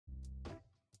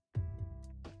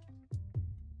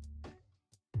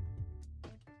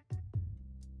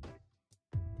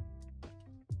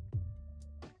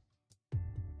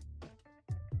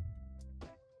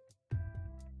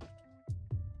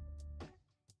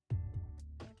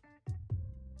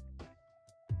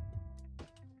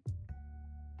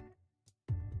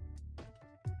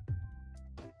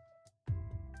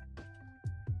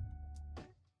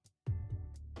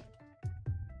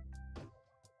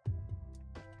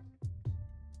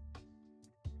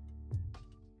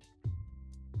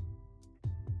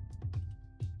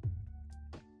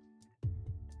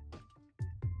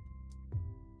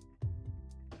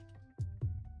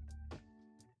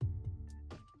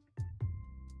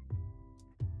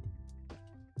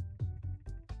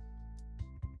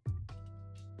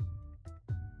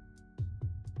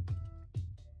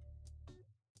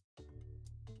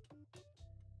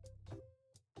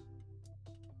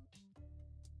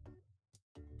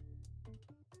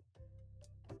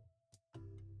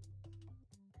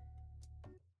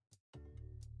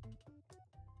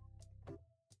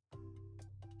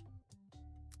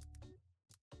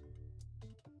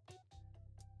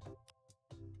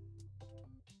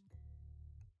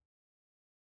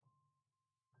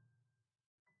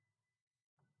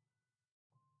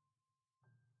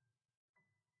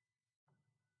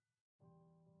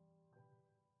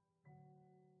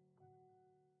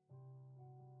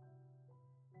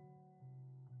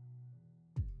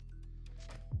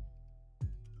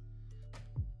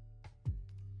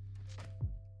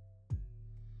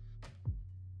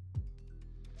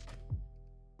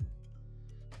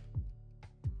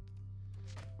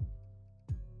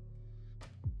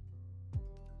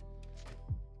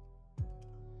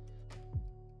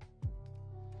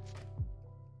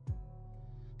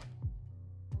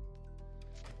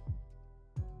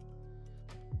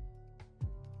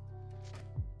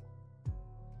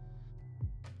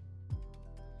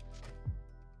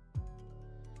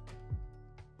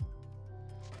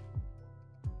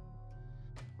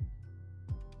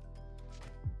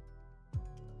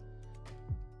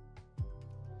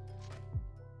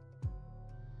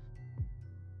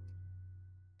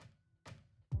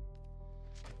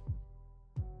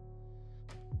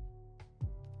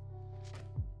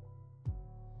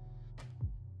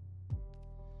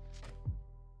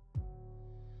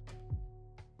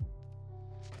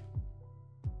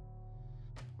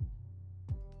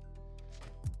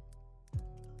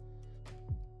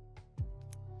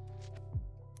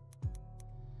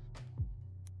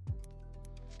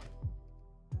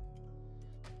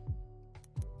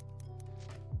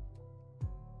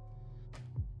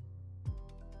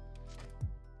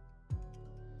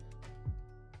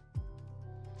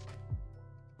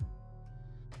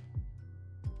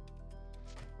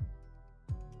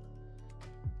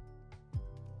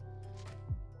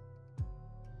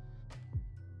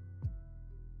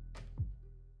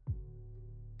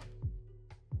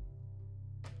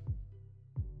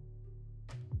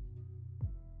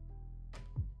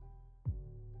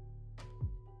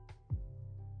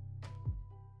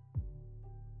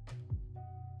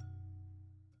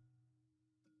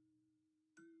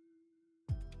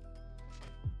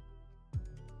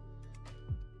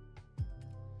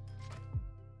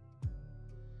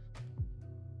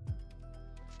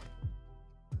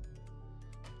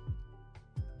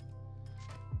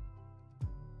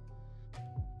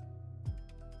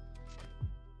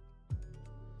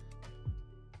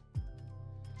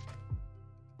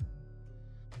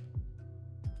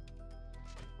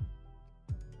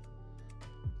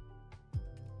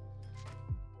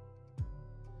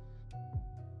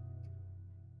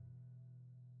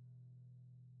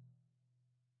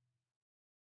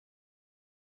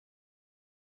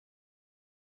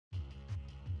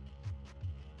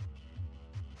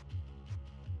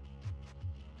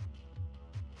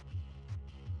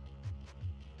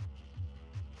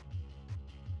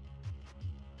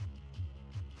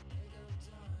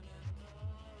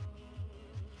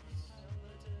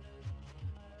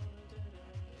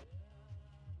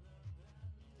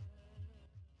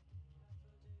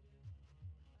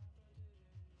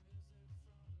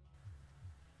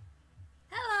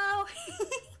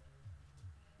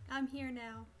I'm here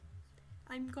now.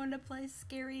 I'm going to play a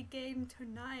scary game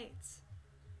tonight.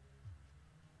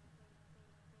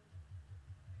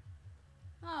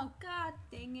 Oh god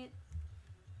dang it.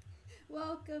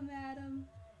 Welcome, Adam.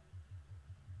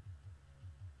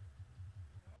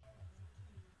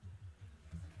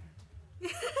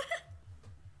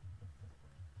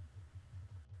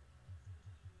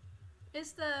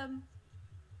 It's the...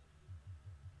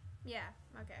 Yeah,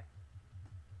 okay.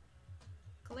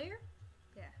 Clear?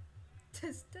 Yeah.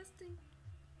 Testing.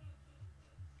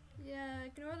 Yeah,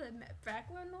 ignore the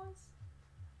background noise,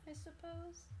 I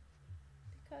suppose.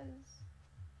 Because...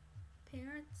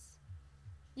 parents?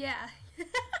 Yeah.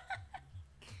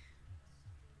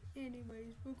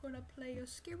 Anyways, we're gonna play a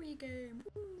scary game.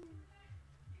 Woo.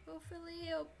 Hopefully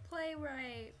he'll play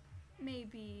right.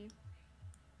 Maybe.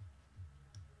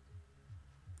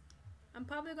 I'm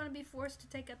probably gonna be forced to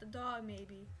take out the dog,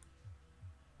 maybe.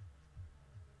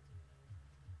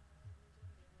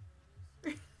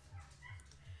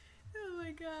 Oh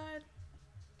my god.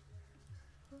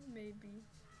 Maybe.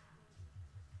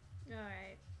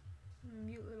 Alright.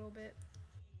 Mute a little bit.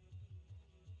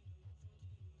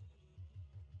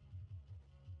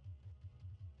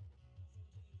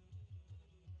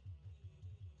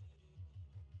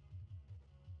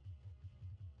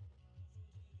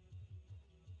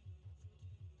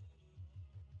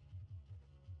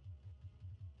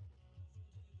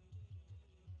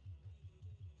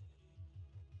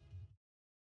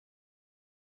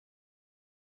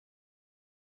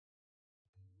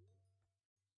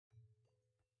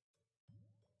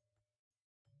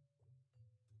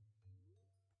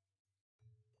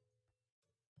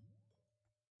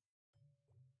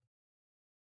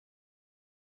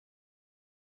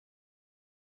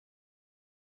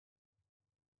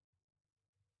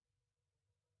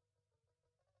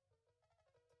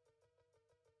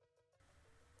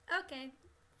 Okay.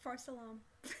 Farce alarm.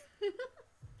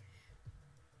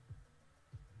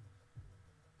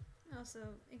 Also,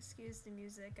 excuse the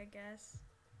music, I guess.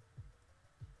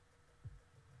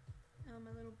 Oh,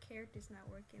 my little character's not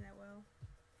working that well.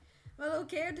 My little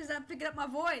character's not picking up my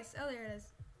voice. Oh, there it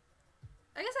is.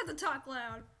 I guess I have to talk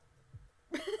loud.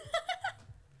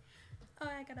 Oh,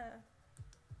 I gotta...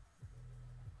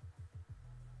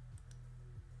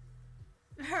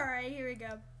 Alright, here we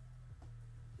go.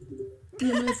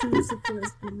 Yeah, my phone is the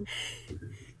first one.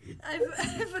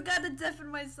 I forgot to deafen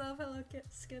myself. Hello,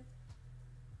 Skip.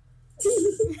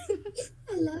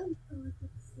 Hello.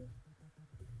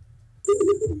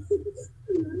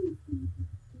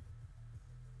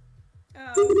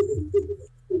 Oh.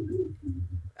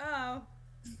 Oh.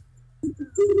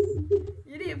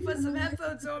 You need to put some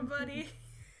headphones on, buddy.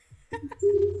 I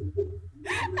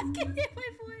can hear my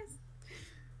voice.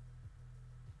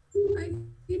 I can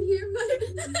hear my...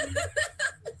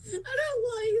 I don't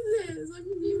like this. I'm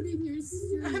muting your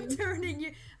stream.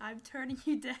 I'm turning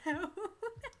you down.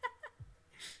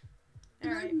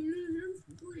 Alright. I'm muting your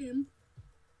stream.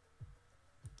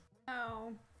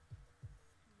 Oh.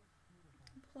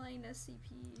 I'm playing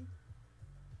SCP.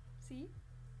 See?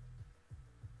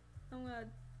 I'm gonna,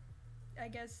 I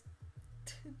guess,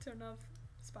 turn off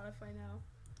Spotify now.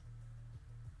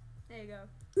 There you go.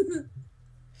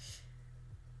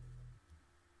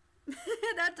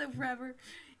 That took forever.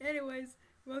 Anyways,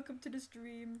 welcome to the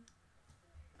stream.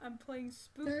 I'm playing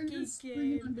spooky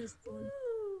game. On Discord.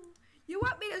 You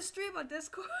want me to stream on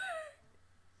Discord?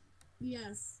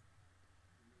 Yes.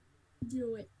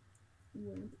 Do it.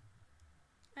 Wimp.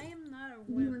 I am not a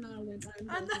wimp. You are not a wimp.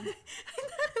 I'm not a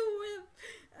wimp.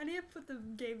 I need to put the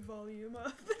game volume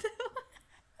up.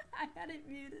 I had it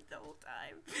muted the whole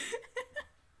time.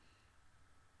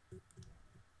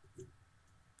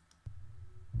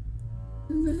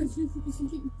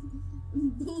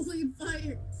 Bully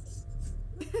fire.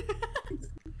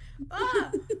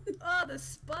 Ah! Oh, the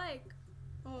spike.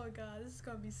 Oh my god, this is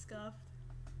gonna be scuffed.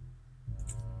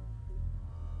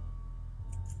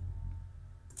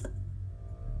 I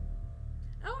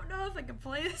don't know if I can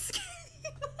play this game.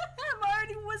 I'm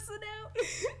already whistling out.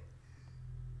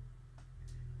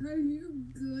 Are you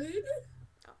good?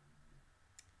 Oh.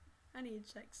 I need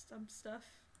to check some stuff.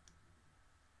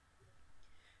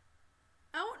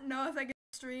 I don't know if I can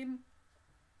stream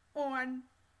on.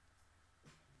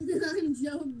 I'm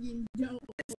joking, don't.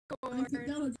 Discord.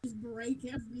 Don't just break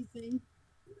everything.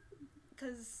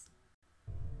 Cause,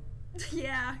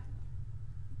 yeah.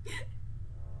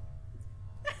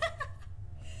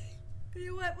 You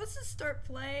know what? Let's just start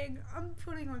playing. I'm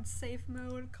putting on safe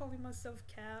mode, calling myself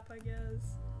Cap, I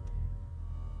guess.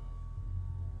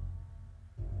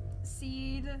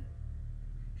 Seed.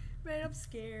 Man, I'm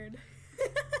scared.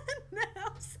 No,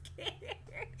 I'm scared.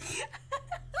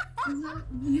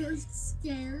 You're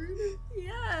scared?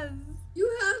 Yes.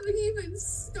 You haven't even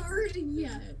started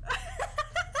yet.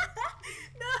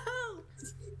 No.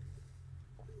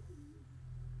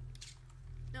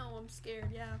 No, I'm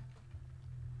scared, yeah.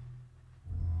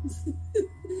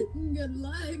 Good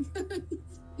luck.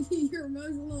 Your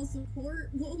emotional support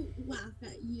will laugh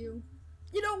at you.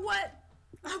 You know what?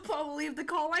 I'll probably leave the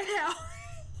call right now.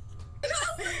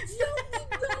 I'm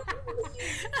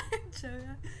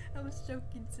joking. I was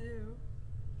joking too.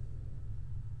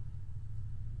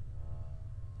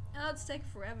 Oh, it's taking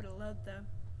forever to load though.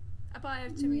 I probably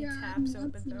have too many tabs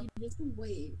open though. Just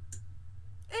wait.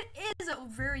 It is a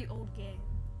very old game.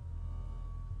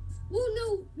 Well,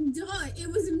 no, duh. It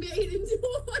was made in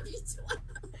 2012.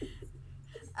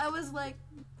 I was like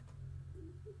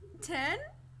 10?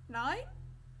 9?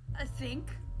 I think.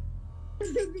 I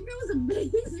think I was a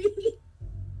baby.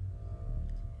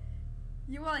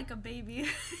 You were like a baby.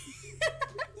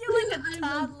 You're like a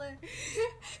toddler.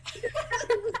 I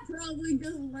was probably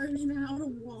just learning how to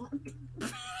walk.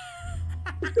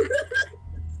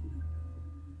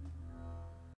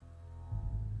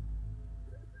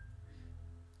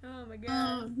 Oh my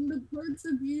god. The perks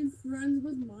of being friends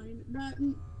with mine.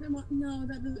 No,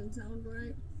 that doesn't sound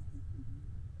right.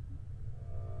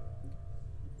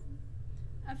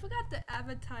 I forgot to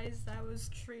advertise that I was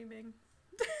streaming.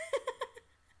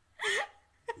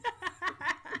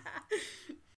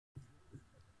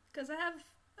 Cause I have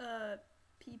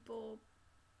people,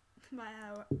 my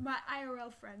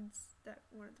IRL friends that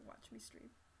wanted to watch me stream.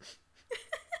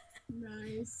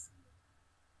 Nice.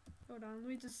 Hold on, let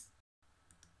me just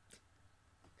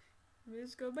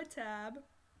go to my tab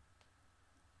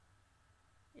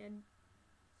and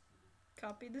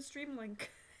copy the stream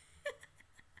link.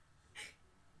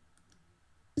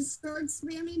 Just start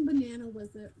spamming banana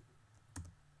with it.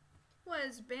 What,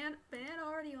 is Banana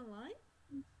already online?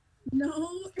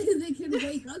 No, they can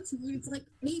wake up to it. It's like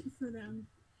 8 for them.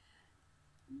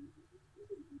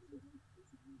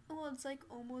 Oh, it's like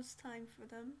almost time for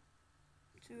them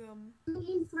to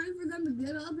Almost time for them to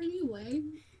get up anyway.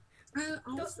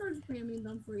 I'll start spamming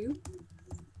them for you.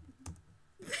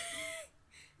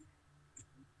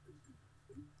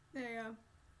 There you go.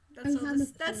 That's all the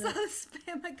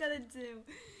spam I gotta do.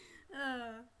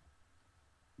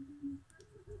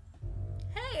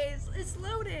 Hey, it's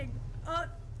loading. Oh,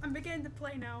 I'm beginning to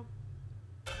play now.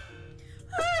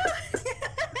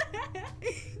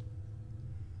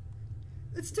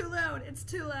 It's too loud. It's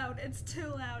too loud. It's too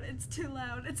loud. It's too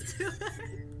loud. It's too loud.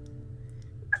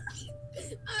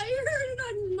 I heard it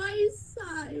on my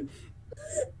side.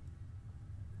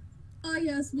 Oh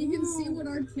yes, we can see what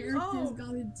our characters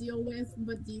got to deal with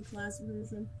with the class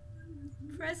version.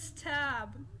 Press tab.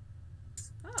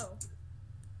 Oh.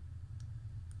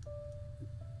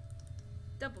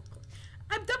 Double click.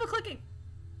 I'm double clicking.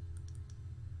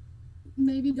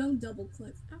 Maybe don't double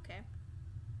click. Okay.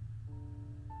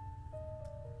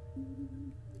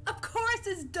 Of course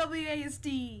it's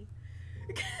WASD.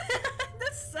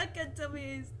 The second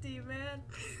WASD, man.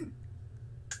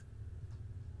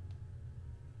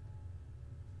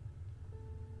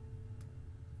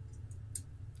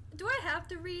 Do I have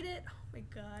to read it? Oh my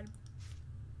god.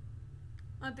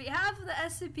 On behalf of the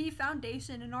SCP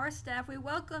Foundation and our staff, we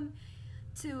welcome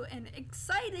to an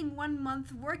exciting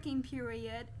 1-month working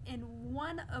period in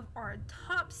one of our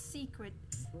top secret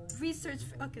research.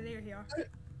 Okay, there you are.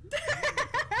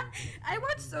 I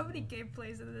watched so many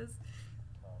gameplays of this.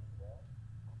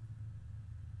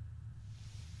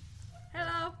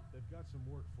 Hello. They've got some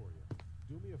work for you.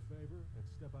 Do me a favor and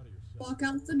step out of your cell. Walk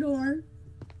out the door.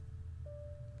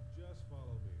 Just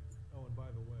follow me. Oh, and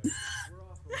by the way, we're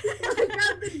off the Walk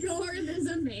out the door and there's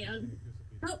a man.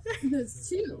 Oh, there's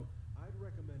two. I'd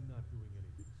recommend not doing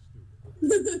anything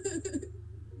stupid.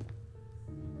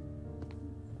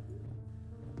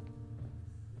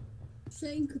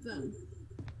 Shank them.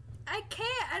 I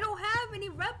can't. I don't have any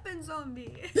weapons on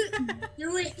me.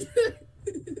 Do it.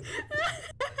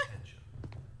 Attention.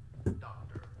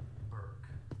 Dr. Burke.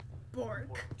 Bork.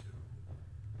 Report to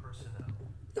personnel.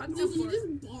 Dr. Did you Bork. just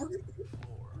bark?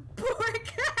 Floor.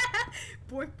 Bork.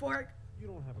 Bork. Bork. You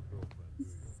don't have a girlfriend.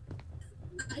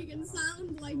 I can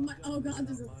sound like my. Oh god,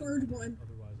 there's a third one.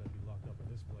 Otherwise, I'd be locked up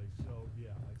in this place. So yeah,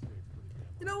 I'd say it's pretty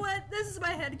damn. You know what? This is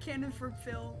my headcanon for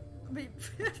Phil. I mean,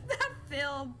 not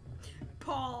Phil.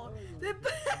 Paul.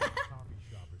 Coffee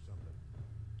shop or something.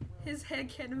 His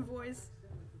headcanon voice.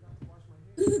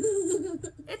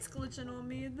 It's glitching on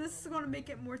me. This is gonna make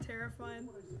it more terrifying.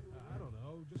 I don't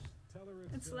know. Just tell her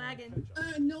It's lagging.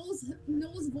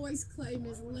 Noel's voice claim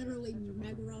is literally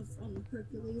Megaruff on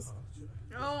Hercules.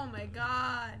 Oh my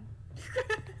god.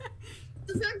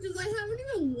 The fact is, I haven't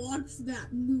even watched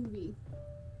that movie.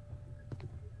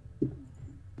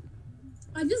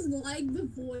 I just like the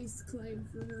voice claim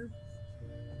for her.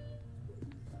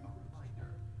 A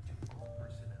reminder to all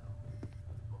personnel.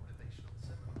 Motivational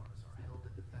seminars are held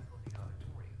in the faculty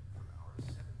auditorium from hours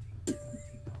 17 to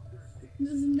 19 on Thursdays.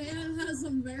 This man has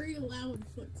some very loud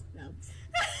footsteps.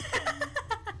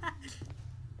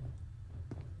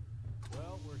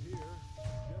 Well, we're here.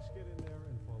 Just get in there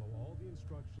and follow all the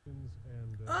instructions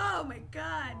and Oh my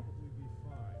god. probably be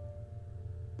fine.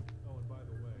 Oh, and by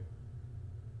the way,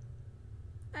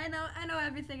 I know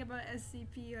everything about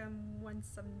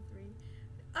SCP-173.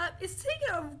 It's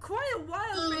taking quite a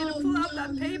while for me to pull out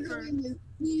that paper.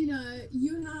 Peanut,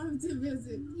 you have to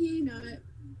visit Peanut.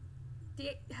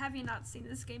 Have you not seen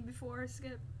this game before,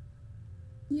 Skip?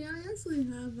 Yeah, I actually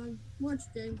have. I've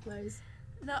watched gameplays.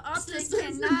 The object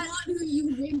That's cannot. not who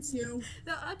you went to.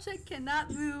 The object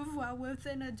cannot move while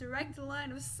within a direct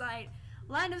line of sight.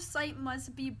 Line of sight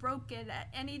must be broken at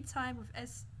any time with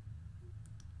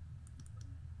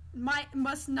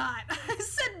must not. I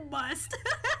said must.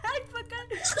 I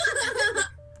forgot.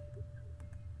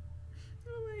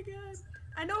 Oh my god.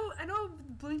 I know what the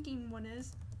blinking one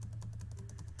is.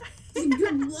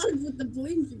 Good luck with the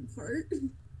blinking part.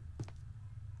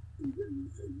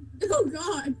 Oh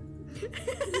god.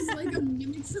 It's like a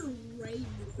miniature raid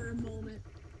for a moment.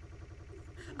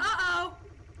 Uh-oh.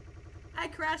 I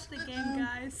crashed the game,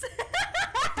 guys.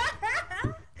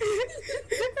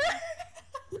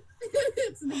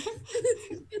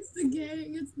 It's the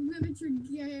gang. It's the miniature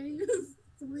gang of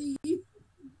 3.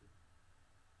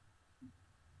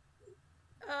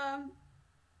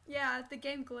 Yeah, the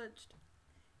game glitched.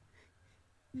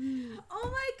 Oh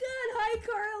my god, hi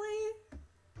Carly.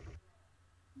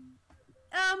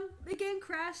 The game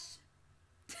crashed.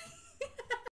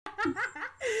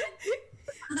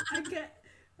 Okay.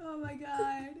 Oh my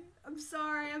god. I'm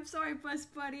sorry, Bus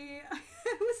Buddy. I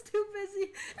was too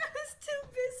busy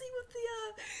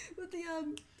with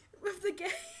the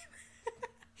game.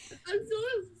 I'm so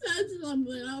upset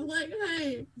something. I'm like,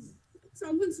 hey,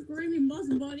 someone's screaming Bus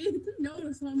Buddy.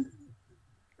 Notice him.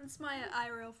 It's my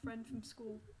IRL friend from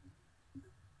school.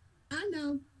 I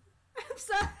know. I'm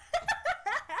sorry.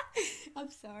 I'm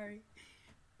sorry.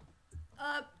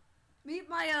 Meet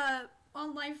my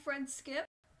online friend Skip.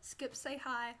 Skip, say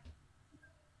hi.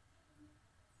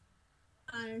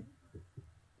 Hi.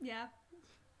 Yeah.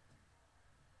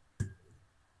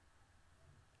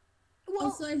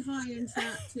 I'll say hi in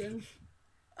chat too.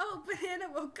 Oh, Banana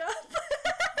woke up.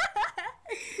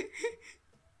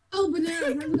 Oh, Banana,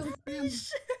 have no family.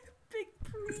 Big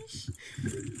preach.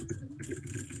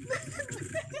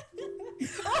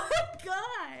 Oh my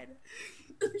god.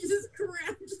 I just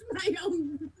crashed my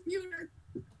own computer.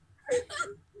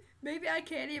 Maybe I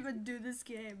can't even do this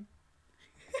game.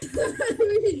 We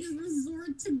just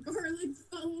resort to garlic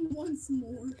phone once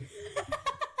more.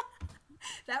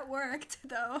 That worked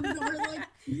though. Garlic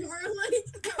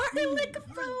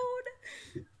phone.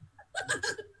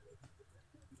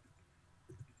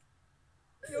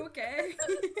 You okay?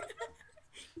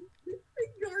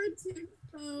 Garlic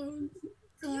phone.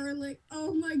 Garlic.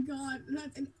 Oh my god,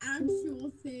 that's an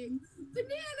actual thing.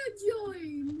 Banana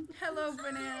joined. Hello,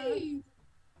 Banana. Hi.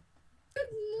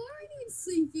 Good morning,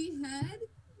 sleepyhead.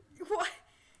 What?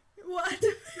 What?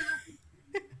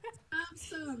 Have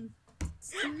some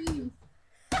stream.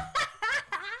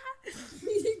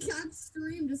 You can't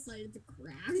stream decided to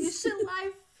crash. You should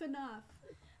live FNAF.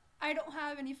 I don't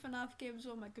have any FNAF games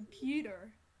on my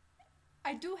computer.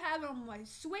 I do have it on my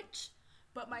Switch,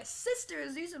 but my sister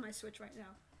is using my Switch right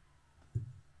now.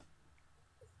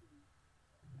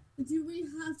 Do we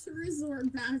have to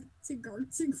resort back to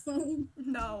Gartic phone?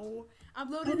 No. I'm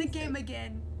loading the game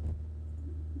again.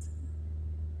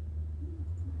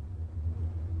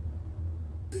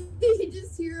 You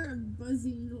just hear a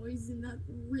buzzing noise and that's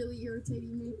really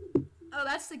irritating me. Oh,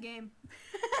 that's the game.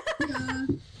 Yeah.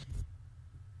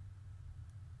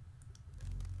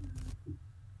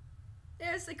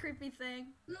 There's the creepy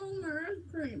thing. No more ice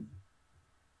cream.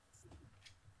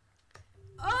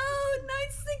 Oh,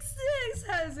 966!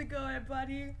 How's it going,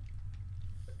 buddy?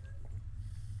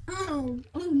 Oh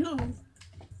no.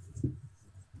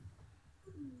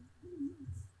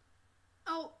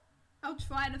 I'll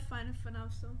try to find a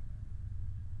FNAF song.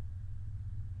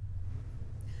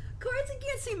 Cards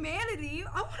Against Humanity?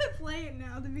 I want to play it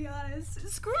now, to be honest.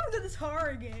 Screw into this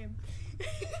horror game.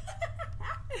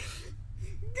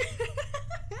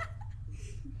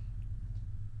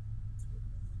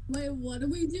 Wait, what are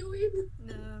we doing?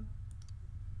 No.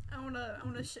 I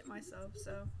wanna shit myself,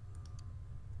 so.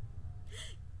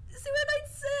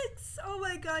 796! Oh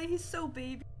my god, he's so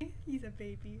baby. He's a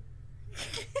baby.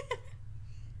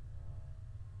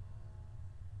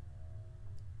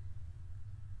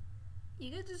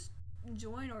 You could just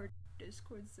join our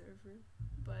Discord server,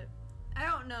 but I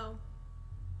don't know.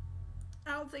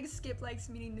 I don't think Skip likes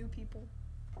meeting new people.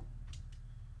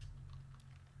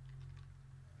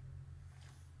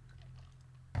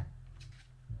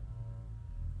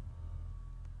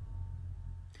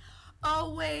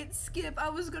 Oh wait, Skip, I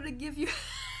was gonna give you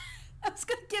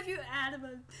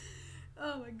Adam.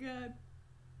 Oh my god.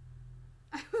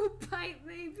 I will bite,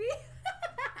 maybe.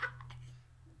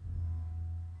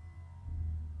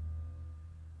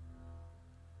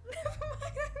 Never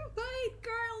mind, I bite,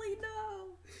 girly,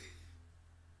 no.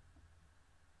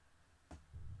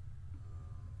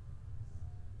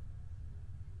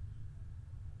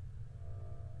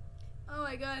 Oh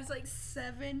my god, it's like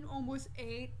 7, almost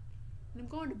 8. And I'm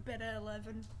going to bed at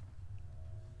 11.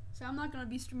 So I'm not gonna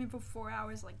be streaming for 4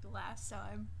 hours like the last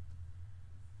time.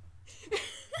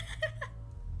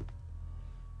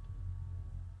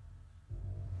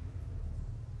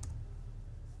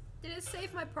 Did it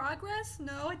save my progress?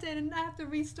 No, it didn't. I have to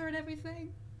restart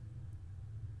everything.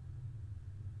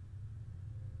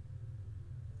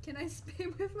 Can I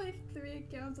spam with my 3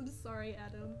 accounts? I'm sorry,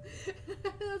 Adam.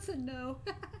 That's a no.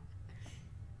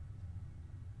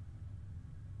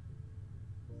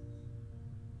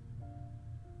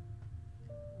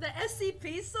 The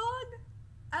SCP song?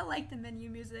 I like the menu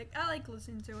music. I like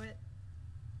listening to it.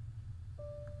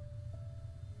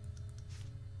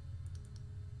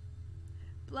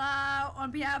 Blah.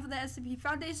 On behalf of the SCP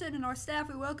Foundation and our staff,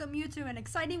 we welcome you to an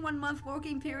exciting 1-month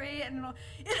working period in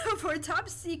our top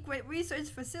secret research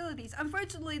facilities.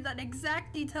 Unfortunately, the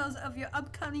exact details of your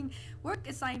upcoming work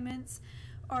assignments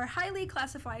are highly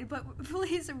classified, but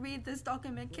please read this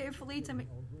document carefully to make.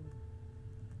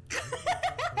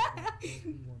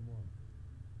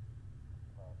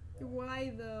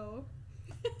 Why though?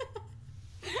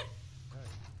 Hey,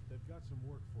 they've got some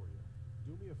work for you.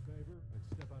 Do me a favor and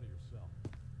step out of your cell.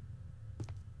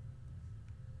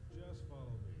 Just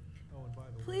follow me. Oh, and by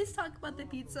the way, Please talk about the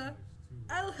pizza.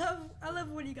 I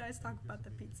love when you guys talk about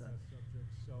the pizza.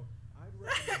 So I'd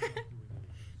recommend not doing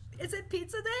anything. Is it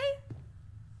pizza day?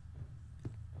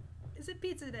 Is it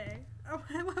pizza day? Oh,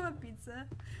 I want a pizza.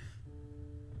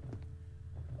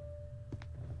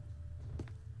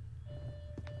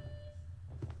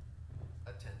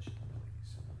 Attention,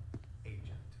 please.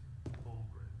 Agent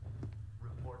Holgren,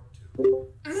 report to.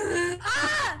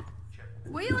 Ah! Check.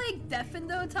 Were you like deafened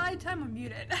though? Time or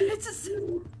muted? It's just.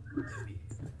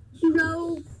 No, You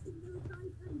don't have a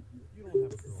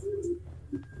girlfriend.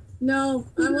 no,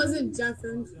 I wasn't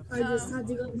deafened. I just Oh. had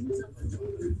to go.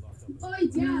 Oh,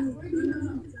 yeah, where you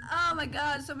go? Oh my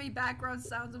god, so many background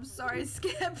sounds. I'm sorry,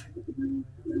 Skip.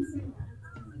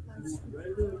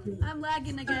 I'm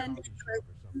lagging again. What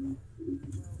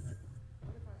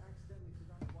if I accidentally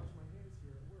forgot to wash my hands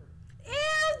here at work?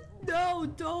 Ew! No,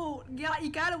 don't. Yeah, you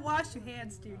gotta wash your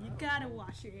hands, dude. You gotta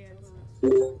wash your hands. Why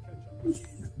would I have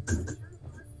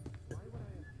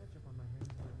ketchup on my hands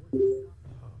when I work?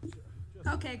 Oh, just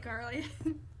Okay, Carly.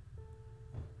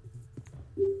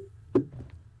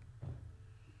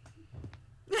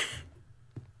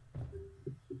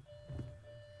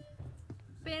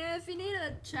 Bana, if you need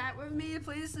to chat with me,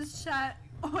 please just chat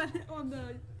on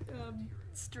the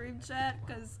stream chat,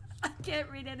 because I can't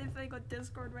read anything on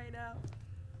Discord right now.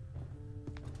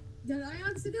 Did I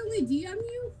accidentally DM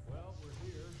you? well, we're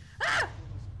here. Ah! I'm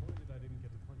disappointed I didn't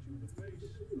get to punch you in the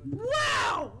face. But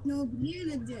Wow! No,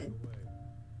 Brianna did. way.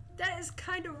 That is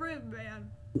kind of rude, man.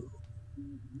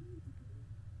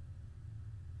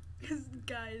 Because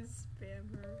guys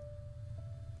spam her.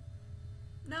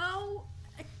 No!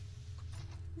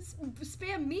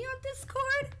 Spam me on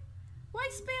Discord? Why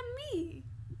spam me?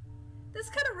 That's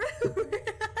kind of rude.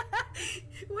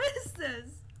 What is this?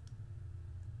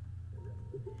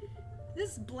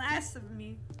 This is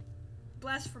blasphemy.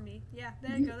 Blasphemy. Yeah,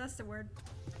 there you go. That's the word.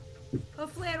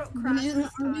 Hopefully I don't crash Brianna,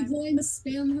 this are we time. going to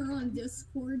spam her on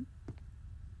Discord?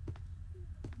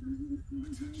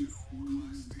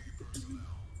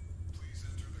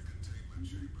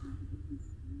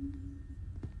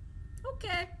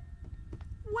 Okay.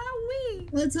 Wowee.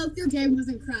 Let's hope your game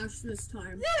doesn't crash this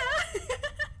time. Yeah.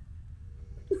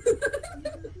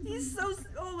 He's so.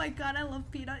 Oh my god, I love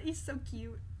Peanut. He's so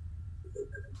cute.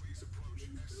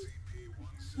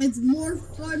 It's more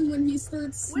fun when he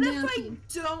starts What if I snapping.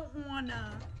 don't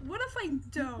wanna? What if I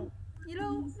don't? You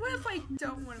know, what if I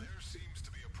don't wanna?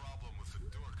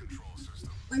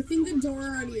 I think the door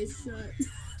already is shut.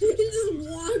 He just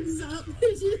walks up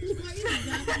and she's like,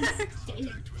 that is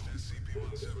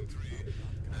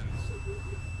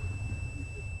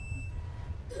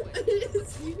I didn't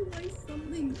see like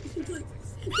something like.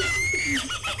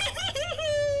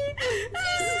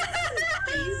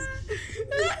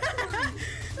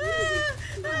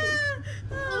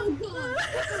 Oh god!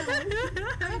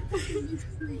 Ow. I fucking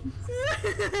screamed.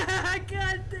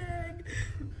 God dang!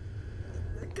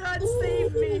 God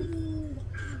save me!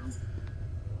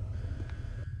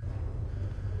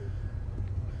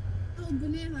 Oh,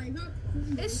 banana! I got.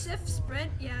 Is shift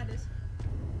sprint? Yeah, it is.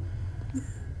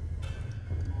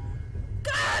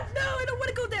 God, no! I don't want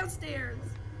to go downstairs!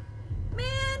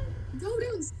 Man! Go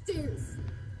downstairs!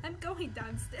 I'm going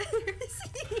downstairs!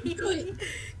 Good.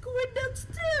 Going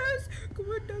downstairs!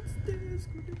 Going downstairs!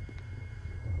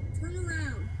 Turn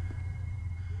around.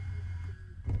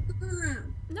 Turn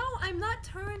around. No, I'm not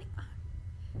turning.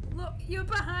 Look, you're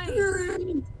behind. Turn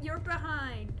around. You're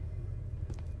behind.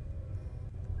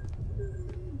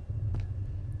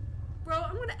 Bro,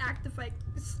 I'm gonna activate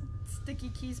sticky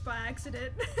keys by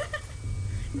accident.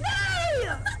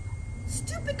 No!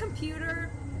 Stupid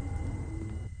computer.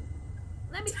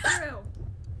 Let me through.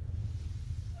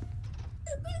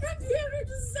 The computer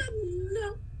just said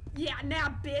no. Yeah,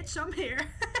 now, bitch, I'm here.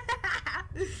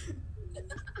 The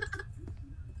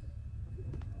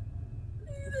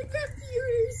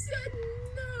computer said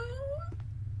no.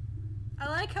 I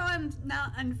like how I'm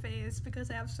now unfazed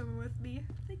because I have someone with me.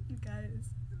 Thank you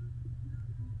guys.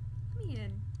 Let me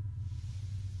in.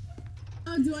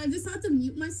 Oh, do I just have to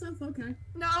mute myself? Okay.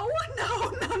 No,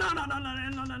 no, no, no, no, no, no, no,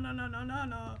 no, no, no, no, no, no, no,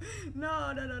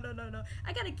 no, no, no, no, no.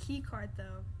 I got a key card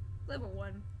though. Level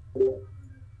 1.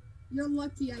 You're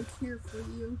lucky I care for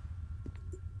you.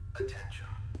 Attention.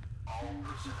 All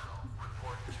personnel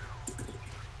report to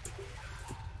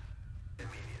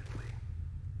immediately.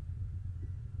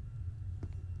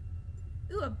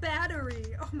 Ooh, a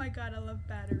battery. Oh my god, I love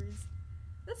batteries.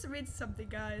 Let's read something,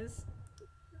 guys.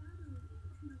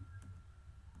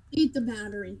 Eat the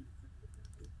battery.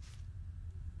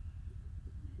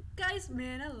 Guys,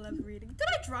 man, I love reading. Did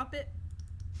I drop it?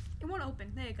 It won't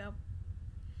open. There you go.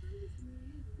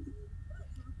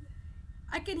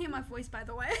 I can hear my voice, by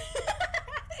the way.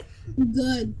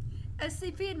 Good.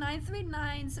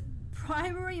 SCP-939's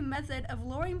primary method of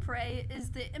luring prey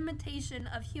is the imitation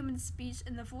of human speech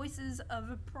in the voices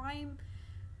of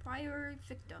prior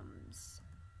victims.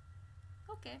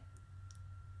 Okay.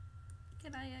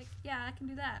 Can I, yeah, I can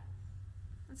do that.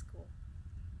 That's cool.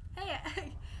 Hey,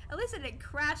 at least it didn't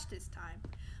crash this time.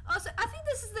 Also, I think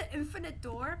this is the infinite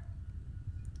door.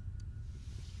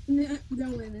 Nah,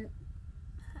 go in it.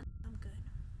 I'm good.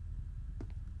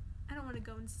 I don't want to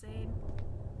go insane.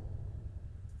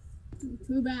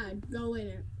 Too bad. Go in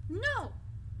it. No!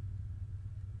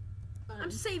 Fine. I'm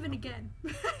saving again.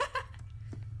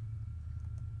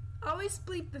 Always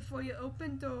bleep before you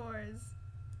open doors.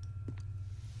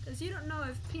 Because you don't know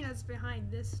if Peanut's behind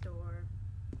this door.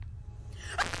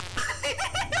 No,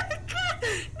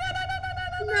 no, no, no, no, no,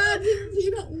 no. Imagine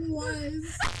Peanut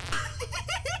was.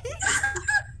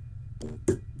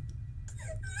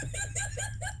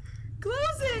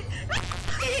 Close it!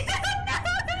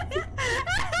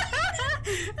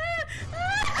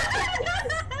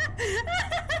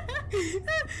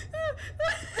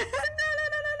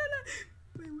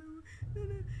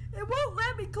 It won't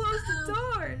let me close the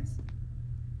doors.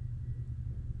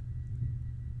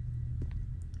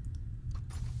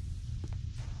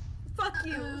 Fuck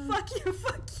you, fuck you,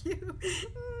 fuck you.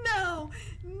 No,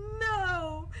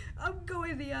 no. I'm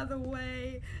going the other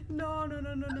way. No, no,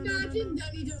 no, no, no, no, no, Imagine no.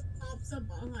 Denny just pops up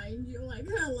behind you like,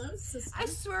 hello, sister. I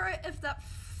swear if that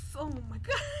oh my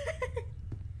god.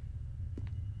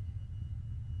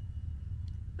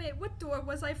 Wait, what door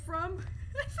was I from?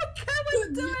 I forgot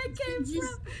what door I came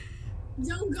from.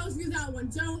 Don't go through that one.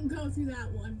 Don't go through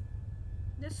that one.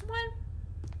 This one?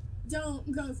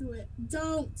 Don't go through it.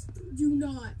 Don't. Do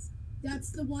not.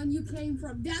 That's the one you came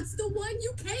from. That's the one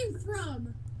you came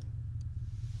from.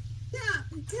 Tap.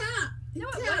 Tap. No,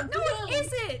 tap. no, it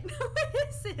isn't. No, it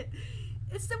isn't.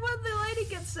 It's the one the lady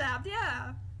gets zapped,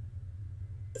 yeah.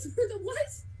 It's for the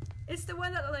what? It's the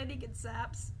one that the lady gets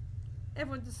zaps.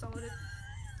 Everyone just saw it.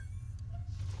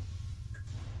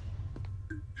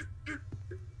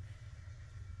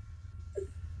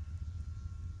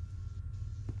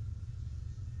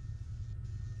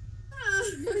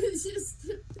 It's just,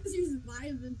 she's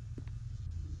vibing.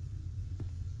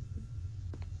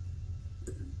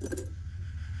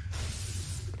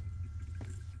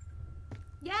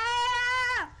 Yeah!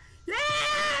 Yeah!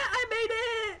 I made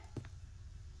it!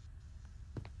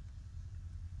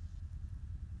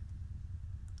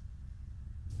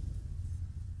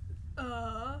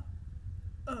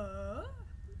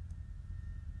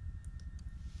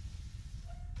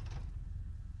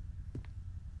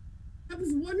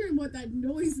 was wondering what that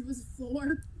noise was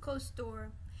for. Closed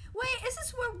door. Wait, is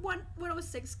this where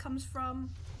 106 comes from?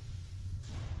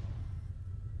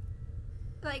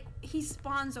 Like, he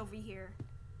spawns over here.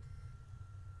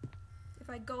 If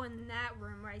I go in that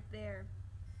room right there.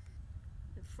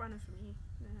 In front of me.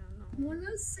 I don't know.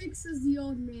 106 is the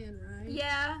old man, right?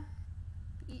 Yeah.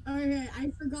 Okay,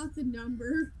 I forgot the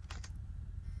number.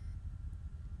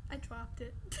 I dropped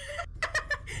it.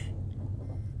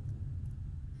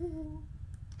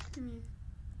 Give me.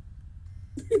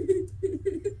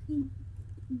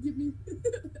 Give me.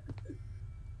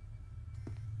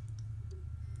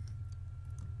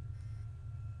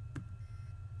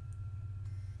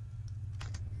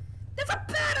 There's a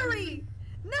battery!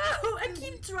 No! I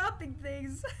keep dropping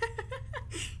things.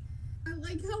 I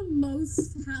like how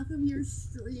most half of your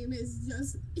stream is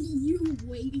just you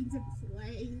waiting to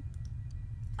play.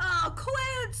 Oh,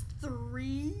 Clarence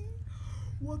 3?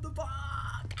 What the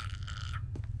fuck?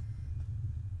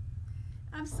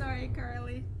 I'm sorry,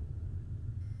 Carly.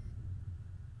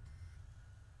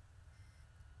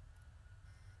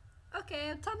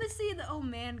 Okay, time to see the old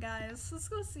man, guys. Let's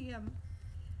go see him.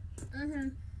 Okay.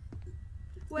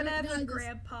 Whatever, Yeah,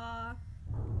 Grandpa.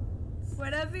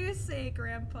 Whatever you say,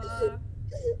 Grandpa.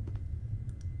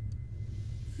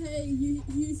 Hey,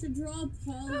 you should draw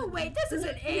Paul. Oh, wait, this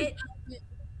isn't it.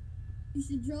 You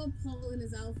should draw Paul in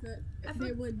his outfit. I They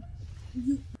thought- would.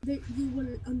 You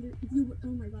wouldn't you would, oh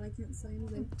my god, I can't say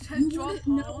anything. Draw You wouldn't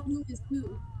know Paul? who is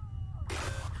who.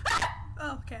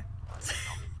 Oh, okay.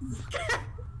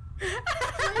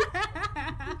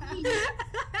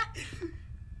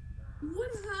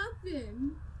 What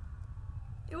happened?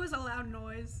 It was a loud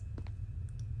noise.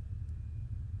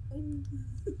 Oh.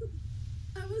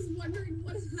 I was wondering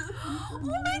what happened. Oh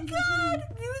my god!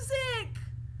 Music!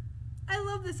 I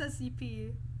love this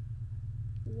SCP.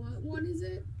 What one is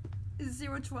it? It's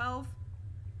 012.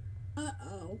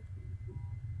 Uh-oh.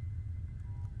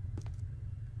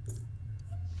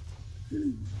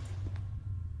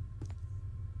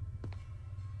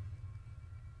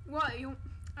 What you?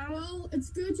 I don't. Well, it's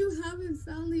good you haven't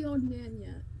found the old man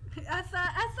yet. I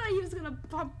thought he was gonna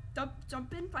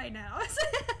jump in by now.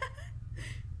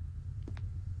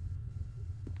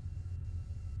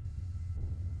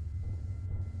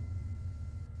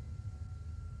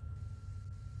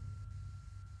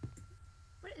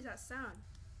 What is that sound?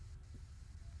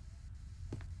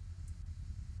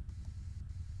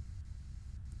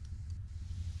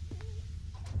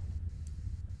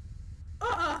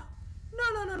 No,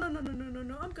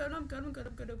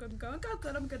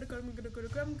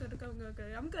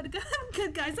 I'm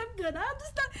good, guys, I'm good. I'm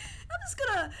just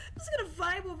gonna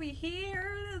vibe over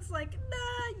here. It's like,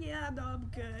 nah, yeah, no,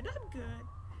 I'm good.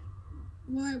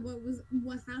 Why?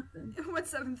 What happened?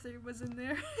 173 was in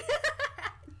there.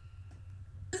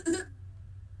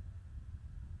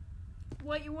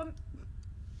 What you want?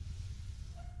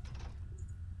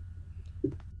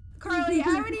 Carly,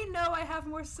 I already know I have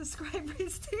more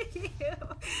subscribers to you.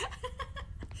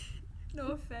 No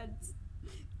offense.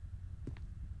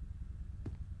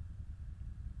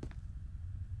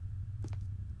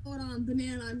 Hold on,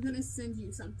 Banana, I'm gonna send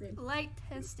you something. Light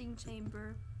testing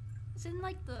chamber. It's in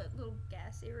like the little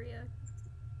gas area.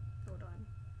 Hold on.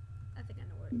 I think I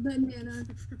know where it is. Banana,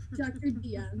 check your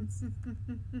DMs.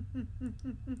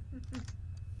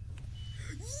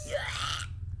 Yeah!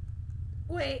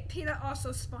 Wait, Peanut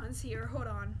also spawns here. Hold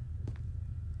on.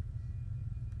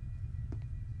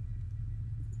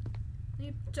 Let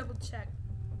me double check.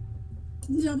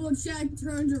 Double check,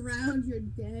 turned around, you're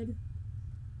dead.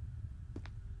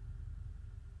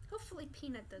 Hopefully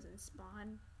Peanut doesn't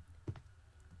spawn.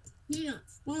 Peanut,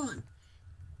 spawn.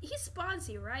 He spawns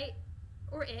here, right?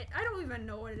 Or it. I don't even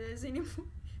know what it is anymore.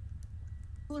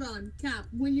 Hold on, Cap,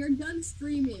 when you're done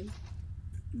streaming,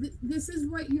 this is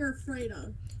what you're afraid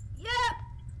of.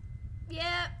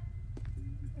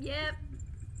 Yep.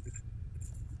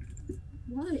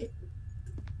 What? Let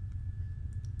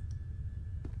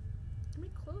me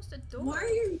close the door. Why are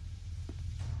you...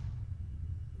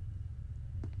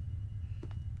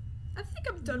 I think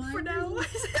I'm done Why for are now. you-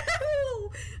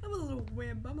 I'm a little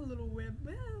wimp. I'm a little wimp.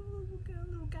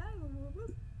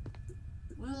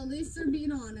 Well, at least you're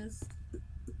being honest.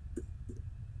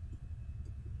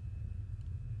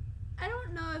 I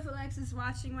don't know if Alexa's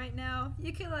watching right now.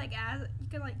 You can like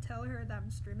tell her that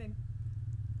I'm streaming.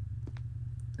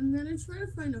 I'm gonna try to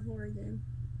find a horror game.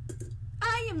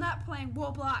 I am not playing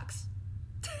Roblox.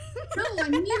 No, I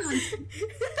mean on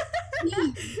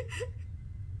Steam.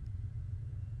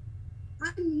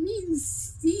 I mean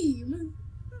Steam.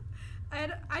 I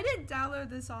didn't download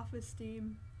this off of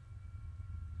Steam.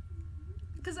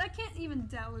 Because I can't even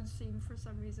download Steam for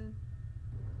some reason.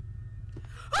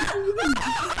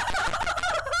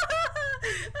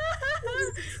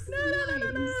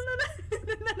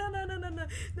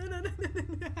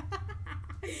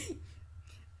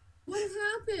 What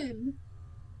happened?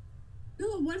 No,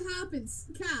 what happened?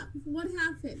 Cap, what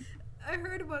happened? I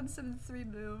heard 173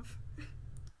 move.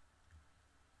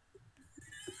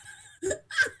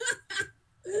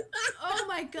 Oh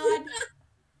my god.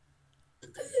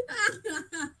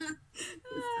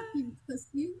 You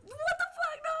pussy. What the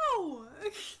fuck? No!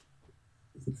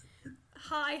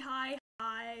 Hi.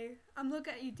 I'm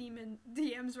looking at you demon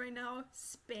DMs right now.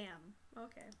 Spam.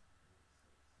 Okay.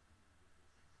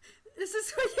 Is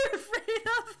this what you're afraid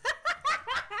of?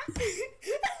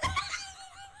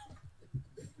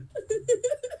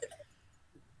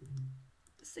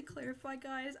 Just to clarify,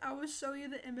 guys, I will show you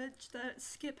the image that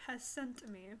Skip has sent to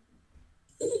me.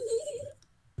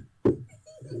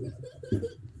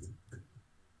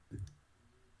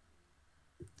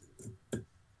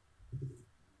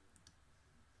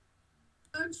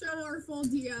 Don't show our full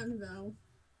DM though.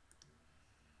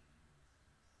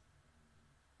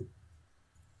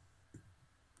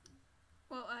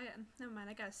 Well, never mind,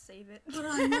 I gotta save it. Hold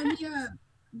on, let me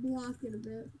block it a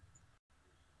bit.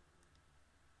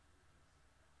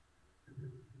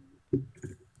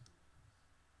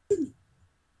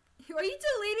 Are you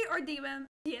deleting our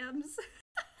DMs?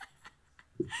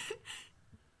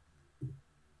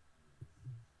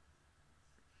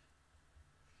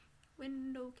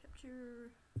 Window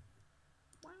capture.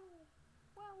 Wow.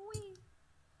 Wowee.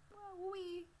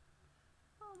 Wowee.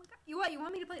 Oh my god. You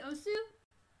want me to play Osu?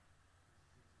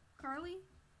 Carly?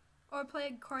 Or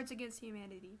play Cards Against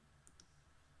Humanity?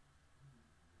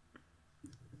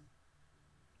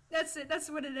 That's it. That's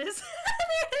what it is. There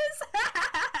it is.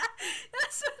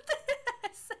 That's what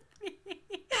it sent me.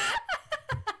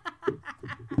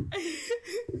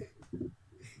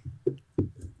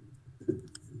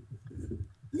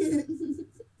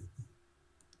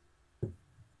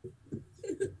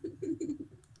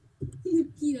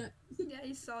 Peanut. Yeah,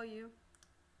 he saw you.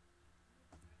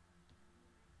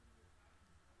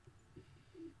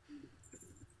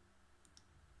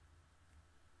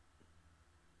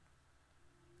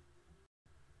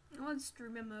 I'm on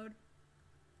streamer mode,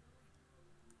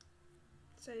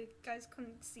 so you guys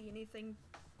couldn't see anything.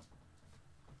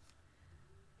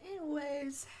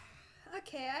 Anyways,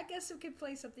 okay, I guess we could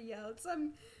play something else.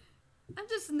 I'm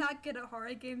just not good at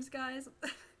horror games, guys.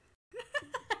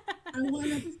 I want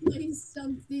to play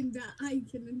something that I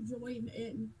can join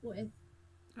in with.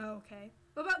 Oh, okay.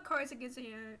 What about Cards Against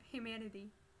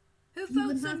Humanity? Who You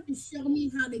would votes have to show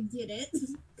me how to get it,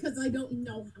 because I don't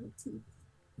know how to.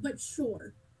 But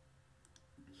sure.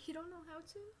 You don't know how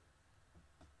to?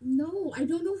 No, I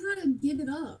don't know how to get it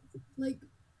up. Like,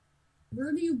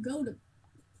 where do you go to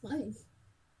play?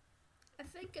 I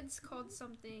think it's called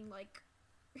something like...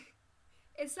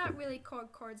 It's not really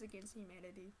called Cards Against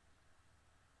Humanity.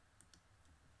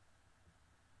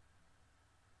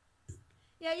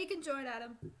 Yeah, you can join,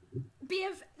 Adam. Be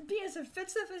as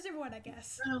offensive as everyone, I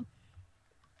guess. Oh.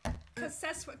 Because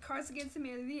that's what Cards Against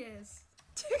Humanity is.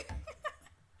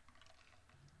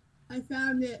 I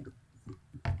found it.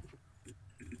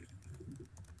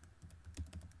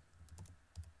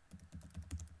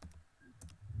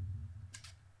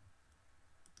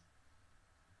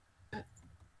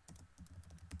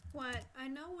 What? I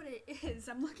know what it is.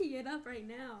 I'm looking it up right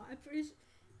now. I'm pretty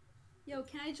Yo,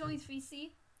 can I join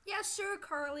 3C? Yeah, sure,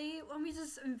 Carly. Let me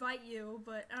just invite you,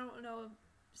 but I don't know if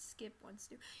Skip wants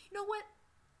to. You know what?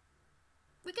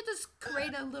 We could just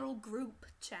create a little group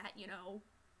chat, you know?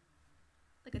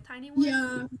 Like a tiny one?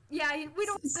 Yeah. Yeah, we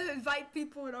don't have to invite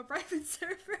people in our private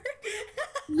server.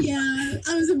 Yeah,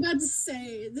 I was about to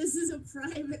say, this is a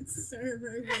private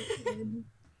server.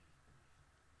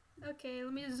 Okay,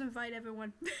 let me just invite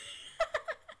everyone.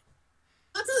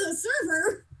 That's a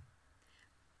server?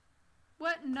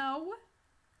 What? No?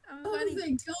 I'm Oh, inviting...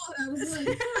 thank God. I was like,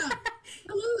 yeah.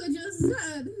 Hello, I just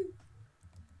said.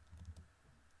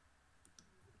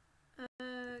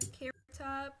 Carrot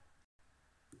Top.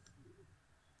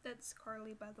 That's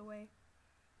Carly, by the way.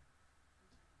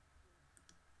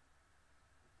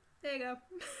 There you go.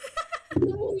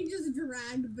 We just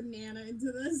dragged Banana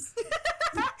into this.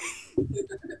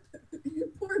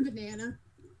 Poor Banana.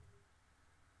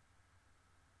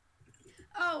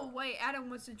 Oh, wait, Adam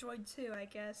wants to join too, I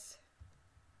guess.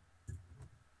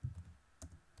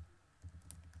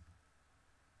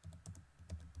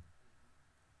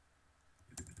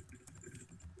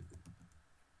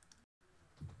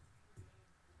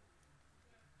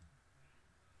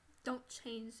 Don't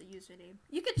change the username.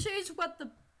 You can change what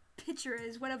the picture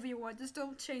is, whatever you want. Just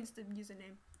don't change the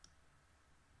username.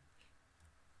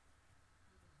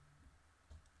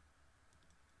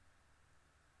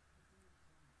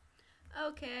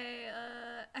 Okay,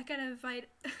 I gotta invite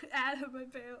Adam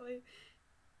apparently.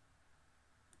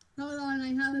 Hold on,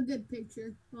 I have a good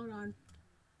picture. Hold on.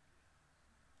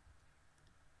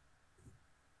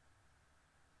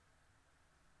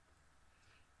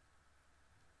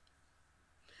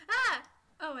 Ah!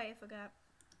 Oh wait, I forgot.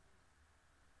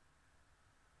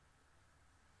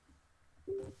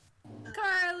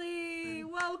 Carly,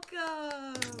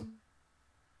 welcome.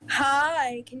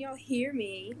 Hi, can y'all hear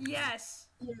me? Yes.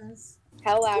 Yes.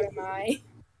 How loud am I?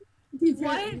 Be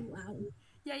What? very loud.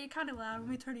 Yeah, you're kind of loud. Let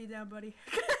me turn you down, buddy.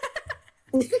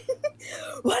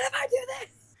 What if I do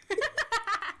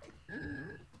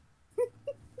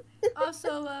Uh,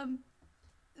 Also,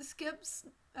 Skip's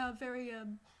very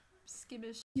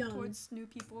skimmish Young. towards new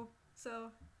people, so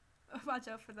watch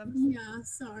out for them. yeah,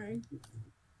 sorry.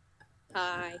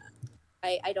 Hi.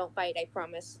 I don't bite, I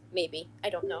promise. Maybe. I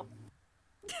don't know.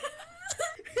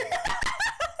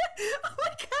 Oh my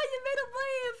god, you made him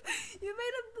leave! You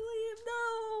made him leave! No!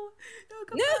 No,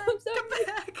 come No, back! I'm sorry. Come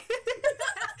back!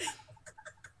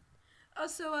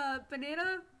 Also, Banana?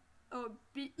 Oh,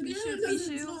 Banana Bishu,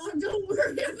 doesn't Bishu. talk, don't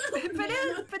worry about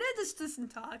Banana just doesn't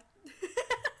talk.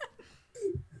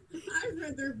 I've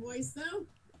heard their voice though.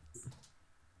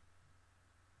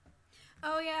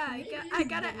 Oh yeah, I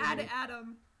gotta add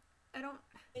Adam. I don't...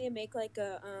 I need to make like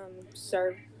a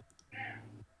server.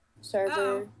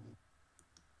 Uh-oh.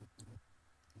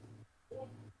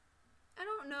 I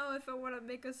don't know if I want to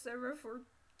make a server for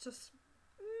just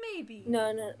maybe.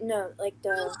 No, like the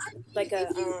Well, I mean, like a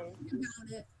if you think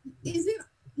about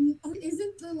it,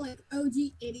 isn't the like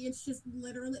OG idiots just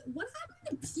literally what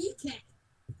happened to PK?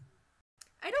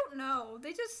 I don't know.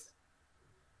 They just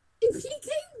Did PK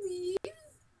leave?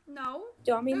 no.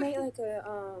 do you want me to make like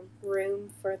a room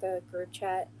for the group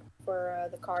chat for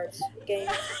the cards game?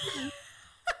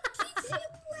 PK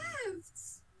left.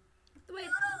 Wait,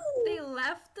 No. they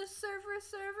left the server?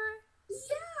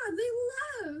 Yeah, they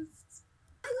left.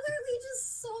 I literally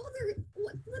just saw their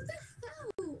what the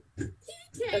hell?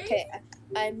 PK. Okay,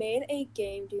 I made a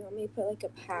game. Do you want me to put like a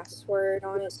password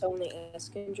on it so only us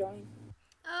can join?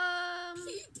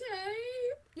 PK.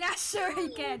 Yeah, sure he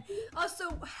can.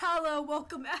 Also, hello,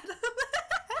 welcome, Adam.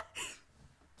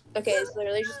 Okay, it's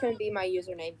literally just gonna be my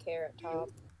username Carrot Top.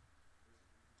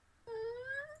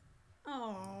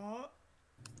 Aww.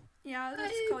 Yeah,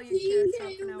 let's Why call did you Carrot Top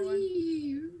PK from now on.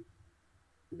 leave?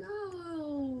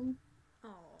 No.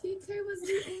 Aww. PK was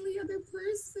the only other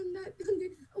person that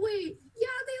wait, yeah,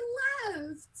 they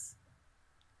left.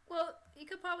 Well, you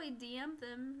could probably DM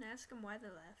them and ask them why they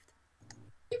left.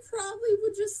 They probably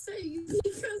would just say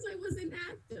because I was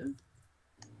inactive.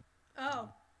 Oh.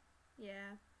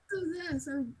 Yeah. So this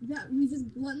or that we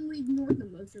just bluntly ignored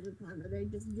them most of the time, or they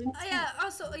just didn't. Oh, yeah,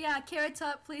 also, yeah, Carrot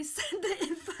Top, please send the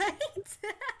invite.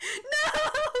 No,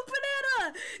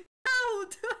 Banana! No!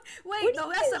 Wait, What no,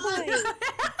 do that's you a whole...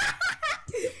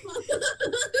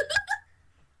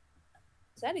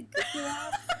 Is that a goofy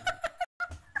laugh?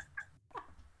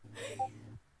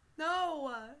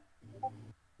 No!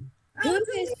 Who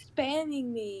is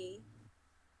spamming me?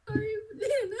 Sorry,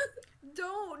 Banana.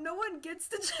 Don't! No one gets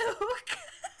the joke!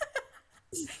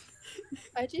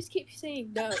 I just keep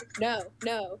saying no.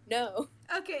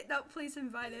 Okay, no, please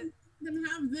invite it. Then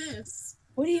have this.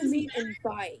 What do you mean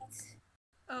invite?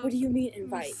 Oh, What do you mean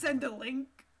invite? send a link.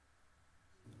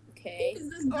 Okay. Is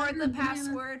this Or better, the Banana?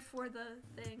 password for the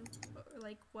thing. Or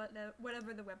like,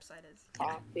 whatever the website is.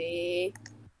 Copy.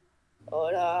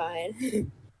 Hold on.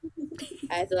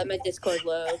 I have to let my Discord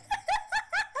load.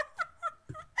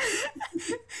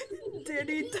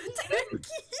 Diddy the turkey.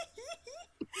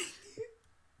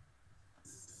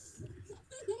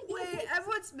 Wait,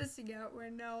 everyone's missing out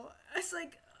right now. It's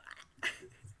like...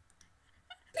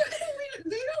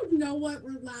 They don't know what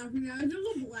we're laughing at. It's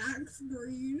just a black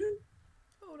screen.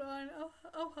 Hold on,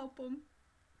 I'll help them.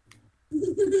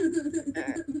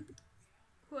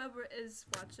 Whoever is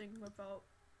watching without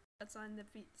that's on the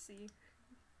VC.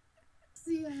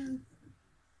 See,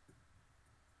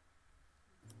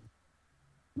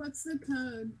 what's the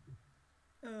code?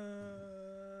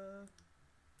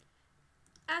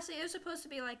 Actually, it was supposed to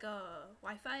be like a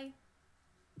Wi-Fi.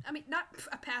 I mean, not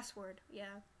a password. Yeah,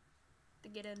 to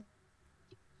get in.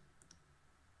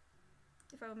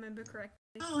 If I remember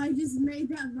correctly. Oh, I just made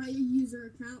that my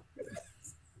user account.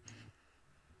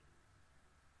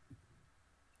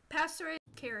 Password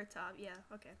Carrot Top. Yeah.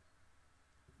 Okay.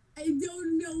 I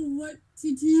don't know what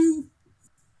to do.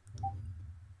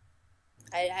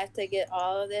 I have to get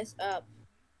all of this up.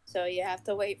 So you have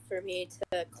to wait for me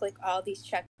to click all these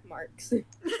check marks.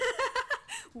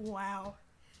 Wow.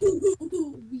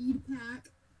 Weed pack.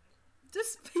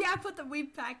 Just yeah, put the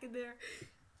weed pack in there.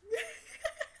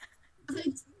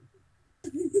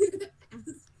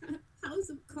 House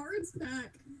of Cards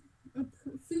pack. A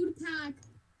food pack.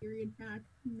 Period pack.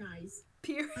 Nice.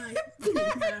 Period.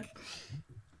 Human pack.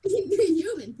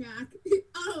 Human pack.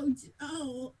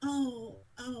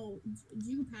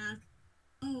 Jew pack.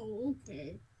 Oh,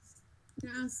 okay.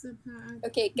 NASA pack.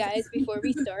 Okay, guys, before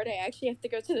we start, I actually have to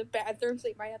go to the bathroom, so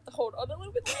you might have to hold on a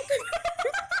little bit longer.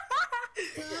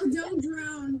 Well, don't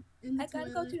drown in the I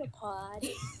gotta toilet. go to the pod.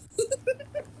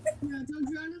 Yeah,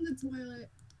 don't drown in the toilet.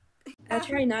 I'll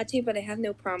try not to, but I have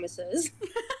no promises.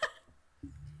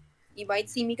 You might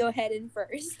see me go head in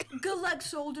first. Good luck,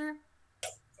 soldier.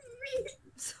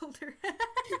 Soldier.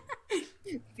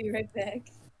 Be right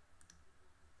back.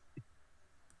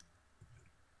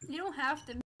 You don't have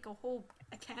to make a whole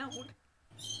account.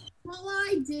 Well,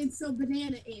 I did, so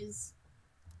Banana is.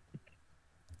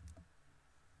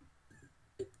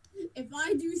 If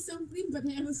I do something,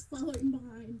 Banana's following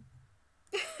behind.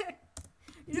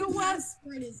 You know what?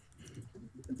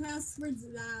 The password's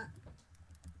that.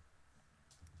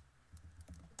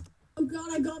 Oh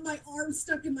god, I got my arm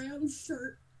stuck in my own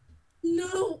shirt.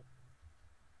 No!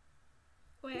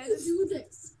 Wait, I just do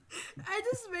this. I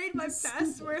just made my Stupid.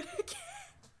 password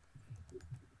again.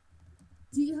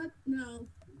 Do you have no?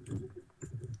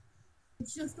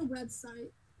 It's just a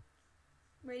website.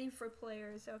 Waiting for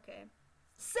players, okay.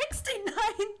 69!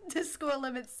 The score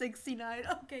limit 69.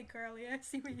 Okay, Carly, I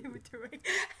see what you were doing.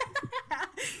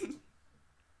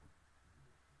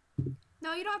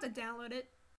 No, you don't have to download it.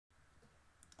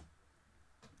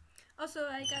 Also,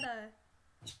 I gotta...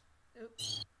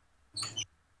 Oops.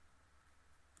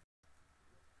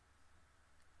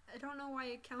 I don't know why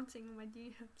you're counting on my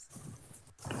DMs.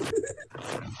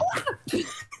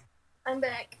 I'm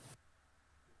back.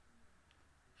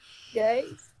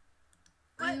 Guys?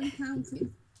 I am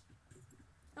counting.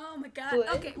 Oh my god.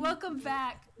 What? Okay, welcome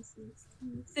back.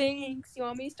 Thanks. You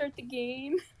want me to start the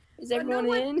game? Is But everyone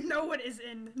in? No one is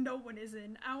in. No one is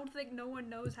in. I don't think no one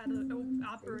knows how to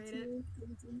operate it.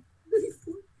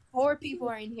 4 people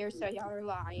are in here, so y'all are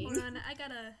lying. Hold on, I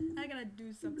gotta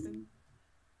do something.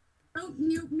 Don't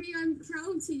mute me, I'm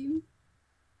counting.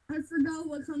 I forgot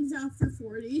what comes after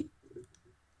 40.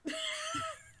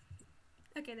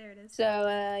 Okay, there it is.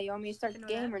 So, you want me to start the know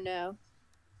game that. or no?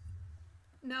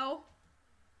 No.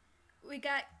 We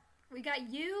got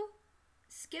you,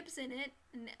 Skip's in it,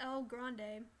 and El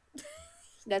Grande.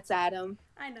 That's Adam.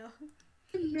 I know.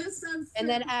 And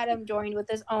then Adam joined with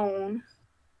his own.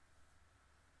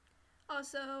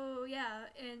 Also, yeah,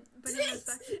 and Banana's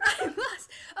back. I lost.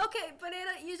 Okay,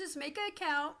 Banana, you just make an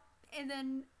account, and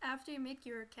then after you make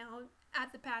your account, add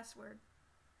the password.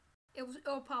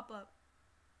 It'll pop up.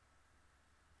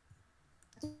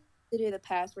 To do the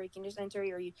password, you can just enter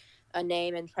a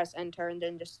name and press enter, and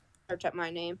then just search up my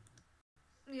name.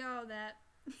 Yo, that.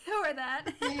 Or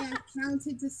that. Yeah,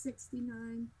 counted to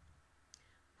 69.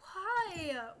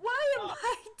 Why? Why am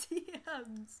I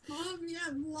DMs? Mom, you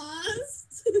have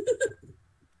lost.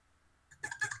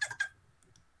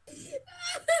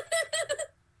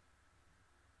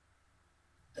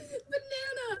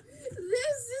 Banana,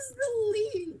 this is the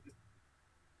link.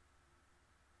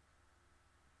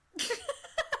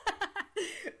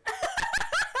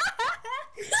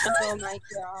 Oh my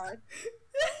god.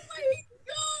 Oh my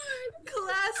god.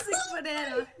 Classic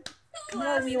Banana.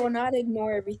 No, we will not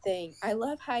ignore everything. I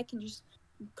love how I can just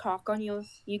talk on you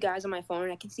guys on my phone,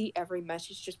 and I can see every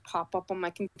message just pop up on my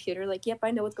computer. Like, yep,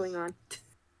 I know what's going on.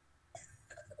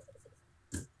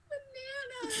 Banana.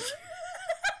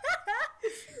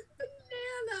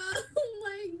 Banana. Oh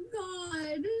my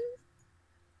god.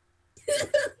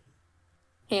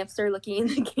 Hamster looking in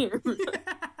the camera.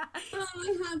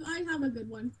 Oh, I have a good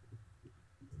one.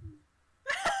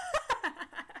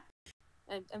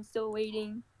 I'm still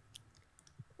waiting.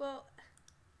 Well,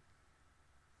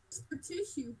 For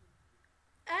tissue.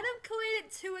 Adam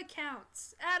created 2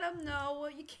 accounts. Adam, no,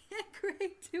 you can't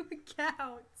create 2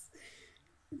 accounts.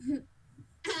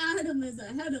 Adam is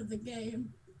ahead of the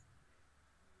game.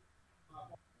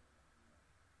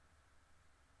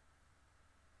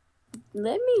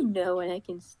 Let me know when I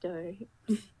can start.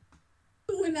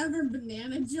 Whenever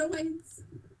Banana joins.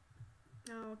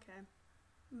 Oh, okay.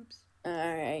 Oops.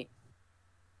 Alright.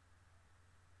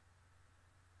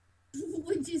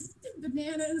 Which is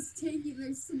Banana is taking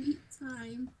their sweet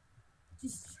time.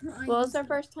 Just trying. Well, it's their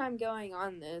first time going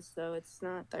on this, so it's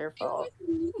not their fault.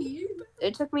 Me.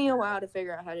 It took me a while to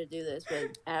figure out how to do this,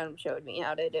 but Adam showed me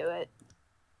how to do it.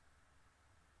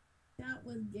 Chat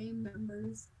with gang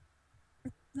members.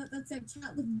 That said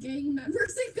chat with gang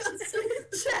members. It got so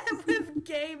Chat with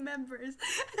gay members.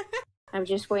 I'm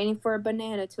just waiting for a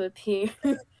banana to appear.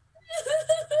 No,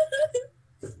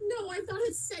 I thought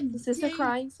it said Is this a gang.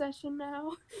 crying session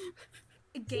now?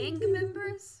 Gang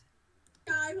members?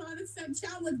 Yeah, I thought it said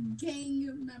chat with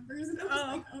gang members, and I was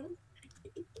like, oh.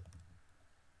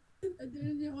 I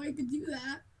didn't know I could do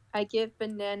that. I give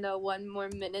Banana 1 more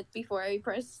minute before I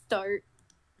press start.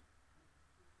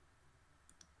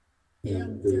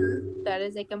 Hamster. That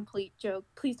is a complete joke.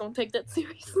 Please don't take that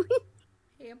seriously.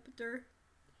 Hamster.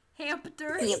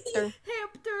 Hamster. Hamster. Hamster.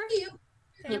 Hamster.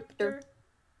 Hamster.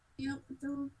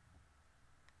 Hamster.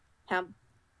 Hamster.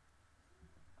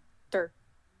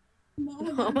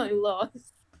 Mom. Oh, I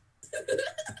lost.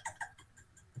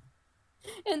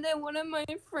 And then one of my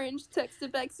friends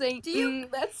texted back saying,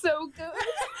 that's so good.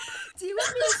 Do you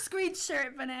want me to screen share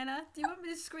it, Banana? Do you want me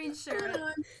to screen share it?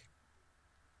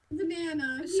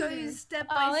 Banana. I'll show you here. step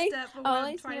by step of what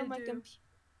I'm trying to do.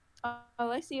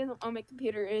 All I see on my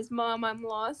computer is, Mom, I'm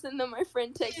lost. And then my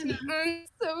friend texts me,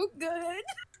 so good.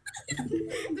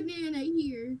 Banana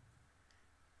here.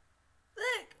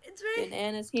 Look, it's right.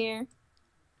 Banana's here.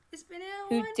 It's Banana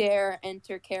Who 1. dare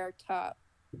enter Carrot Top?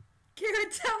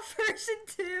 Carrot Top version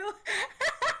 2.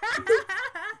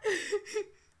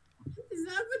 Is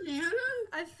that Banana?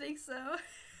 I think so.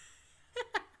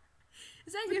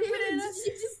 Is that you, Banana? Did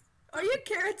you just... Are you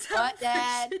Carrot Top What,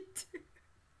 Dad? version 2?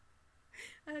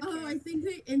 Okay. Oh, I think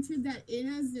they entered that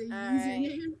in as their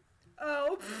username.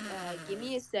 Oh. Give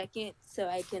me a second so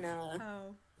I can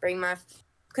Oh. bring my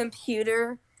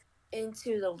computer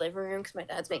into the living room because my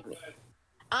dad's making me.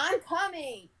 I'm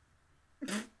coming!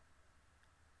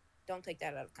 Don't take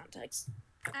that out of context.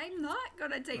 I'm not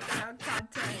gonna take that out of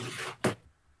context.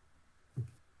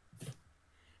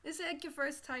 Is it like your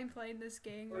first time playing this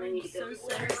game? I'm so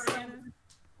sorry, Banana.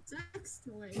 Sex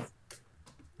toys.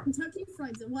 Kentucky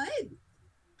Fried. What?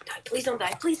 God, please don't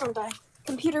die. Please don't die.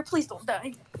 Computer, please don't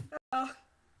die. Oh.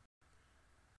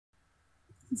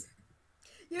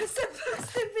 You're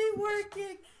supposed to be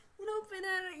working. You know,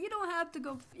 Banana, you don't have to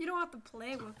go, you don't have to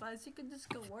play with us. You can just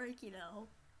go work, you know.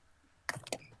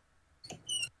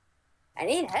 I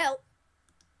need help.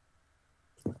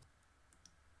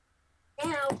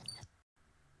 Help.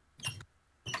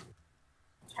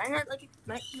 Trying not to let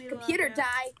my computer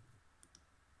die.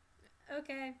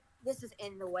 Okay. This is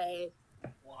in the way.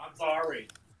 Well, I'm sorry.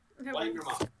 Okay, Blame your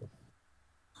mom.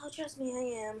 Oh, trust me, I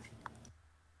am.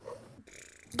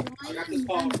 I got this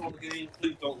ball from the game.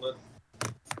 Please don't let.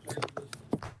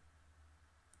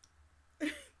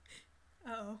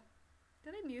 Uh-oh.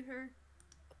 Did I mute her?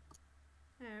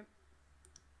 Alright.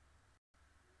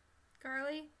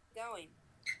 Carly? Going.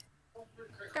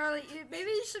 Carly, maybe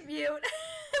you should mute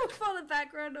with all the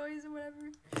background noise or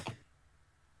whatever.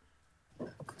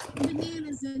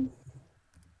 Banana's in.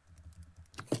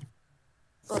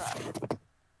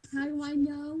 How do I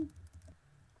know?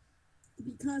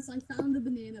 Because I found a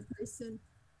banana person.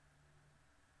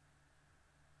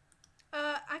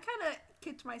 I kind of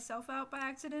kicked myself out by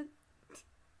accident.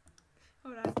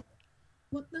 Hold on.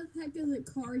 What the heck is a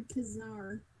card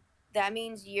Kazar? That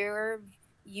means you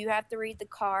have to read the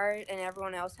card and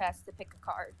everyone else has to pick a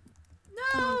card.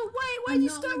 No, wait, why'd I'm you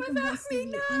not start like the without rest me? of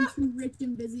you. No! I'm too rich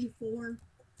and busy for.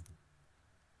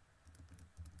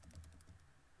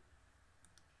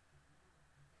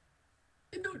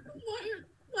 I don't know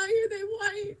why are they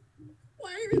white?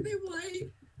 Why are they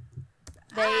white?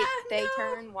 They no.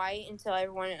 turn white until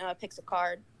everyone picks a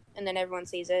card, and then everyone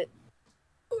sees it.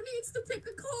 Who needs to pick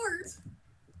a card?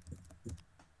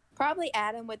 Probably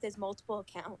Adam with his multiple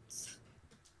accounts.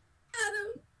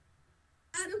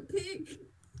 Adam pick.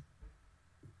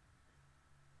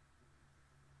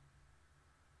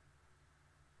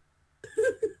 I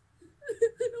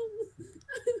don't.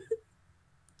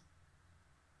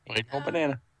 Wait for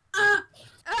banana. Ah!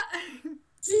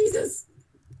 Jesus!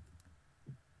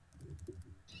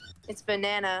 It's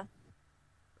Banana.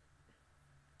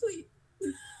 Please.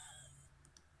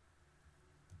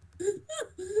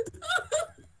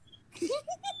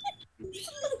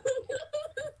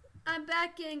 I'm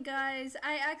back in, guys.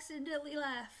 I accidentally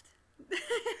left.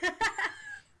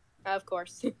 Of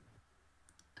course.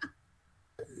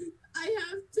 I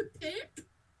have to pick.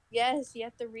 Yes, you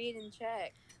have to read and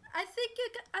check. I think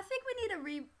we need to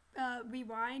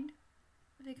rewind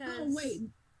because. Oh wait.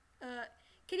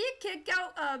 Can you kick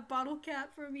out Bottle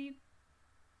Cap for me?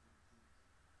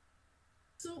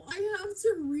 So I have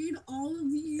to read all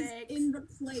of these Thanks. in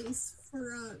replace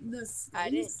for the space. I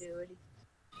didn't do it.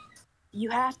 You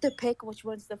have to pick which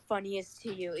one's the funniest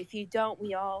to you. If you don't,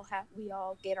 we all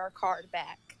get our card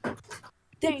back.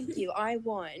 Thank you, I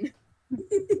won.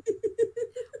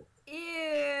 Ew.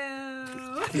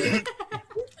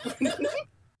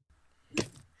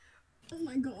 Oh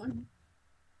my god.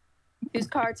 Whose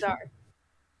cards are?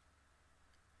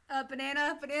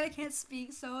 Banana can't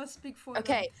speak, so I'll speak for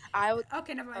Okay, I would. them.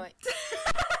 Okay, never mind.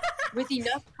 With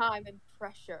enough time and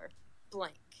pressure,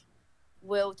 blank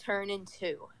will turn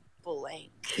into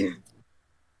blank.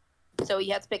 So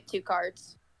you have to pick 2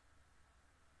 cards.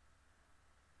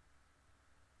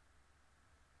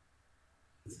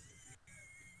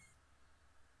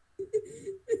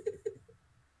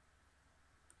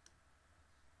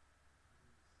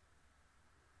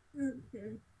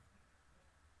 Okay.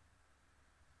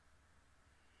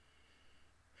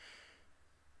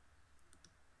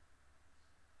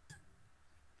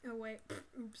 Oh wait,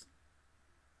 oops.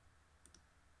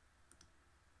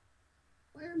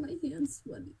 Why are my hands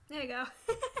sweaty? There you go.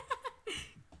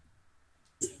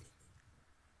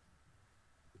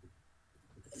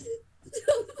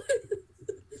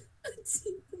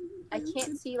 I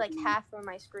can't see like half of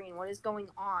my screen. What is going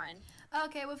on?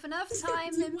 Okay, with enough time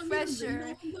Do you and want me to read pressure,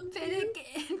 all of them to panic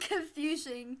and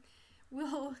confusion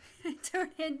will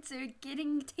turn into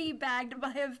getting teabagged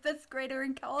by a 5th grader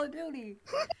in Call of Duty.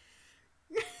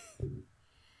 With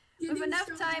Getting enough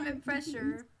shot time by and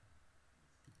pressure,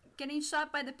 getting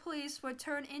shot by the police will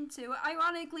turn into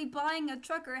ironically buying a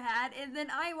trucker hat and then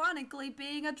ironically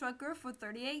being a trucker for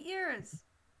 38 years.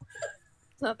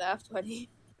 It's not that funny.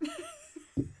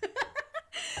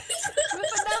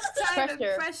 With enough time and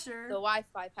The pressure.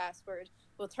 Wi-Fi password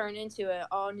will turn into an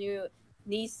all-new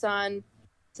Nissan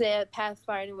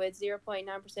Pathfinder with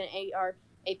 0.9%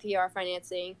 APR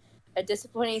financing. A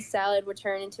disappointing salad will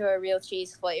turn into a real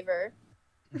cheese flavor.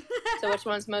 So which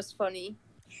one's most funny?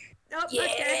 Oh, Yeah!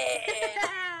 okay.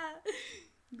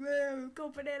 Whoa, go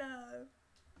banana.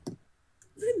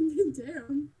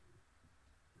 Damn.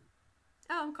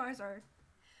 Cars are.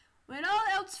 When all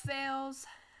else fails,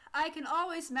 I can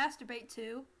always masturbate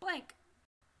to blank.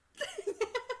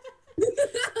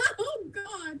 Oh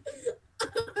God.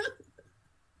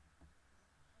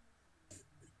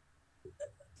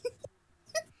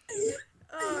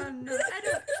 Oh no, I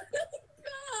don't.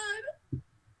 God.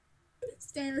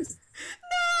 Stairs.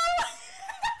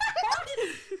 No!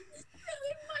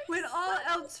 When all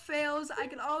else fails, I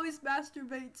can always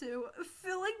masturbate to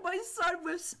filling my son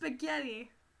with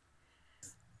spaghetti.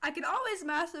 I can always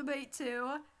masturbate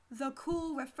to the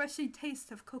cool, refreshing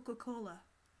taste of Coca-Cola.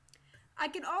 I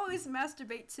can always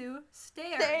masturbate to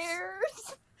stairs.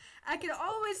 Stairs. I can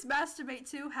always masturbate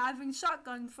to having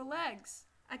shotgun for legs.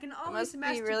 I can It always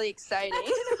must be really exciting. I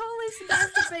can always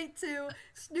masturbate to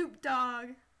Snoop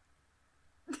Dogg.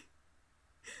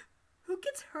 Who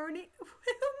gets hernia? Who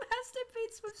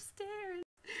masturbates with stairs?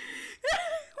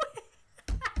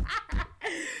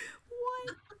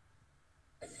 What?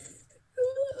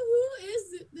 Who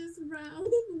is it this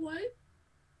round? What?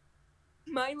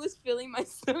 Mine was filling my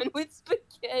son with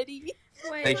spaghetti.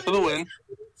 Wait. Thanks for the win.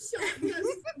 Shotgun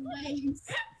legs.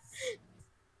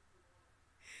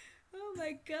 Oh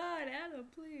my God, Adam,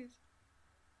 please.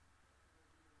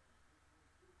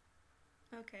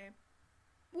 Okay.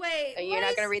 Wait. Are you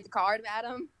not gonna read the card,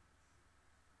 Adam?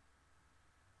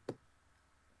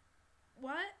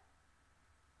 What?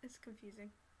 It's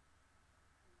confusing.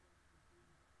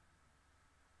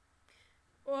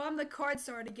 Well, I'm the card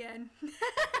sword again.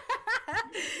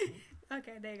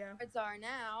 Okay, there you go. Cards are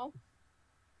now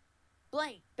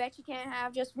blank. Bet you can't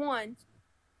have just one.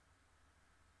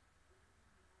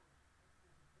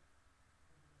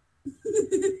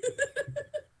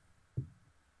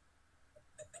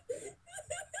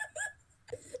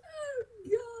 Oh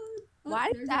God. Why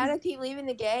there does goes- Adam keep leaving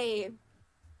the game?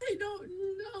 I don't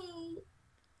know.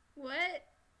 What?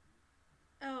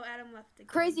 Oh, Adam left again.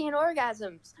 Crazy and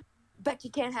orgasms. Bet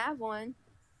you can't have one.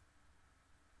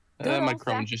 My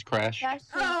Chrome just crashed. That's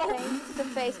Oh.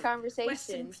 face-to-face Rest in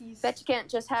conversation. peace. Bet you can't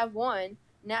just have one.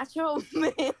 Natural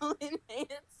male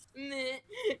enhancement.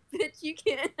 Bet you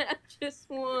can't have just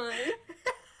one.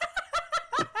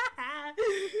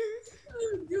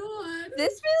 Oh God.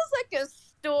 This feels like a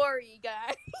story,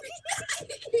 guys.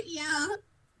 Yeah.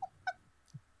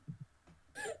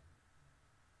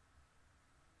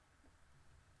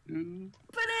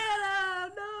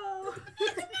 Banana! No!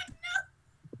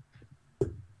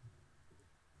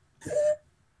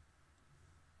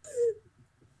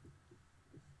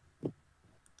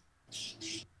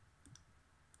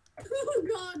 Oh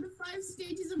God, the 5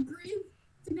 stages of grief,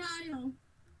 denial,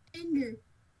 anger,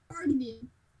 bargaining,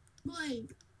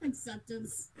 blank,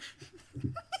 acceptance.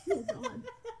 Oh God.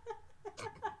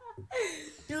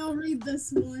 I'll read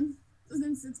this one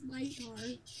since it's my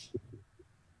card.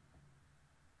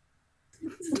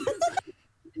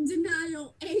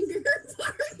 Denial, anger,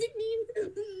 bargaining,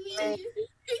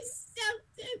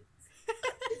 acceptance.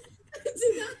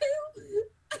 Denial,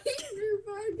 anger,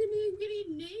 bargaining,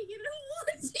 getting naked, and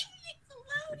watching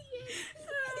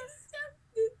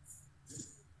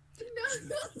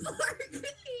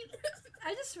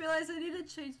realized I need to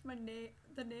change my name,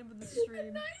 the name of the stream.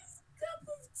 A nice cup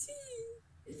of tea.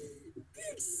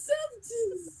 Big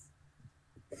substance.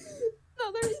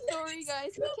 Another story,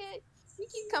 guys. We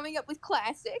keep coming up with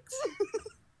classics.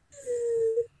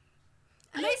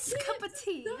 A nice cup of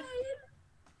tea.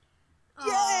 Yay!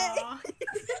 Aw.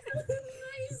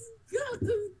 Nice cup of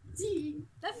tea.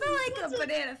 That felt like a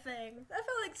banana thing. That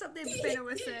felt like something a banana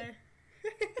would say.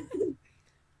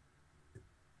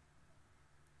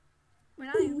 When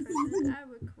I am president, I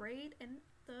would grade in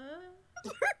the...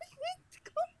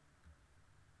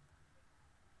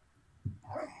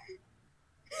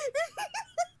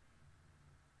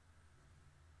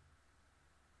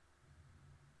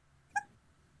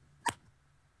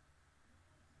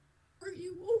 Are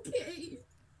you okay?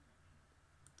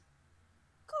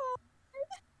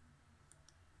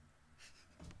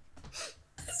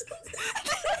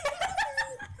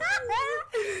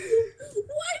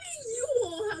 Why do you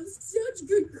all have such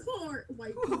good car?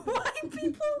 White people. White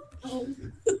people? Oh.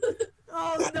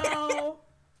 Oh no.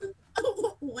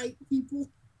 Oh, white people.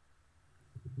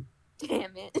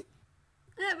 Damn it.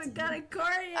 I haven't got a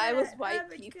car yet. I was white I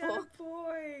haven't people. got a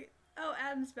point. Oh,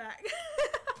 Adam's back.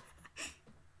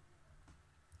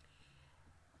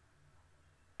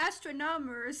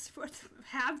 Astronomers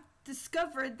have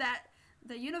discovered that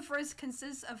the universe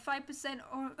consists of 5%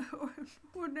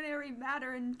 ordinary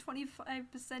matter and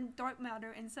 25% dark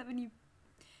matter and 70%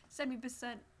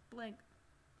 blank.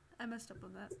 I messed up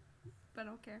on that, but I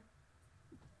don't care.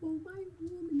 Oh, my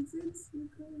woman's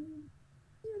Instagram.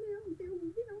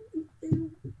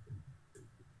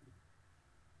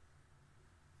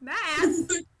 Math!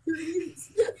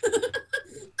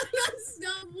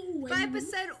 5%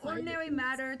 5% ordinary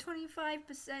matter,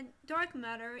 25% dark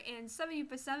matter, and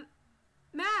 70%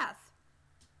 math.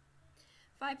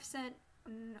 5%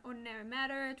 ordinary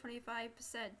matter,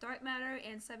 25% dark matter,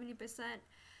 and 70%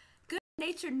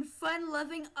 good-natured and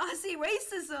fun-loving Aussie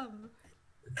racism.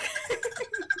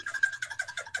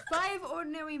 5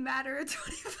 ordinary matter,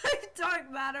 25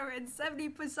 dark matter, and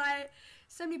 70%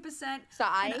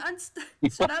 Sigh.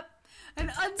 shut up,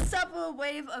 an unstoppable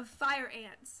wave of fire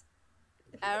ants.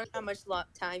 I don't know how much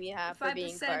time you have for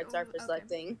being 5% cards are for okay.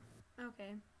 selecting.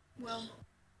 Okay, well.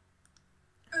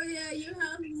 Oh yeah, you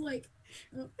have like.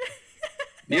 Oh.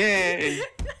 Yay!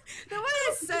 The way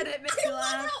I said it makes me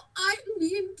laugh.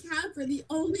 Me and Cap are the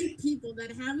only people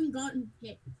that haven't gotten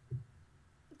picked.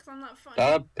 Because I'm not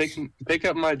funny. Pick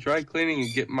up my dry cleaning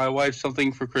and get my wife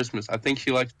something for Christmas. I think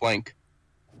she likes blank.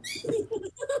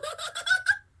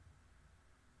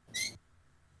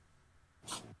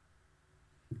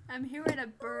 I'm hearing a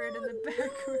bird in the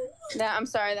background. No, I'm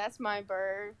sorry, that's my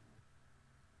bird.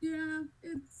 Yeah,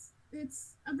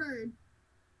 it's a bird.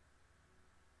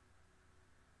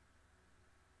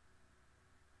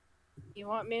 You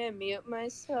want me to mute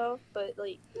myself, but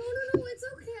like No, it's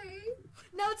okay.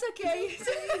 No, it's okay.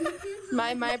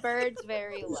 my bird's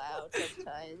very loud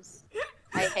sometimes.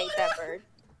 I hate that bird.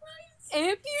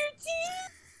 Amputee!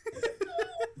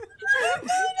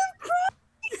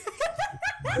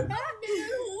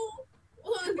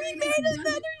 We made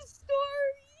another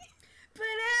story!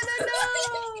 Banana,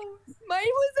 no!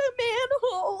 Mine was a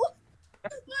manhole!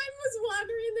 Mine was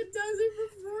wandering the desert for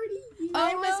 40 years.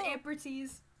 Mine was no.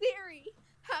 ampertees. Siri,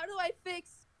 how do I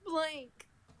fix blank?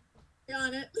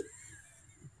 Got it.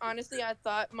 Honestly, I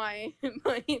thought my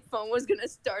phone was gonna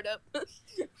start up. I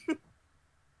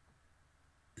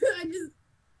just.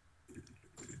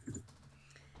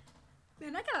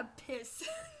 Man, I gotta piss.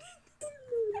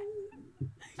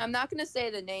 I'm not gonna say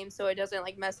the name so it doesn't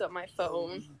like mess up my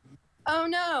phone. Oh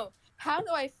no! How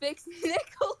do I fix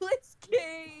Nicolas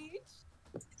Cage?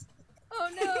 Oh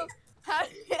no! How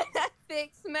did I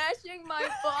fix smashing my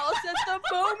balls at the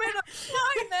moment of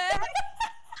climax?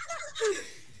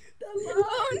 Oh no!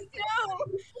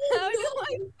 How do I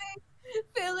fix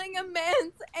filling a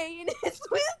man's anus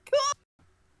with cum?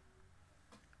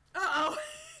 Uh-oh.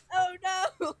 Oh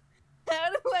no! How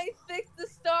do I fix the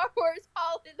Star Wars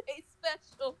holiday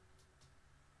special?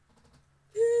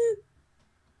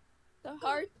 The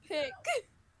hard pick.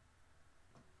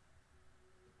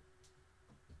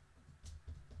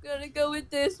 Gonna go with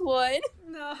this one.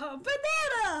 No,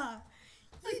 banana!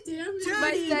 Damn it. Dirty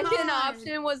My second mind.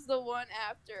 option was the one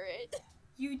after it.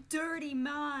 You dirty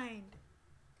mind.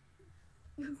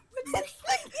 What's It's the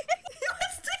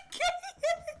What's the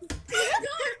game?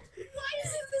 God, why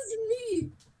isn't this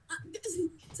me?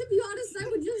 To be honest, I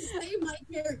would just say my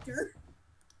character.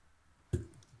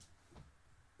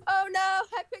 Oh no,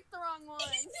 I picked the wrong one.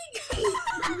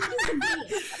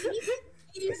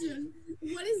 Asian.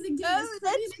 What is the gayest? Oh,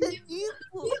 that's the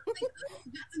evil.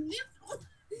 That's a nipple.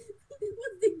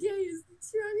 What's the gayest,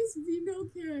 strongest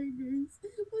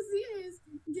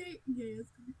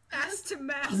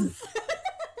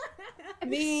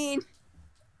mean,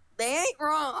 they ain't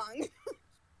wrong.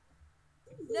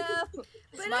 No,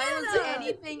 Smiles to Banana!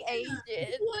 anything Asian.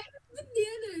 Why does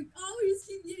Banana always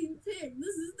keep getting picked?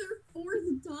 This is their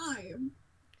 4th time.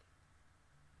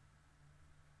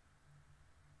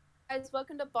 Guys,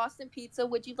 welcome to Boston Pizza.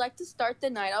 Would you like to start the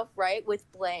night off right with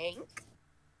blank?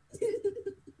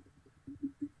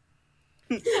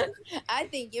 I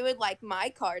think you would like my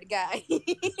card, guy.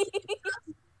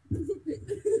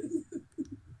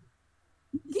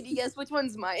 Can you guess which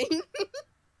one's mine?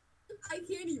 I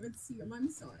can't even see him. I'm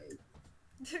sorry.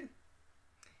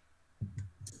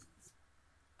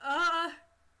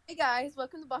 Hey guys,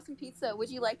 welcome to Boston Pizza. Would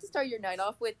you like to start your night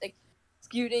off with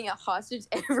executing a hostage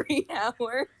every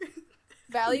hour?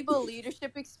 Valuable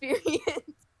leadership experience?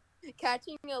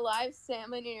 Catching a live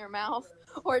salmon in your mouth?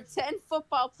 Or 10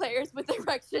 football players with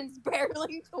erections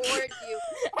barreling toward you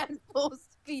at full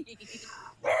speed?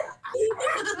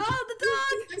 Oh, the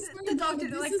I dog! swear The to dog God,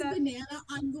 didn't if like this is that. Banana,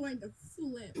 I'm going to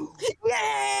flip.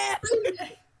 Yeah!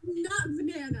 Not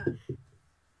Banana.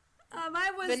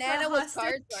 Mine was Banana the was hostage.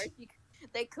 cards art.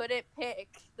 They couldn't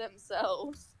pick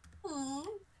themselves. Aw.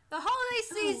 The holiday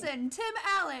season, Tim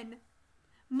Allen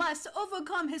must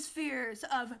overcome his fears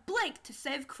of blank to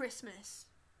save Christmas.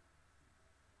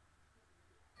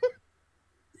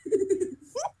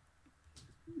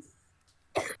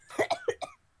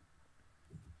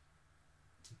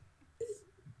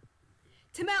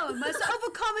 Tim Allen must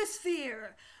overcome his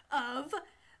fear of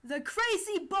the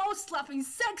crazy ball-slapping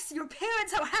sex your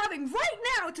parents are having right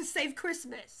now to save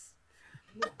Christmas.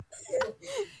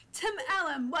 Tim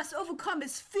Allen must overcome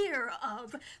his fear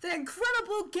of the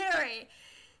incredible Gary.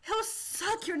 He'll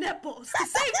suck your nipples to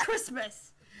save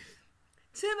Christmas.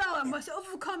 Tim Allen must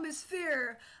overcome his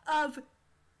fear of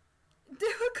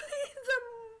the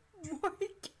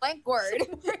market. Blank word.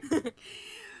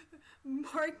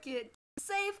 Market to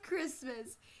save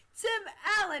Christmas. Tim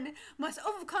Allen must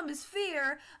overcome his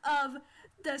fear of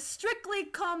the Strictly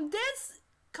Come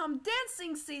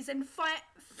Dancing season finale.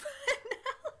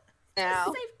 Now.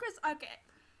 Save Chris. Okay.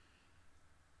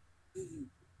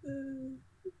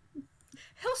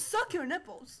 He'll suck your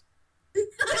nipples.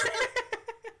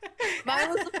 Mine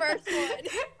was the first one.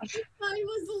 Mine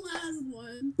was the last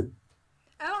one.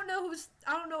 I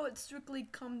don't know what Strictly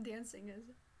Come Dancing is.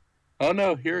 Oh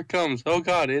no, here it comes. Oh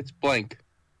god, it's blank.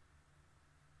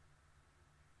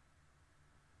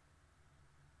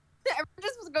 Everyone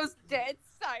just goes dead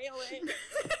silent.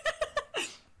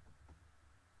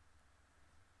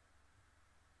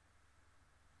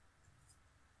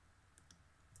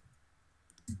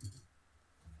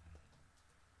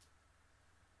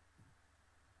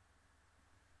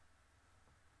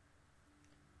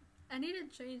 I need to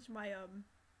change my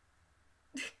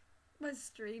my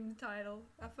stream title.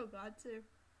 I forgot to.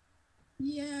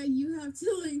 Yeah, you have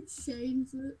to like change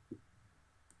it.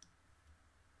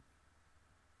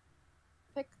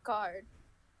 Pick a card.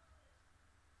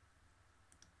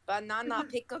 Banana,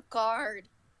 pick a card.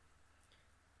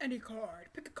 Any card.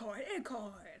 Pick a card. Any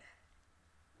card.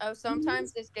 Oh,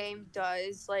 sometimes this game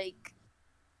does, like,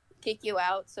 kick you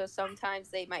out, so sometimes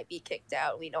they might be kicked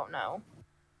out. We don't know.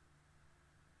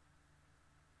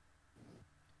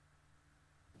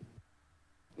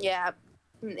 Yeah,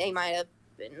 they might have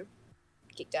been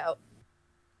kicked out.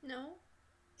 No.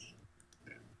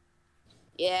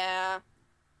 Yeah.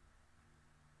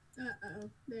 Uh-oh.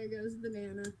 There goes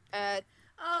Banana.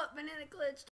 Oh, banana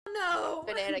glitched. No.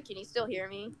 Banana, can you still hear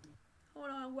me? Hold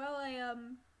on. While I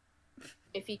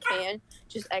If you can,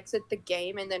 just exit the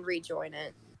game and then rejoin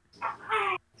it.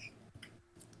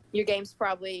 Your game's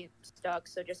probably stuck,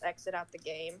 so just exit out the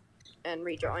game and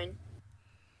rejoin.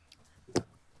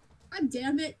 God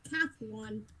damn it, Kath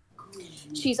won.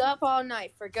 She's up all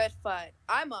night for good fun.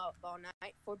 I'm up all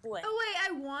night for blank. Oh wait,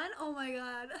 I won? Oh my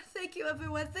god. Thank you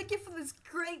everyone. Thank you for this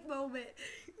great moment.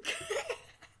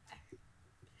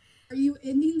 Are you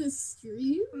ending the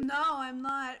stream? No, I'm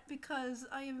not, because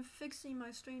I am fixing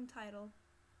my stream title.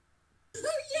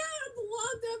 Oh yeah,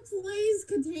 Blob that plays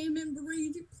Containment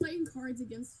Breach playing Cards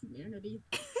Against Humanity.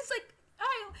 It's like,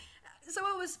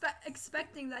 someone was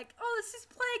expecting like, oh, this is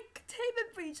playing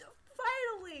Containment Breach,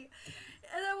 finally!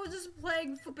 And I was just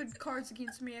playing flipping Cards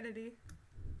Against Humanity.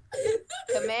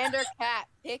 Commander Cat,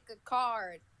 pick a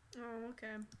card. Oh,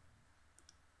 okay.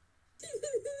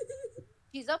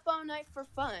 She's up all night for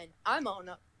fun. I'm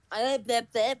up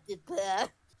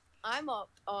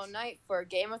all night for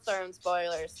Game of Thrones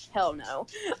spoilers. Hell no.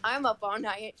 I'm up all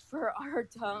night for our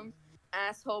dumb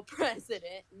asshole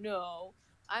president. No.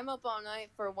 I'm up all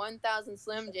night for 1,000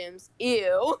 Slim Jims.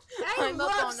 Ew. I'm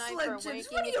up all night for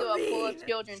wanking into a pool of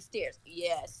children's tears.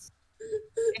 Yes.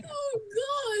 Oh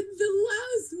god, the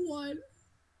last one.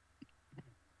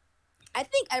 I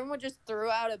think everyone just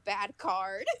threw out a bad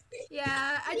card.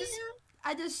 Yeah,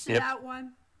 I just shit Yep. out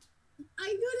one.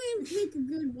 I couldn't pick a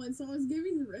good one, so I was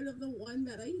getting rid of the one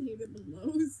that I hated the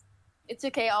most. It's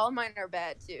okay, all of mine are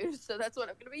bad too, so that's what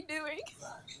I'm gonna be doing.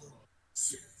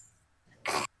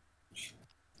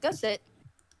 Go sit.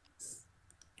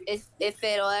 If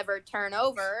it'll ever turn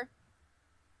over,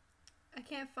 I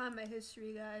can't find my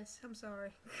history, guys. I'm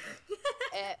sorry.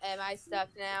 am I stuck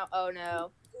now? Oh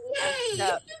no. Yay!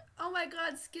 Stuck. Oh my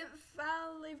god, Skip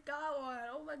finally got one.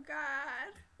 Oh my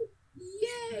god.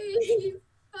 Yay!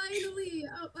 Finally!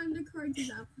 Oh, I'm the card is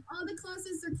out. All the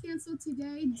classes are canceled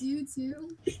today due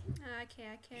to... I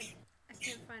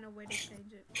can't find a way to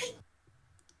change it.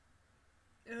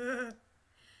 Ugh.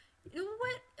 You know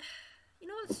what? You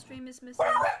know what stream is missing?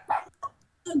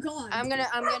 Oh god. I'm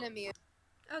gonna mute.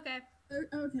 Okay.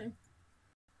 Okay.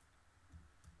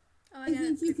 Oh, I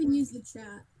think you can use the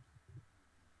chat.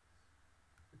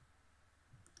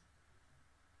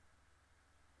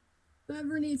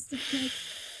 Whoever needs to pick.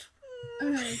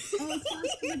 Okay. All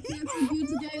classes are canceled due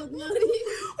to day of loading.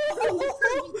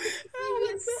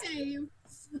 Previous save.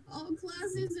 All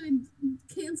classes are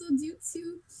canceled due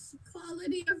to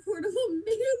quality affordable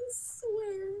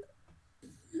swear.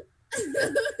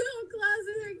 All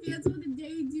classes are canceled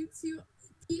today due to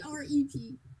PREP.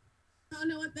 I don't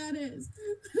know what that is.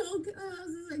 All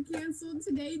classes are canceled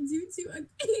today due to an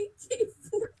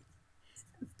AK-47.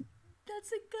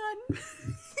 That's a gun.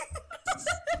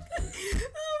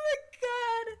 Oh my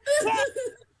god.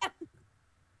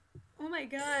 Oh my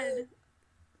god.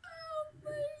 Oh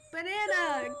my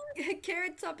Banana!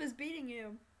 Carrot Top is beating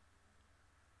you.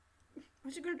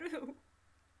 What you gonna do?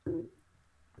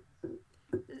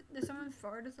 Did someone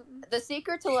fart or something? The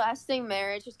secret to lasting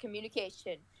marriage is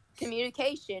communication.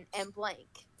 Communication and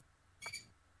blank.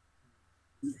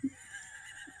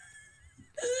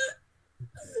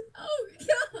 Oh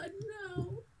god,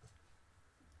 no.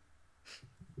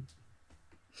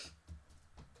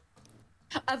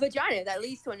 A vagina that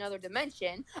leads to another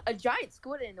dimension, a giant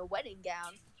squid in a wedding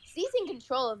gown, seizing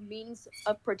control of means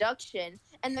of production,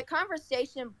 and the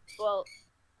conversation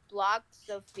blocks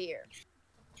of fear.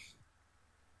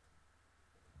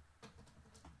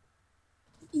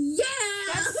 Yeah!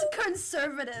 That's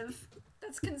conservative.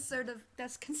 That's conservative.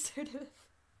 That's conservative.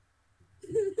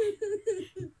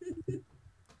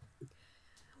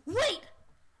 Wait!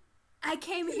 I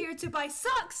came here to buy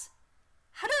socks!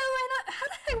 How did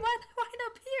I wind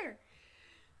up here?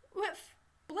 What?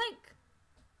 Blank.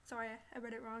 Sorry, I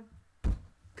read it wrong.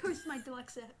 Curse my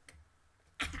dyslexic.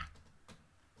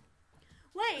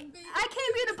 Wait, I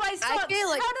came here to buy socks. I feel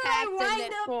like How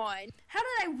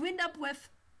did I wind up with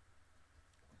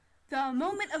the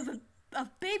moment of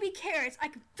baby carrots I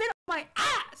could fit up my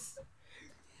ass?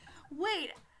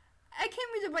 Wait, I came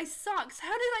here to buy socks.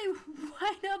 How did I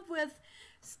wind up with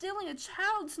stealing a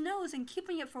child's nose and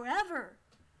keeping it forever?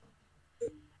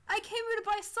 I came here to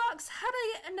buy socks. How did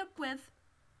I end up with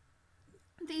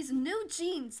these new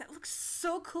jeans that look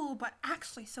so cool but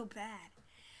actually so bad?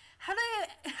 How did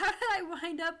I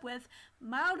wind up with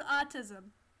mild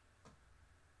autism?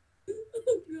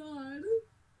 Oh god.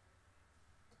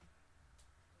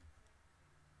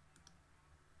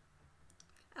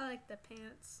 I like the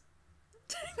pants.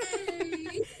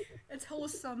 Hey. It's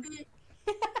wholesome.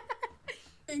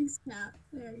 Thanks, Cat.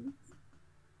 Thanks.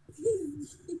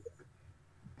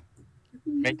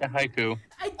 Make a haiku.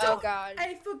 I don't. Oh god.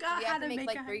 I forgot We how have to to make make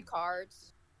like a 3 haiku.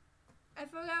 cards. I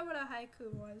forgot what a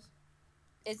haiku was.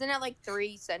 Isn't it like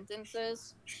 3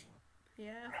 sentences?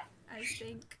 Yeah, I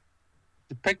think.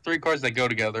 Just pick 3 cards that go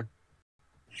together.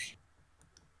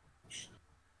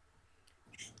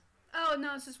 Oh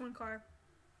no, it's just one card.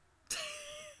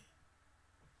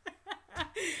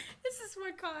 It's just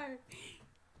one card.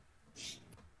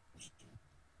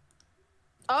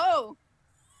 Oh!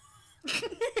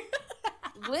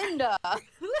 Linda!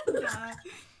 Linda.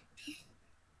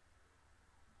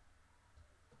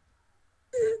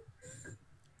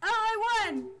 Oh, I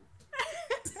won!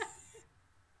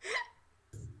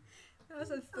 That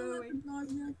was a I'll let throwing. the dog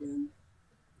back in.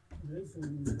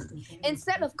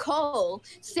 Instead of coal,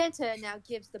 Santa now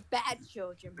gives the bad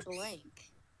children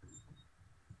blank.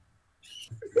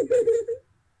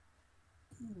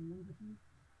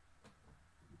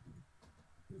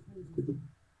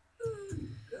 Oh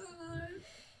god.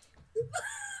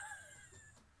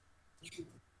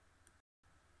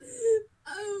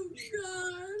 Oh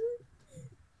god.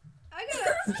 I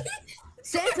gotta.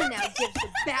 Santa now gives the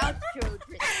bad children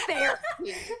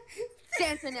therapy.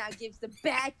 Santa now gives the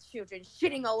bad children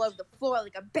shitting all over the floor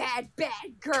like a bad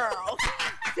girl.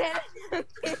 Santa now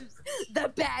gives the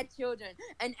bad children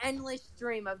an endless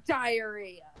stream of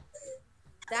diarrhea.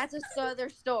 That's another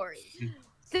story.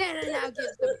 Santa now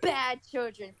gives the bad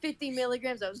children 50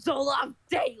 milligrams of Zoloft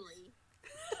daily.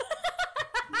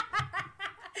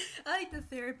 I like the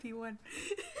therapy one.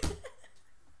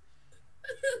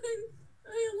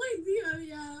 I like the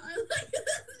yeah. I like the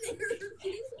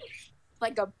therapy.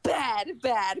 Like a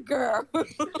bad girl.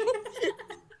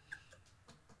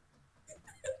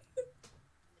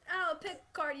 Oh, pick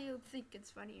card you think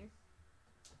it's funnier.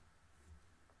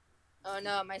 Oh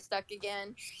no, am I stuck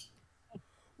again?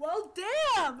 Well,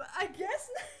 damn! I guess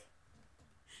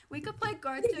we could play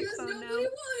Gartic Because phone now. nobody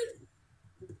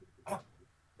won.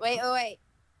 Wait.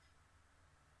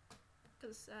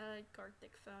 Because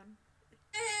Gartic phone.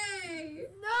 Hey.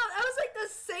 No, that was like the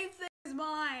same thing as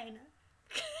mine.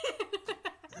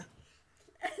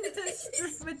 And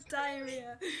it's with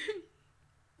diarrhea.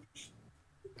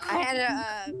 I had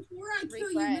a Before I kill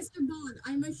request. you, Mr. Bond,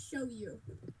 I must show you.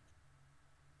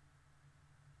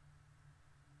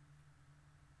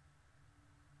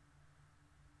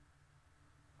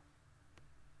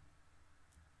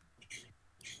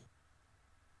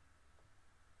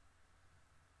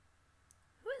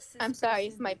 Who is this I'm sorry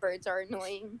if person? my birds are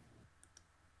annoying.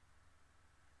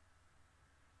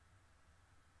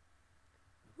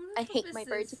 Who the I fuck hate is my this?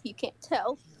 birds if you can't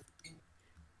tell.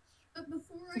 But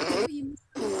before I kill you,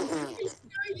 Mr. Bond, let me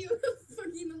show you a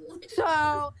fucking light.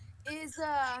 So,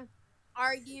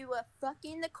 are you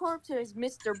fucking the corpse or is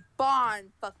Mr.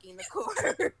 Bond fucking the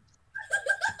corpse?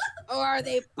 Or are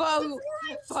they both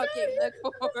fucking the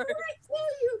Before corpse? I kill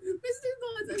you, Mr.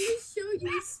 Bonds, I'm gonna show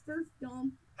you Spurf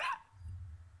Dom.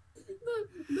 But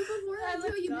before I look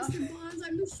kill you, dumb. Mr. Bonds,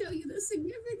 I'm gonna show you the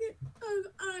significance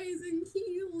of eyes and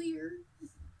key leer.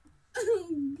 Oh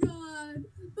God!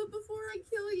 But before I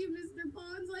kill you, Mr.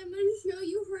 Bonds, I'm gonna show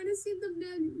you harnessing the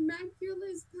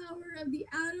miraculous power of the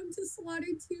atom to slaughter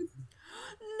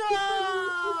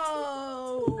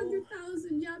No!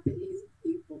 200,000 Japanese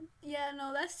people. Yeah,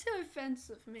 no, that's too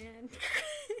offensive, man.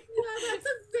 Yeah, that's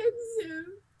offensive.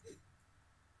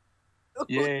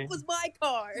 Yeah. What was my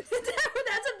card?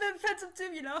 That's a bit offensive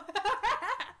too, you know.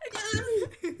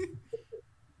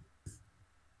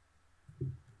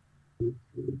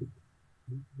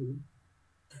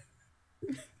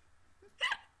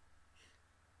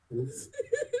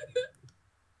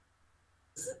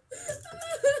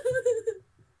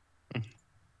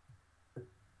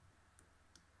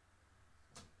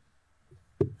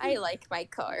 I like my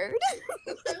card.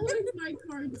 I like my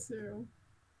card too.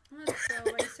 I'm gonna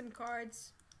throw away some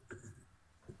cards.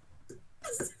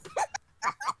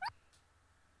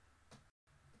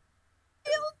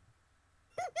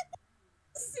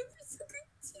 Super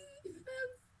tea.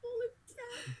 I'm full of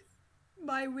cat.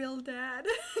 My real dad.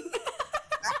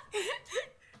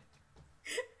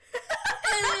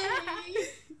 Hey!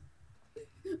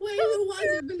 Wait, who was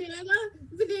it? Banana?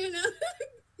 Banana.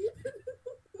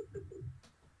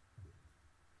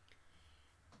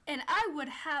 And I would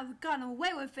have gone away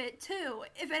with it too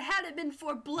if it hadn't been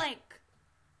for blank.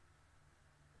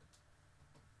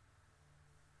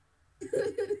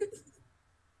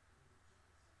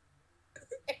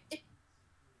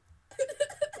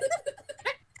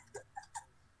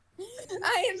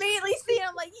 I immediately see it,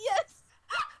 I'm like, yes!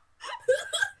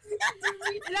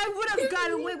 And I would have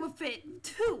got away with it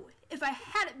too if I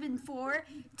hadn't been for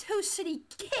two shitty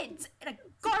kids and a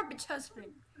garbage husband.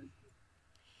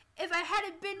 If I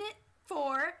hadn't been it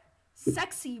for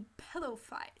sexy pillow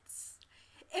fights.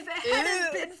 If it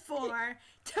hadn't Ew. been for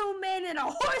two men in a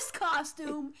horse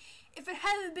costume. If it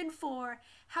hadn't been for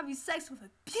having sex with a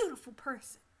beautiful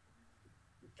person.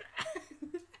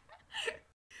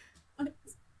 What?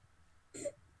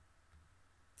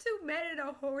 Two men in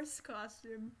a horse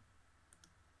costume.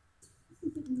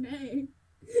 Nay.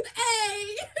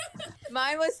 Hey!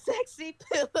 Mine was sexy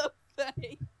pillow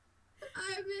fight.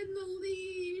 I'm in the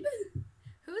lead.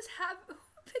 Who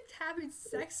picked having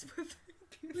sex with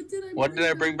a beautiful? What did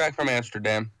I bring back from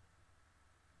Amsterdam?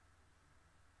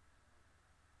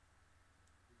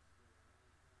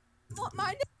 Well,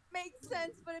 mine doesn't make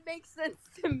sense, but it makes sense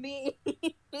to me.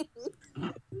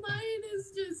 Mine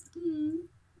is just,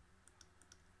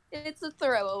 It's a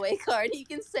throwaway card. You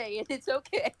can say it. It's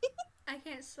okay. I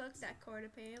can't suck that card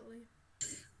apparently.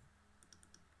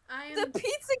 I The am.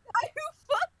 pizza guy who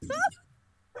fucked up.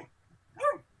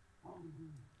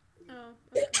 Oh,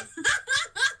 okay.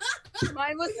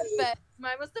 Mine was the best.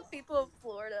 Mine was the people of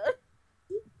Florida.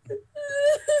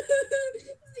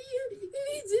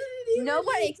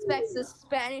 Nobody expects the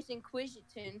Spanish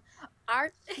Inquisition,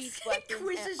 our chief weapons,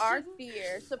 and our Inquisition.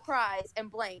 fear, surprise, and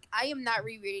blank. I am not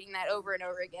rereading that over and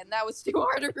over again. That was too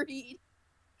hard to read.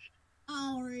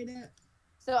 I'll read it.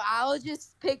 So I'll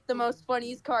just pick the most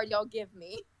funniest card y'all give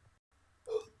me.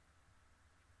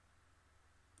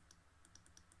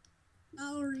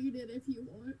 I'll read it if you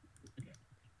want.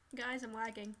 Guys, I'm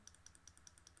lagging.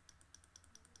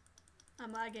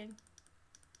 I'm lagging.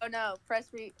 Oh no, press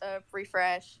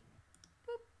refresh.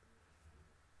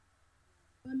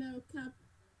 Oh no, Cap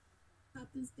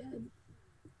is dead.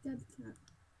 Dead Cap.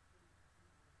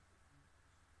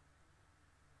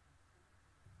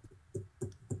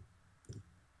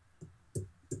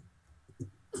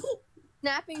 Oh,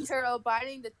 Snapping turtle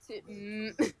biting the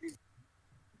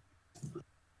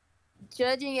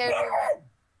judging everyone.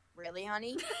 Really,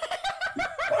 honey?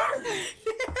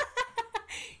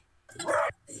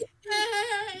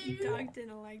 hey! Dog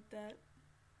didn't like that.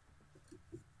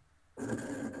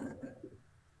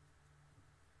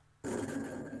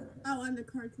 Oh, I'm the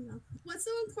card now. What's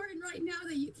so important right now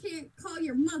that you can't call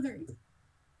your mother?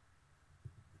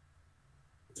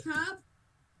 Cap,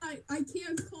 I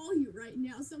can't call you right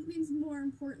now. Something's more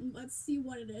important. Let's see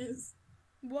what it is.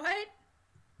 What?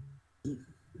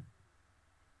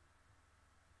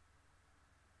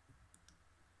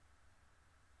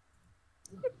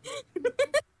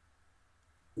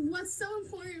 What's so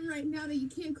important right now that you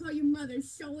can't call your mother?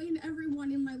 Showing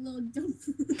everyone in my little dump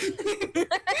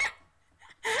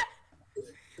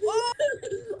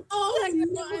Oh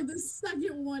no, the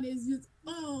second one is just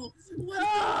what's so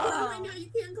important right now you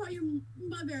can't call your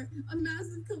mother? A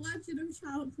massive collection of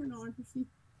child pornography.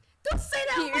 Don't say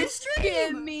that on my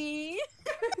stream! Me.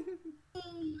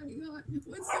 Oh my god.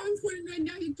 What's so important right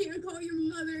now you can't call your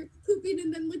mother pooping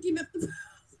and then looking at the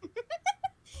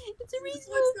It's a reason.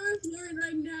 What's so important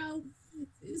right now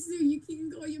so you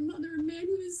can't call your mother a man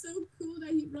who is so cool that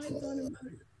he rides on a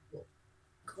motorcycle.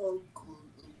 Cool.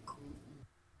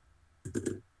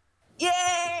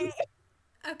 Yay!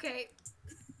 Okay.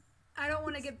 I don't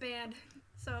want to get banned,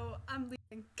 so I'm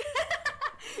leaving.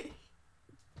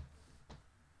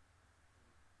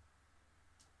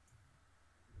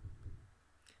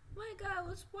 My god,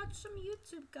 let's watch some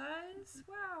YouTube, guys.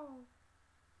 Wow.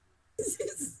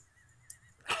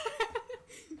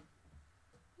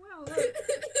 Wow, look.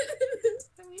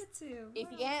 Some YouTube.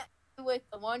 If you Wow. can't with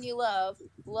the one you love.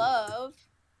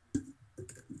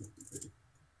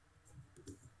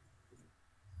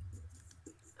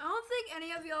 I don't think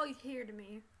any of y'all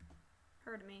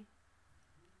heard me.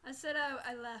 I said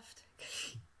I left.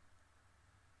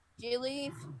 Did you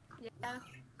leave? Yeah.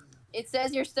 It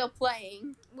says you're still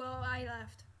playing. Well, I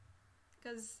left.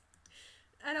 Because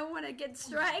I don't want to get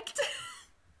striked.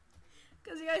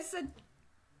 Because you guys said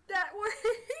that word.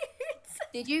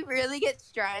 Did you really get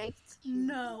striked?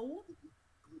 No.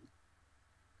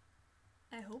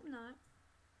 I hope not.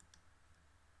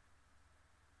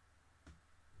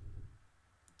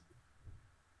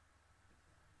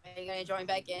 Are you gonna join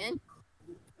back in?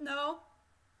 No.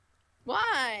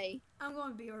 Why? I'm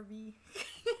going BRB.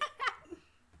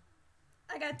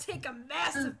 I gotta take a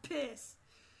massive piss.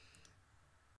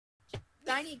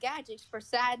 Shiny gadgets for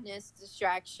sadness,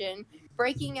 distraction,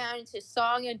 breaking out into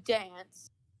song and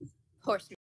dance. Horse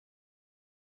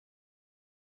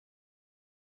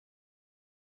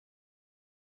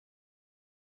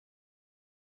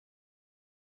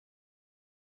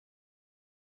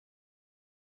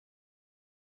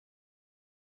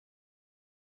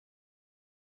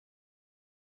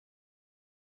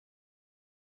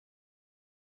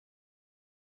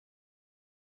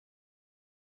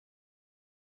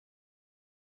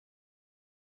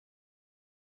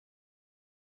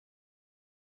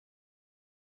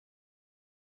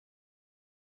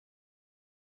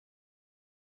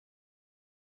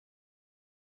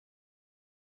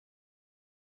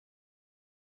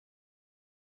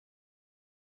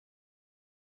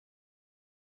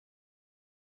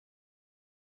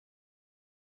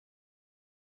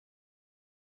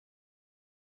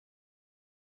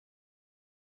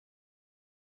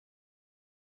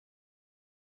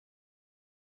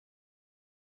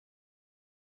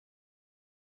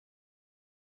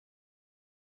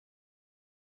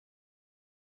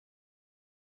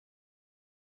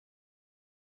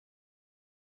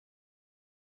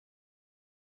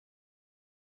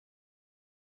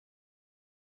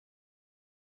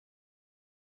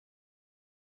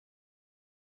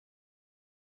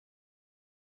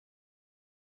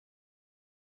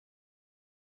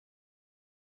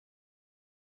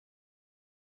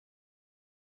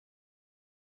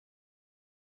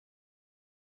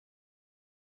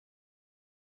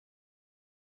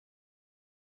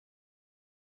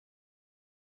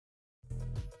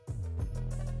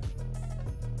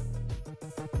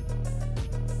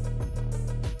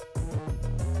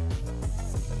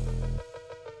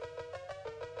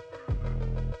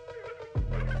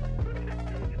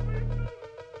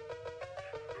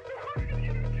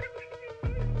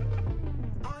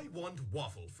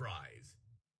waffle fries.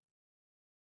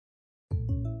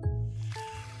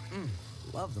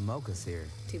 Love the mochas here.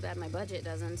 Too bad my budget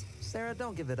doesn't. Sarah,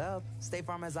 don't give it up. State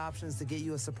Farm has options to get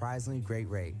you a surprisingly great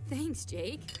rate. Thanks,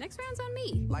 Jake. Next round's on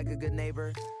me. Like a good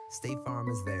neighbor, State Farm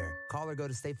is there. Call or go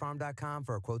to statefarm.com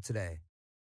for a quote today.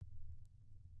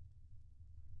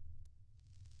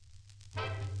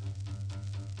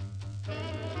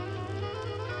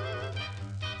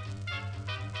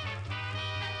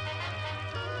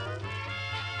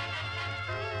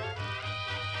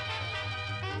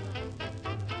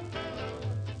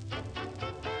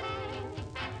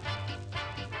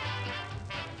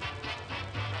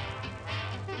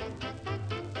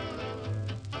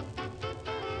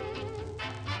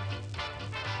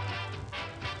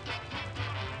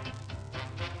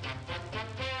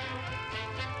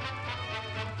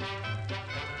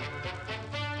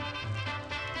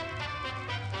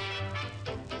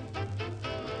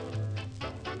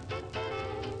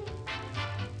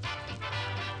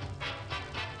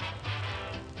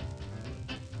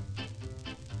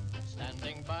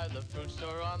 Standing by the fruit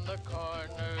store on the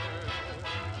corner,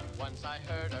 once I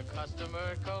heard a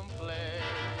customer complain.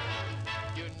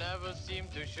 You never seem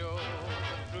to show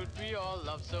the fruit we all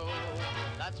love so.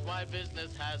 That's why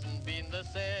business hasn't been the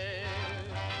same.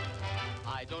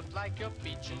 I don't like your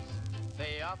peaches,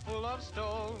 they are full of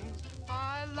stones.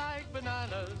 I like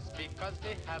bananas because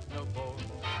they have no bones.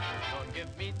 Don't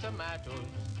give me tomatoes,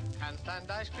 can't stand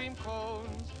ice cream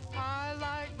cones. I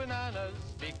like bananas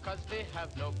because they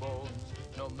have no bones.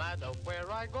 No matter where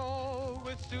I go,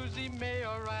 with Susie, May,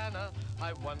 or Anna,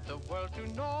 I want the world to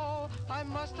know I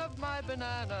must have my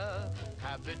banana.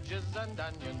 Cabbages and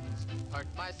onions hurt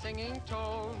my singing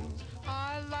tones.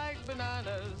 I like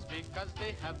bananas because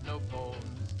they have no bones.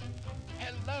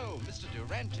 Hello, Mr.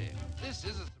 Durante. This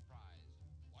is a surprise.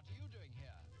 What are you doing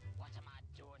here? What am I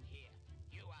doing here?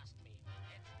 You asked me.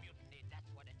 It's mutiny,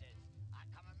 that's what it is. I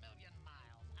come a million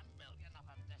miles, a million of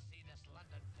them, to see this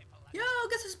London people. Yo,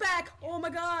 guess who's back? Oh my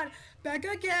god, back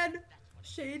again.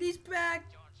 Shady's back.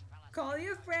 Call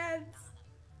your friends.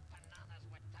 Bananas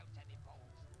without any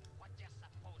bones. What do you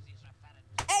suppose he's referring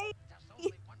to? Hey! There's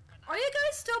only one banana Are you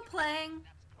guys still playing?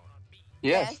 that's gonna be.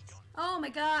 Yes. Oh my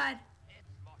god.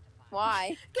 It's mortifying.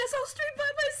 Why? Guess I'll stream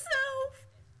by myself.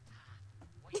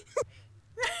 What do you say?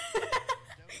 Don't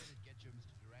let it get you,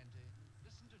 Mr. Durante.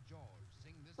 Listen to George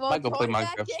sing this. Well, Might go play join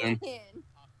back Minecraft soon. in.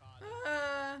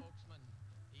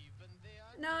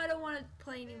 No, I don't want to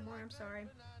play anymore. I'm sorry.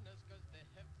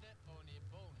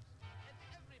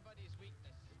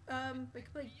 We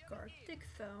can play Gartic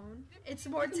Phone. It's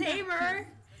more tamer.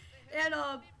 And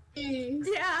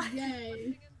yeah.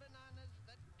 Yay.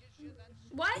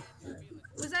 What?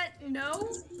 Was that no?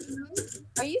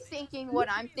 Are you thinking what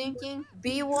I'm thinking?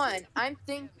 B1. I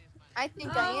think I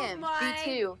am. my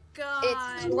B2. God. It's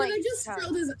I'm gonna blank just time.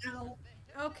 throw this out.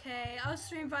 Okay, I'll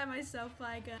stream by myself.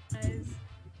 Bye, guys.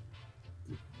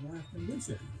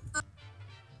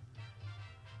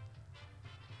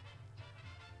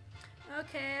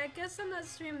 Okay, I guess I'm not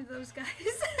streaming those guys.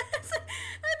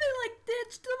 I've been like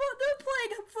ditched. They're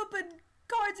playing flipping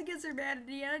Cards Against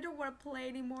Humanity, and I don't want to play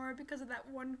anymore because of that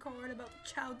one card about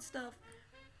child stuff.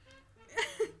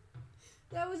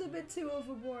 That was a bit too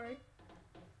overboard.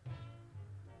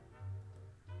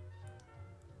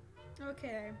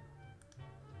 Okay.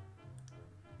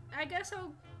 I guess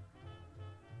I'll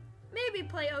maybe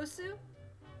play Osu.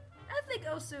 I think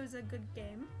Osu is a good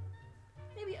game.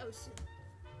 Maybe Osu.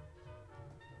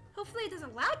 Hopefully it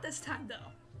doesn't lag this time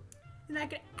though. And I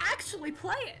can actually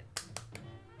play it.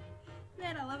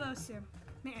 Man, I love Osu.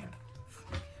 Man.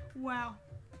 Wow.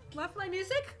 Love my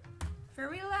music?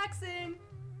 Very relaxing.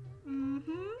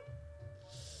 Mm-hmm.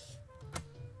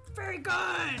 Very good.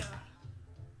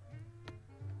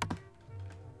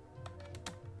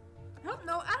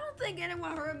 I don't think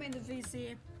anyone heard me in the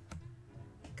VC.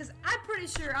 Because I'm pretty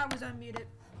sure I was unmuted.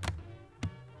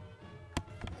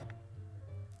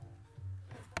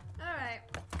 Alright.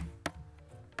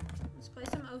 Let's play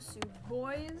some Osu,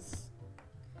 boys.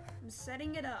 I'm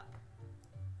setting it up.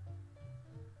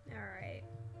 Alright.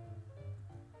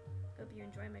 Hope you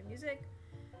enjoy my music.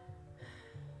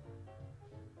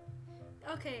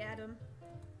 Okay, Adam.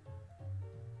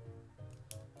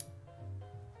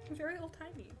 Very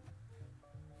old-timey.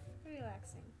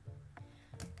 Relaxing.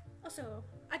 Also,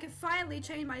 I can finally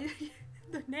change my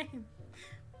the name.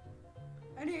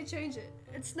 I need to change it.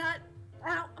 It's not.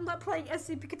 I'm not playing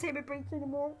SCP Containment Breach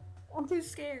anymore. I'm too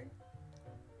scared.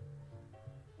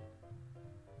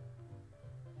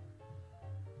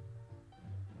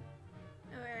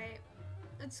 All right,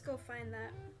 let's go find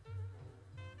that.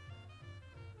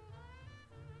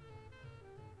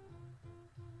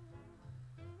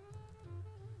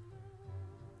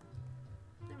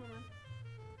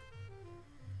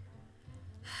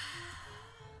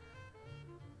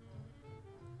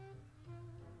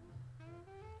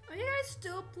 guys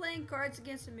still playing Cards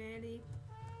Against Humanity?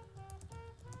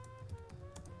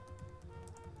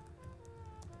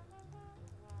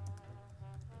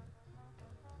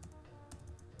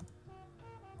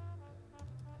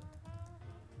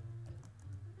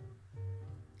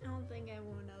 I don't think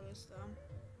everyone noticed though.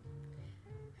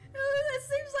 Oh, it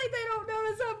seems like they don't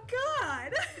notice I'm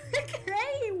God.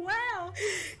 Okay, wow.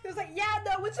 It was like, yeah,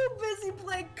 no, we're too busy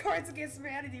playing Cards Against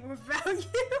Humanity without you.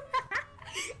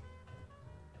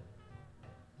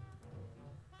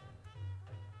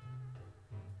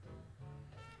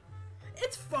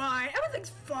 It's fine.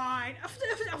 Everything's fine.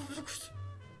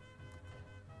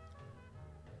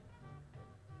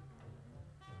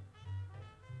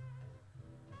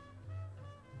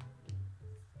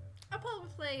 I'll probably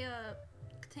play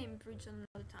Containment Breach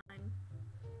another time.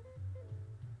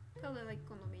 Probably like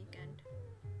on the weekend.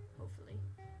 Hopefully.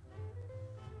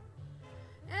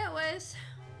 Anyways,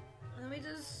 let me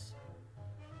just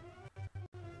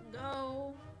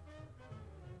go.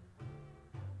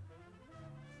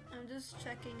 I'm just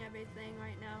checking everything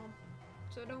right now.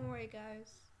 So don't worry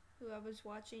guys. Whoever's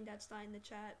watching that's not in the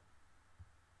chat.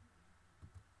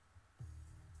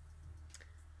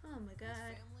 Oh my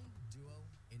god. Family, duo,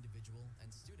 individual,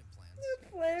 and student plans.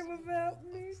 You're playing without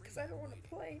me because I don't want to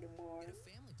play anymore. Get a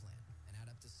family plan and add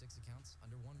up to 6 accounts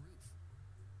under one roof.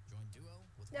 Join duo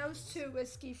with That was too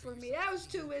risky for me. That was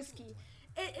too risky.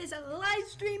 It is a live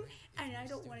stream and I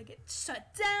don't want to get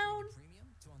shut down.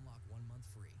 Premium to unlock 1 month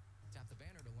free. Tap the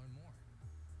banner to learn more.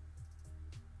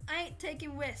 I ain't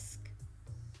taking risk.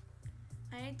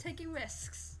 I ain't taking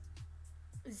risks.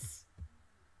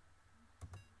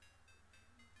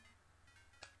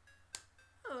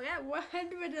 Oh, we got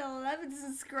 111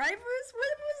 subscribers?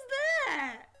 What was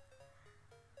that?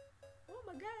 Oh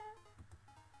my god.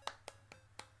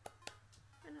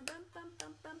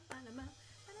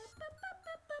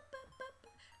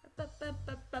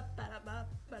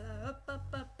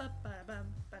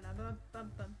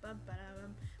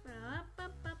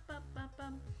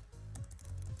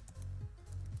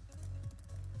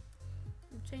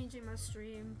 I'm changing my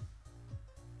stream.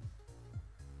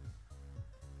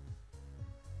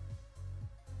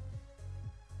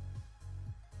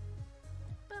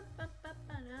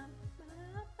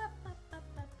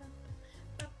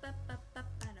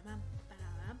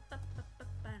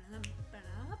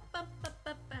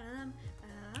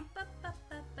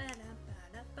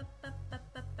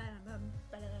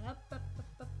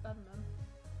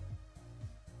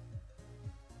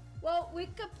 Well, we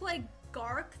could play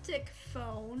Garctic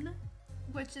Phone,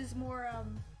 which is more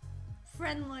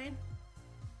friendly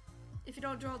if you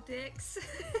don't draw dicks.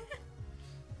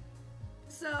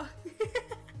 So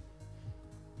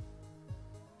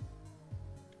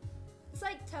it's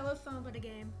like telephone but a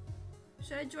game.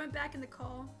 Should I join back in the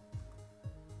call?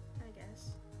 I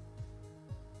guess.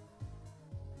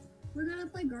 We're gonna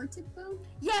play Gartic Phone?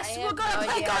 Yes, we're gonna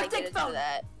play Gartic Phone!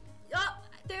 Oh,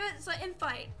 there is an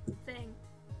invite thing.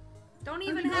 Don't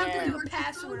even have to do a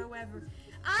password or whatever.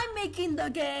 I'm making the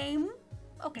game.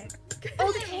 Okay.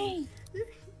 Okay.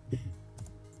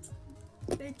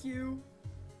 Thank you.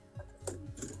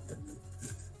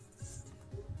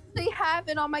 They have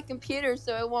it on my computer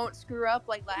so it won't screw up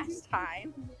like last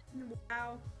time.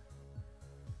 Wow.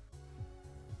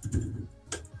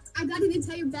 I got an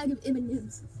entire bag of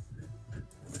M&Ms.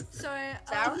 So I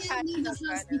can't leave the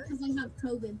house because I have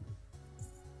COVID.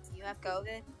 You have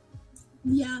COVID?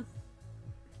 Yeah.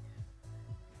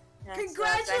 That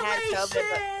Congratulations!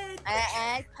 sucks. I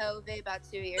had COVID about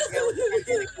 2 years ago when the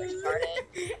pandemic first started.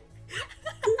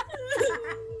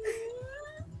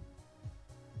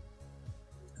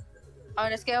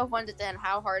 On a scale of 1 to 10,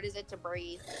 how hard is it to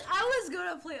breathe? I was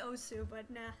gonna play Osu, but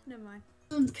nah, never mind.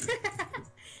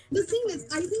 The thing is,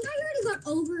 I think I already got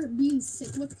over being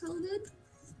sick with COVID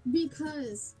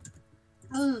because,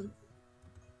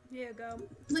 here you go.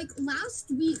 like last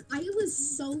week, I was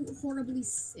so horribly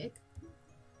sick.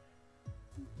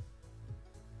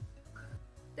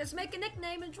 Just make a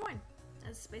nickname and join.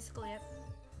 That's basically it.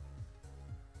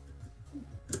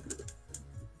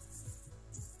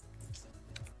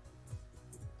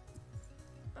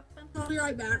 I'll be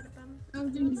right back. I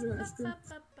was in the restroom.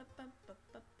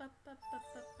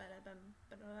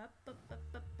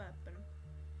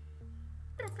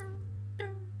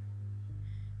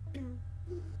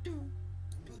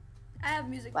 I have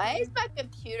music. Why is my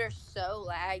computer so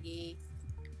laggy?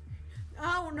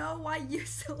 I don't know why you're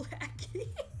so laggy.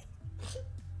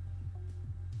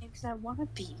 Because I want to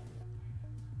be.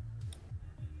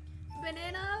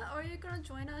 Banana, are you gonna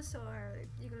join us or are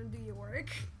you gonna do your work?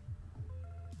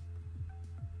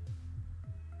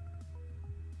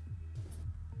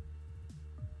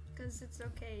 because it's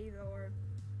okay either or.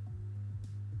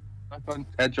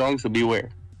 At drawing, so beware.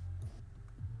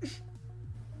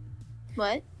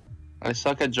 What? I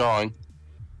suck at drawing,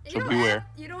 so beware.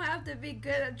 You don't have to be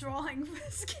good at drawing for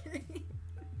this game.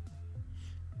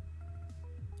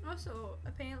 Also,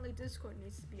 apparently Discord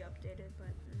needs to be updated, but.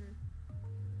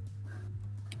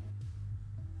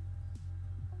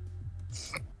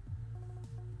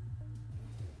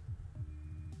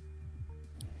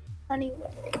 Honey.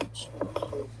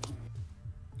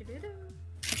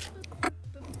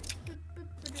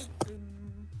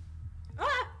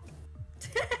 Ah!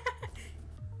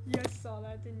 You guys saw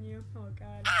that, didn't you? Oh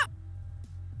god.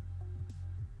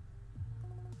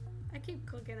 I keep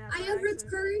clicking at I that have accident.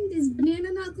 returned. Is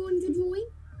Banana not going to join?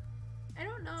 I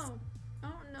don't know. I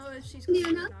don't know if she's going or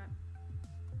Banana? not.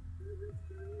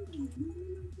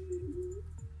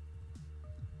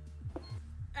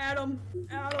 Adam.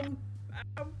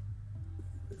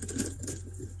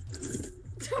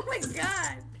 Oh my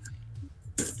god.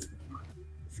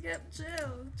 Skip,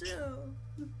 chill.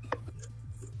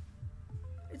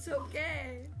 It's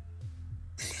okay.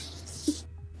 The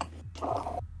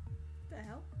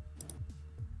hell?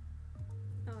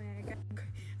 Oh yeah,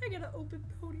 I got an open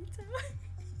ponytail.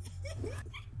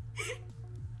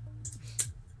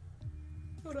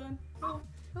 Hold on.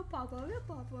 He'll pop up.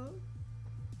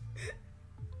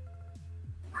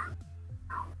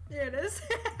 There it is.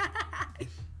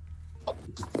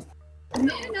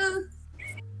 Banana.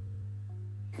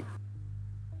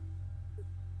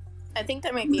 I think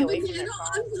that might be away from Banana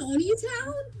their on phone.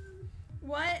 Ponytown?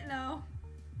 What? No.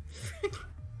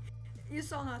 You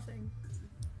saw nothing.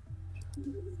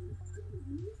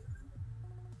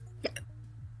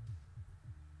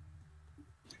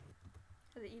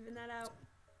 Had to even that out.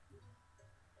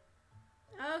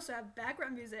 I also have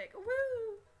background music. Woo!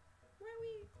 Where are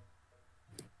we?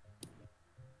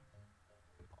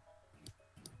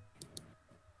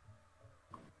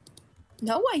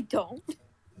 No, I don't.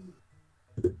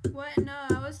 What? No,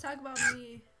 I was talking about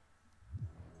me.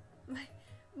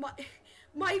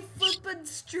 My flippin'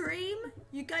 stream?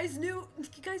 You guys knew?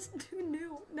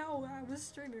 No, I was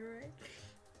streaming, right?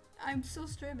 I'm still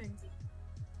streaming.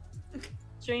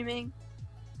 Streaming.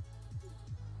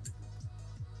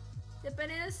 Did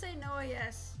Bananas say no or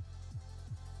yes?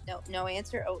 No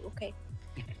answer. Oh, okay.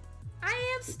 I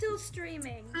am still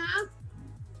streaming.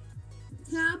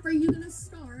 Cap, are you gonna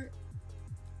start?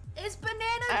 Is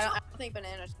Banana I don't think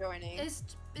Banana's joining. Is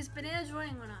Banana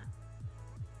joining or not?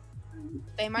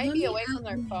 They might Let be me away from ask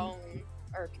their you. phone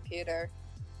or computer.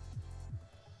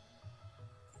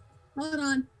 Hold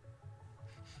on.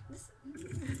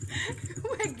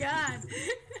 Oh my god.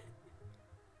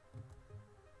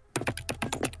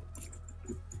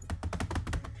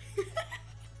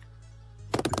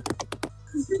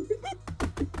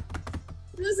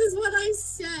 This is what I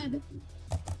said.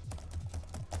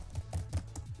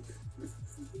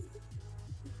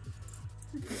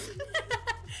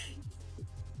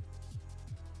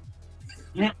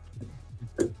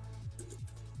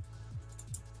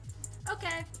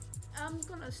 Okay, I'm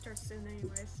gonna start soon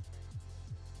anyways.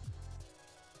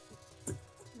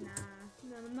 Nah,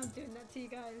 I'm not doing that to you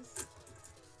guys.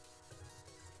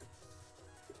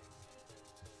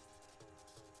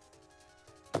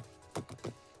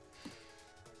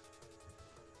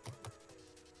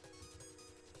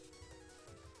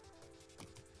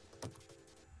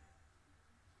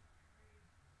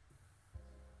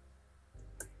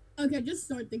 Okay, just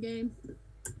start the game.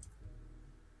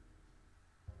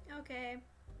 Okay.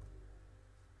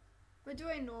 We're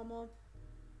doing normal.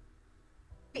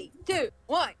 3, 2,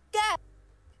 1, go!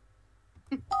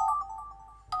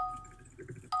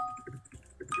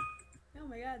 Oh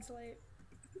my god, it's late.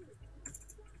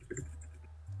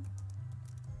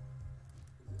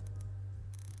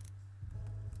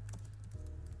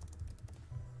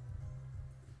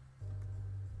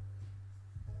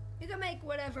 You can make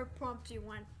whatever prompt you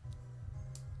want.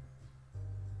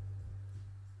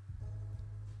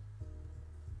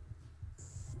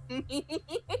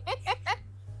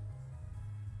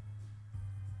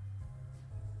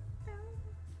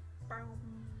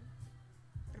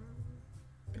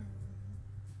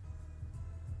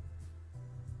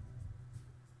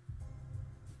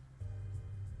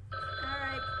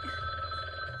 Alright.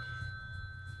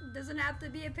 Doesn't have to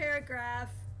be a paragraph.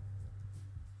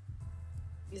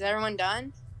 Is everyone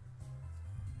done?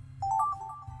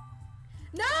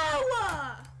 No!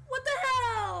 What the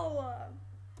hell?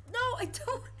 No, I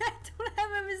don't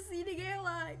have a receding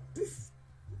airline.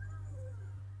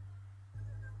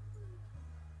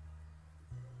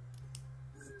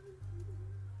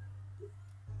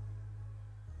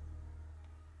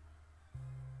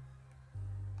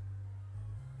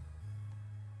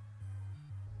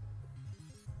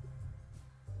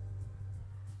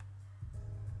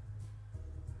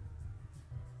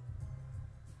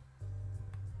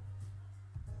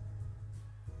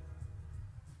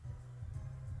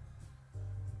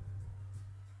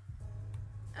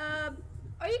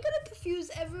 you gonna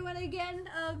confuse everyone again,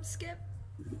 Skip?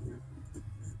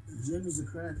 Jimmy's a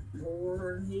crack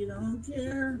whore and he don't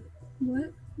care.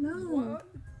 What? No. What?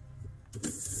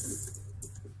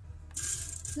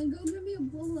 Then go give me a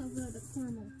bowl of the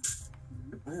caramel.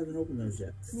 I haven't opened those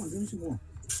yet. Come on, give me some more. What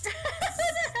the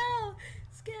hell?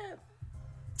 Skip.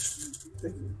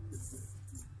 Thank you.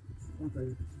 Come on,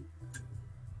 Freddy.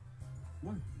 Come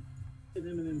on. Get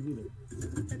them and then do it.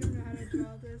 I don't know how to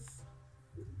draw this.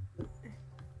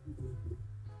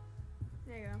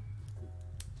 There you go.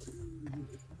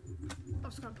 I'm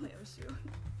just gonna play it with you.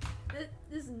 This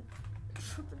isn't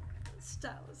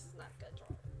stylus is not good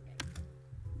drawing.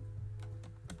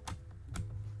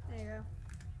 There you go.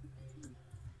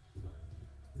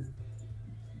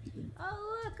 Oh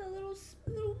look, a little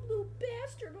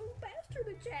bastard,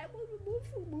 in chat.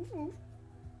 Move.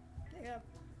 There you go.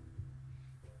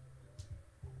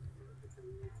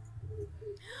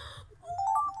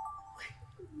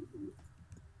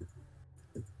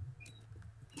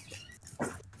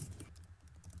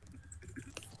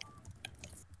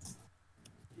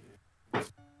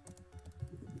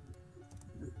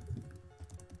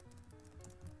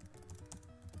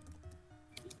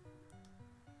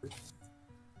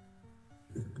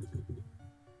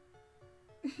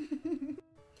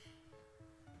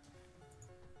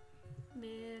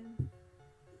 Man.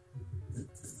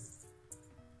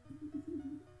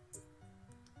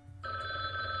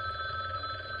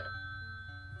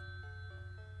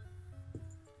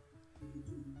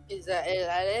 Is that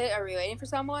it? Are we waiting for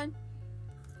someone?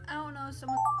 I don't know,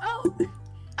 someone. Oh!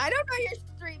 I don't know your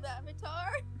stream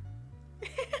avatar.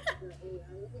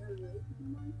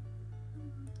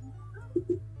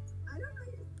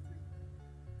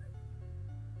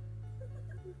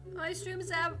 My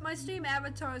stream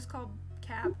avatar is called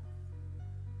Cap.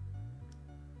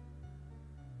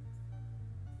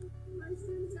 My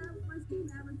stream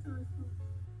avatar is called.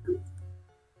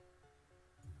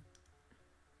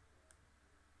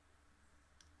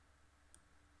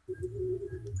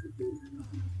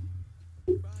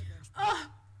 Oh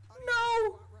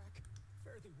no!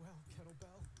 Fare thee well,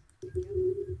 Kettlebell.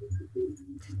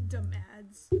 Dumb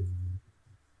ads. No.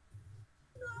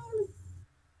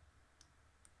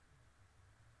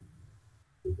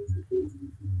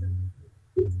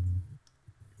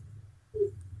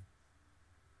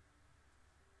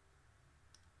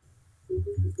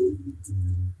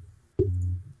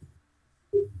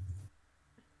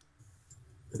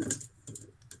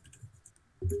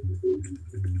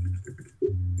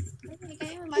 I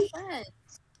came with my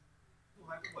friends.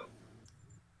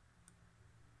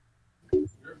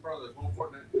 Your brother's more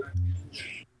important than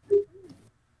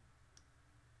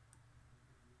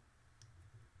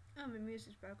Oh, my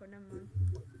music's back on, never mind.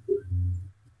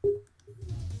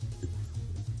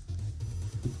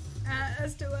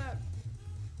 Let's do it.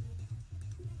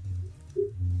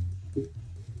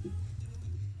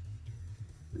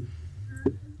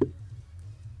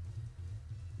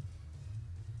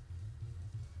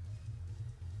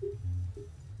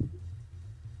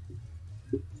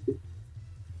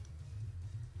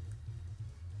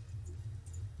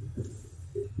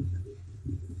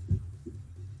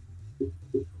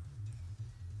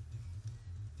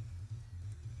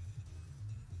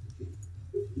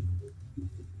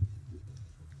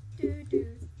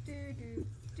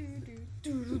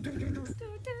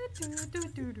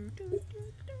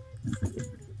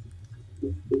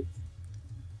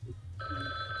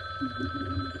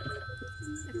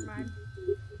 Never mind.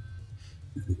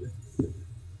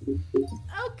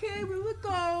 Okay, here we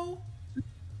go.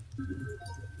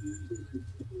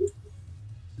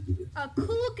 A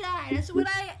cool guy. That's what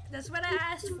I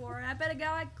asked for. I better go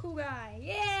like cool guy.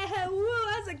 Yeah, woo,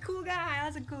 that's a cool guy.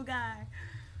 That's a cool guy.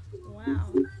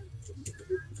 Wow.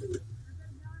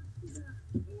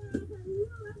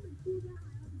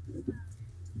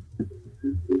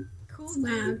 Cool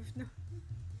move. No.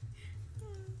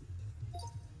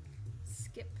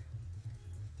 Skip.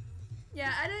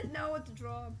 Yeah, I didn't know what to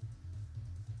draw.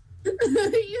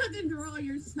 You have to draw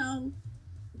yourself.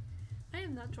 I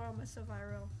am not drawing myself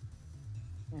IRL.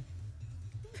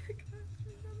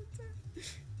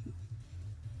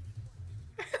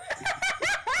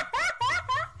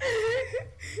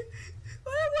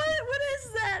 What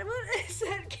is that? What is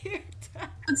that character?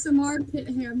 That's some armpit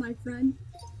hair, my friend.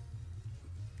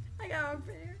 I got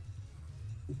armpit hair.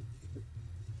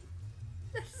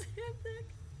 That's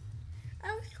epic.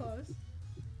 I was close.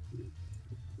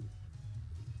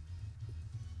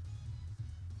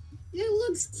 It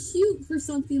looks cute for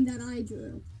something that I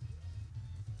drew.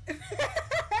 I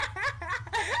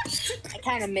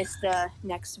kind of missed the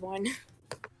next one.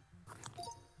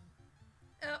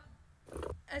 Oh,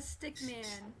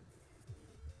 Stickman.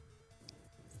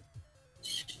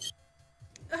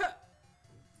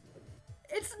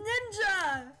 It's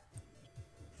Ninja!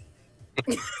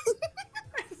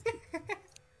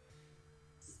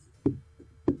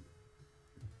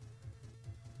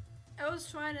 I was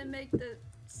trying to make the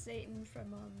Satan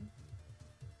from,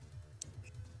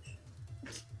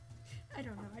 I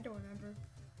don't know, I don't remember.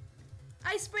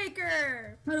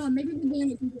 Icebreaker! Hold on, maybe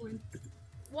Banana can join.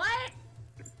 What?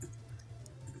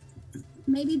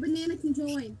 Maybe Banana can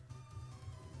join.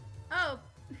 Oh,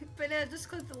 Banana, just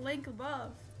click the link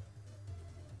above.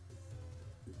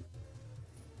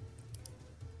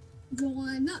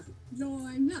 Join up.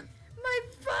 Join up. My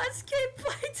boss came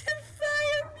by to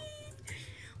fire me!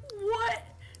 What?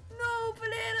 No,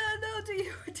 Banana, no,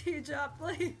 do your job,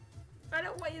 please. I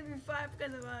don't want you to be fired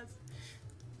because of us.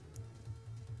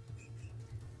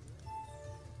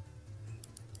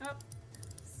 Oh.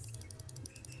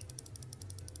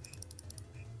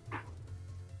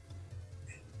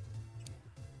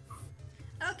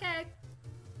 Okay.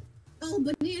 Oh,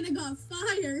 Banana got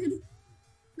fired.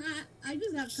 I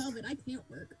just have COVID. I can't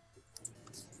work.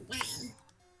 Wow.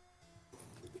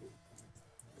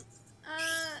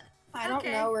 I don't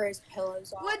know where his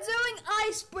pillows are. We're doing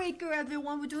Icebreaker,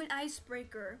 everyone. We're doing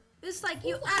Icebreaker. It's like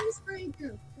you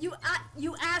Icebreaker.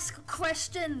 You ask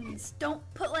questions. Don't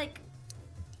put like.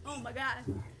 Oh my god.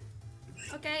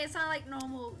 Okay, it's not like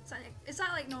normal. It's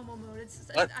not like normal mode. It's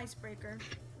an Icebreaker.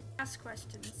 Ask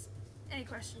questions. Any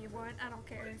question you want. I don't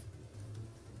care.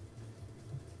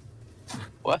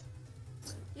 What?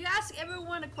 You ask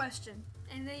everyone a question,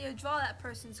 and then you draw that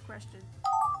person's question.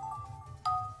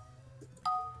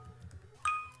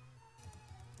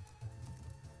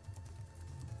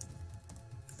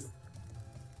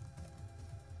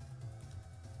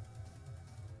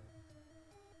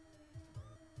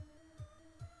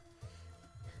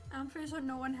 I'm pretty sure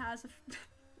no one has.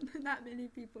 Not many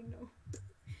people know.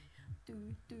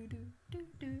 Do do do do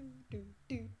do do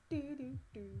do do do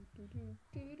do do do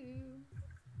do.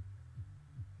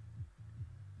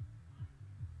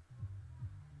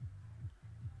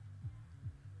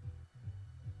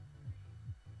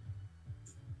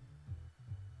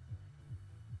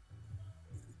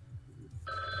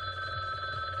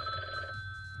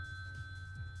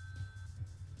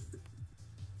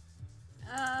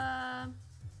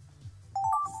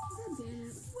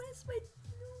 Where's my?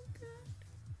 Oh god.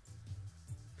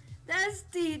 That's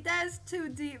deep. That's too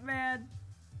deep, man.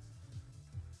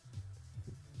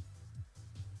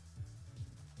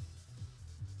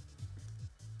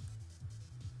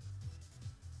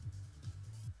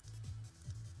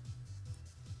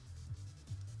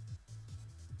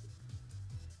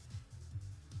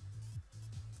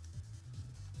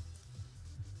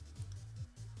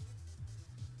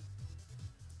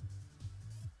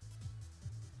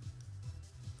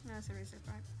 That's a research,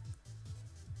 right?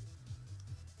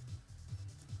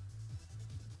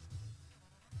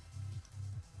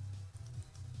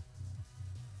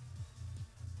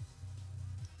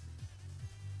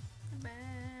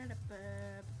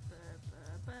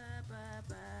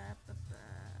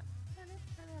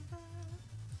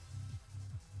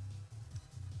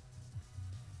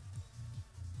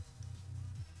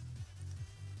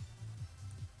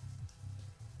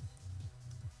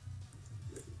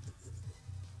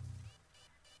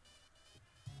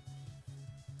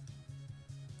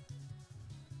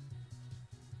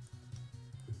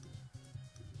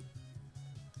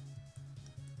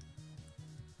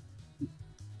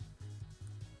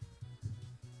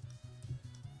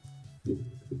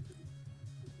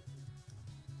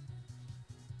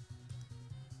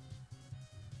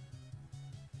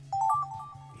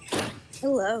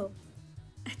 Hello.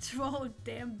 It's roll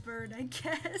damn bird, I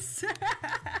guess.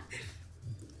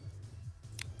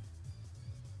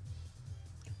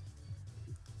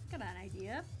 Got an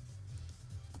idea.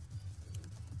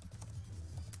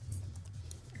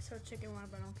 I saw chicken one,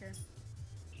 but I don't care.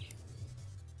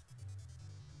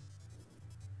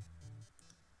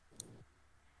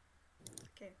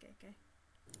 Okay.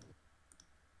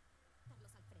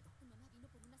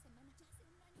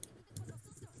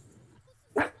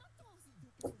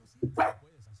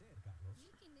 Puedes hacer, Carlos.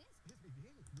 ¿Quién es? Es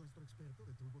Miguel, nuestro experto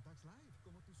de TurboTax Live.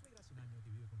 Como tu suegra hace un año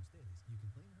que vive con ustedes, you can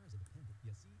claim her as a dependent y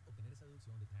así obtener esa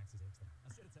deducción de taxes extra.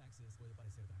 Hacer taxes puede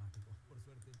parecer dramático. Por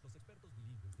suerte, los expertos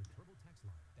bilingües de TurboTax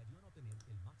Live te ayudan a obtener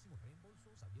el máximo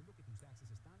reembolso sabiendo que tus taxes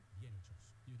están bien hechos.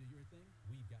 You do your thing,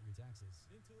 we've got your taxes.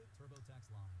 Intuit TurboTax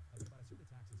Live. La preparación de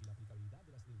taxes y la aplicabilidad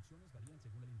de las deducciones varían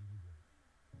según el individuo.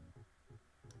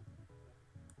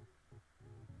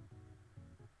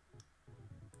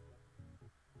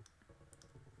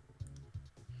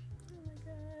 Oh my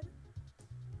god.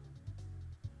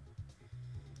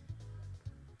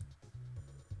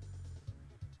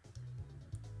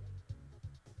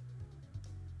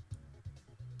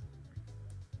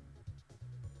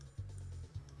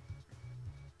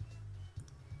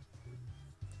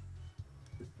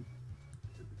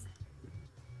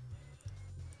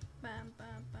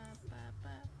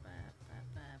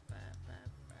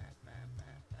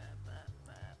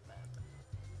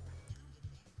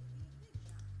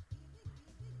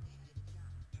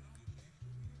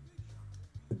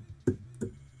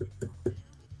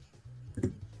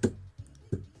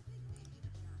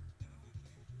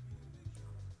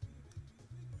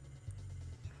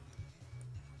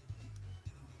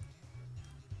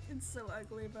 so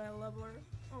ugly, but I love her.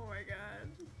 Oh my god.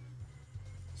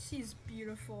 She's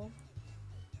beautiful.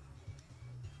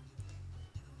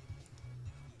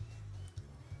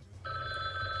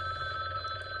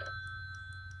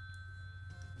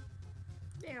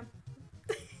 Damn.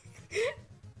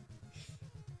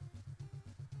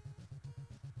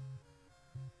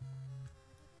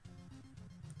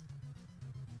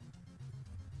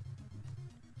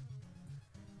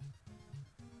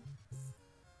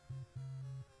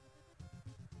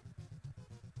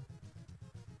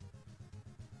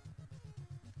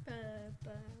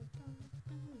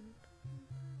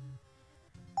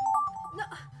 No,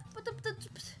 but the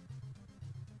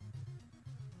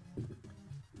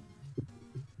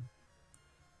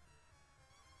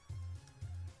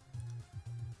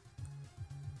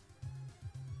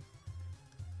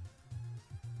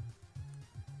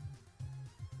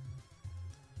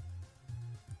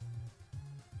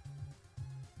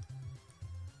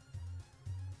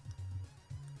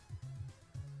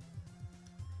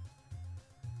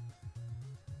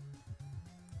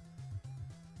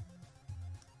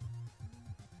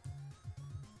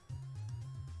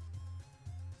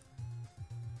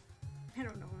I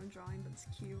don't know what I'm drawing, but it's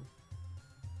cute.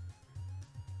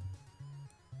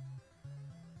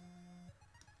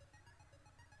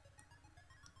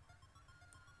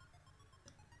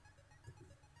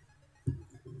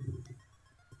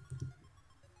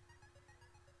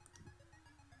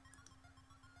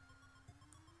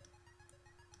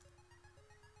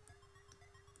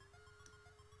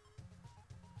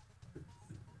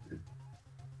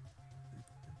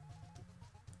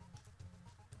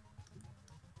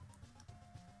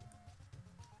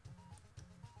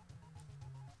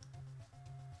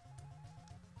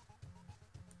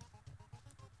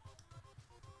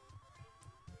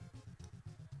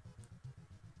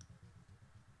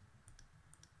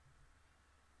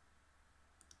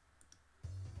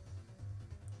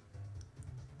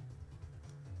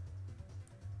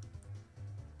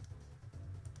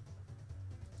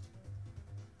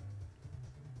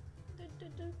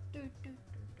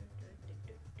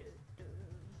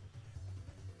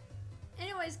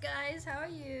 Anyways, guys, how are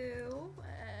you?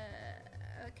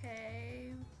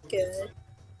 Okay. Good.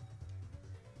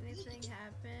 Anything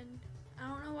happened? I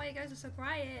don't know why you guys are so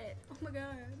quiet. Oh my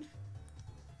god.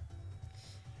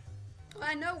 Well,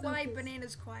 I know why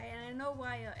Banana's quiet, and I know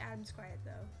why Adam's quiet,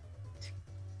 though.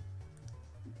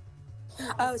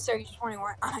 Oh, so you're just wondering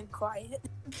why I'm quiet?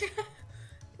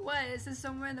 What? Is this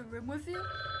somewhere in the room with you?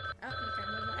 Oh, okay,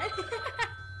 never mind.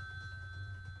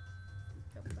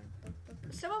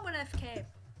 Someone went FK,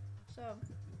 so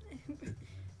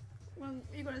well,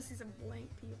 you're gonna see some blank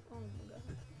people. Oh my god.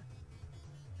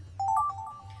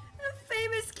 A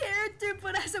famous character,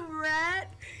 but as a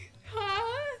rat?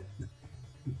 Huh?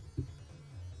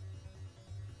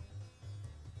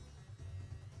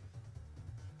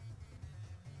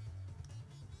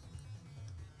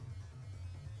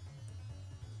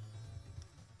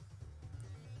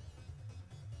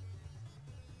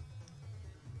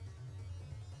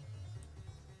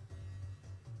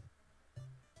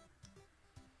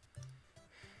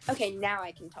 Okay, now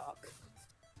I can talk.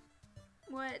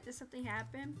 What? Did something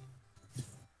happen?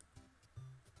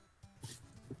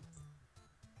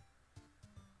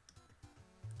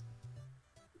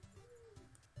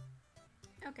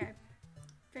 Okay,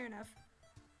 fair enough.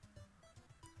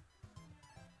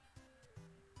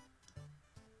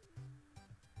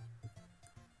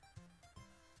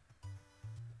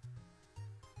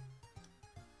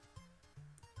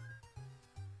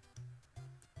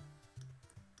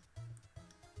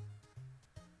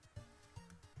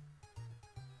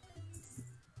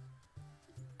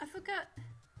 I forgot.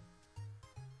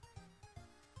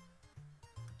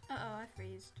 Uh-oh, I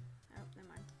freezed. Oh, never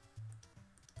mind.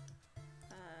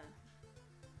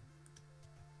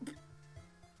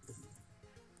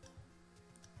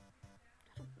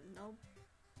 I don't know.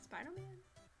 Spider-Man?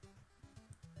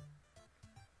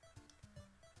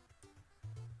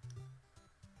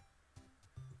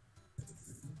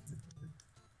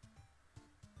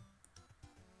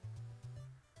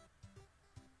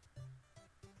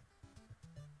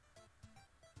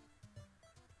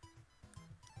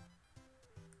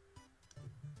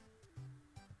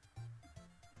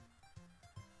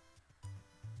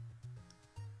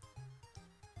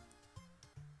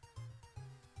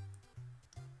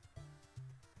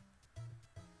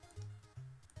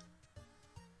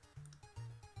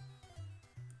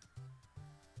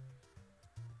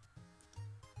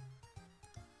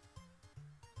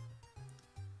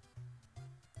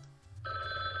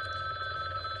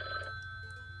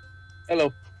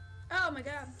 Hello. Oh my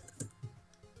god.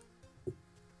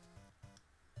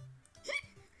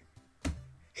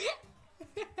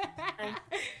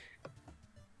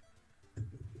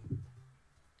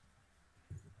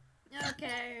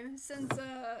 since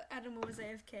Adam was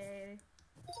AFK.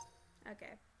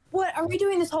 Okay. What? Are we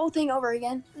doing this whole thing over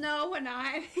again? No, we're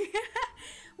not.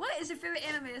 What is your favorite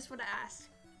anime? That's what I asked.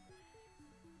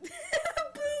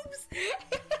 Boobs.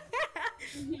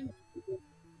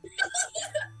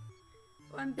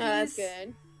 One Piece. Oh, that's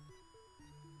good.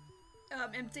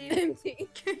 Empty. Empty.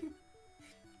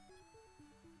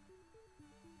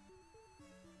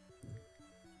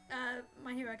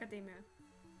 My Hero Academia.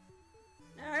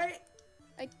 Alright.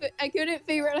 I couldn't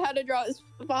figure out how to draw his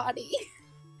body.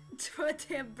 Draw a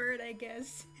damn bird, I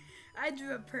guess. I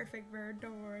drew a perfect bird,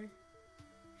 don't worry.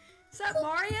 Is that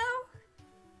Mario?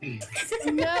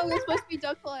 No, it's supposed to be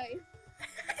duck play.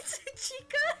 It's a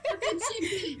chica. That's a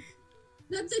chicken.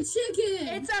 That's a chicken.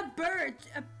 It's a bird.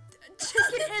 A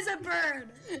chicken is a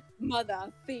bird.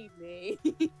 Mother, feed me.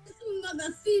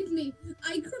 Mother, feed me.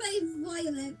 I crave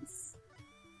violence.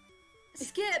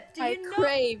 Skip, do I you know?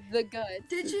 crave the guts.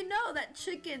 Did you know that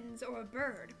chickens are a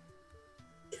bird?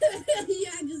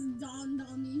 Yeah, it just dawned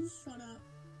on me. Shut up.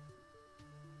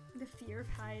 The fear of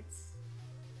heights.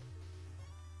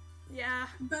 Yeah.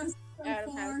 Best so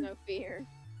Adam far. has no fear.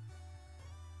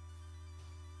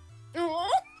 Aww.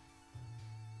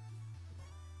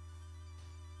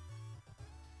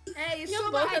 Hey, you You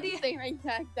stole both my have the idea. same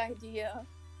exact idea.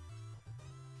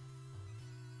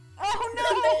 Oh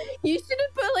no! You should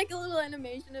have put like a little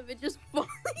animation of it just falling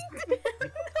down.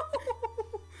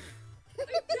 I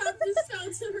got this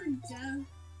out to her death.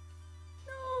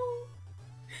 No.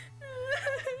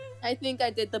 I think I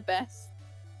did the best.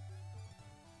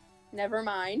 Never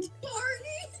mind.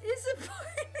 Barney! It's a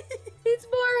Barney. It's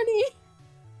Barney.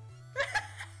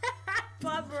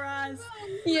 Bob Ross.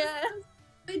 Yeah.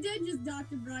 I did just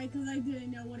Dr. Bright because I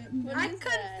didn't know what it meant. I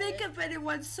couldn't think of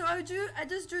anyone, so I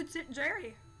just drew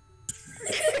Jerry.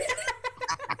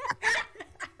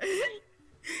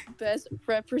 Best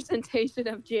representation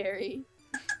of Jerry.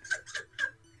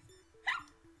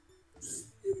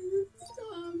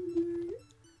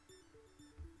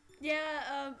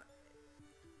 Yeah,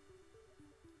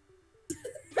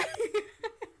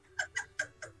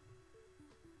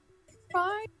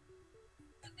 Fine.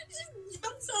 Just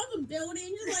jumps off a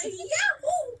building, just like,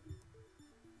 yahoo!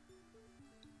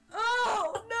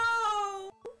 Oh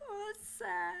no! Oh, that's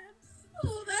sad.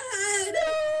 Oh, the head!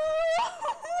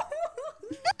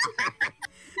 No!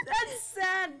 That's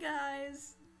sad,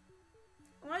 guys.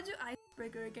 I want to do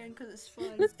Icebreaker again because it's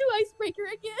fun. Let's do Icebreaker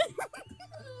again.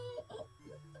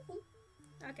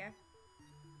 Okay.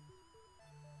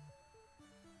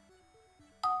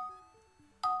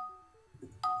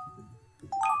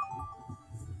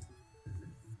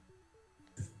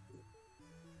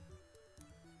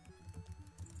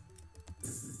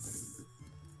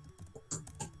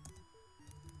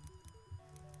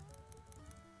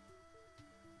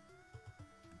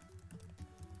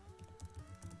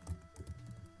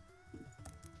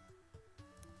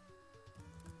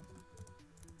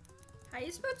 How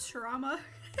you spell trauma?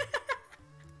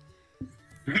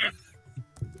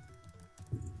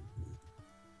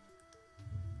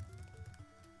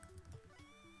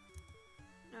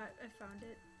 I found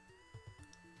it.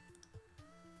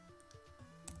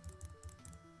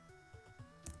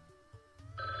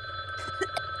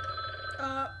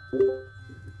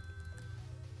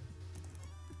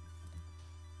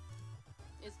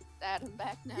 Is Adam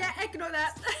back now? Yeah, ignore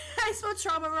that. I spelled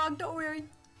trauma wrong, don't worry.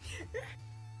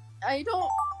 I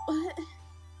don't.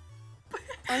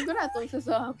 I'm gonna have to look this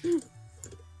up.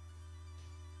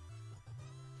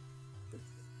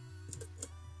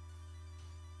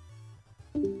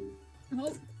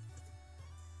 Oh.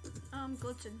 I'm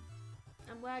glitching.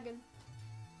 I'm lagging.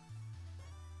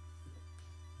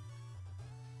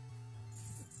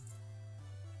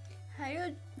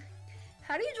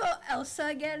 How do you draw Elsa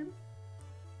again?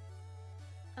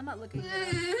 I'm not looking at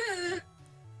it.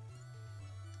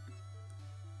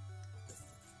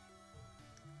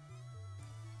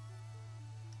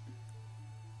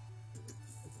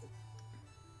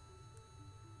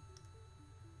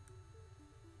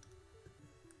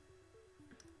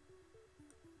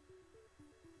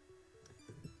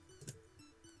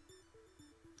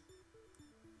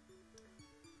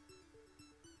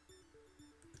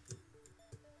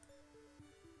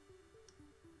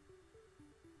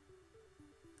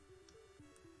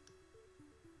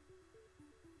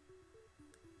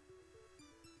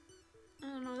 I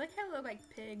don't know, they kind of look like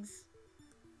pigs.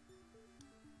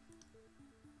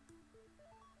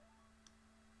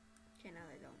 Okay, now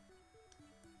they don't.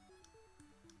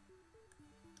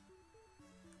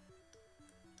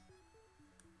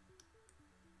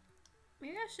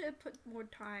 Maybe I should have put more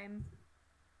time.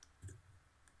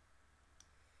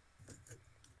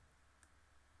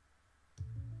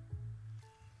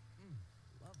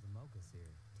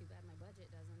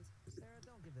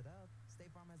 it up,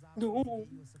 State Farm has No. options to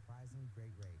get you a surprisingly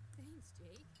great rate. Thanks,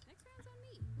 Jake. Next round's on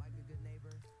me. Like a good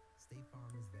neighbor, State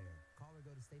Farm is there. Call or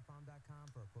go to statefarm.com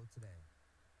for a quote today.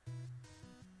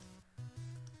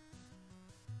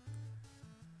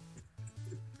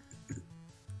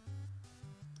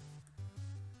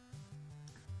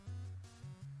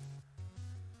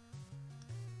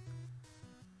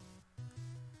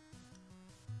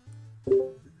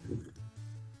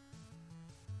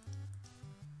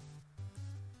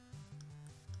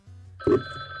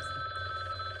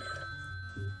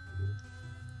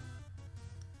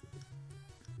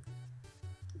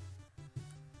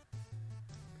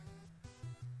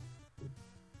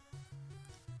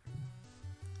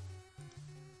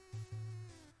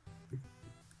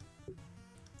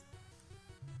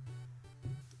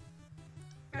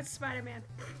 That's Spider-Man.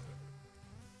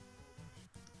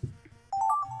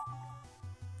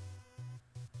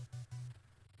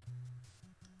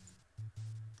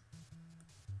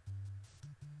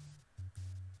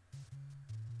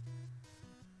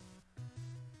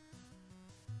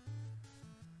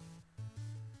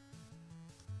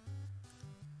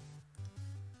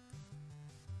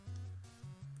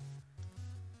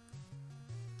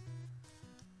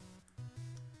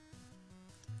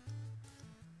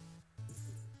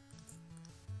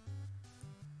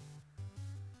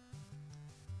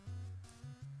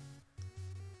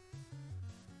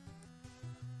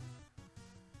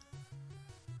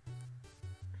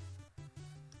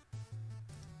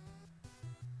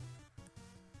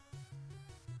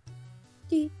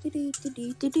 Do, do, do,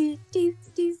 do, do, do, do,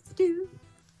 do, do.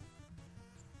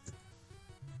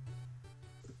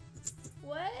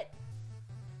 What?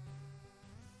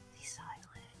 Be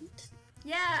silent.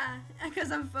 Yeah,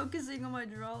 because I'm focusing on my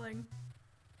drawing.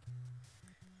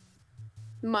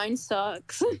 Mine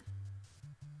sucks.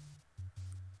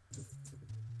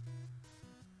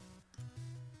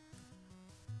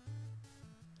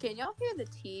 Can y'all hear the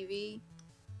TV?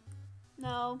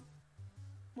 No.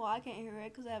 Well, I can't hear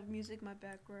it because I have music in my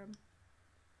background.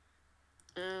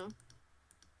 Oh.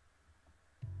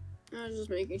 I was just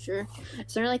making sure.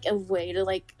 Is there like a way to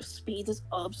like speed this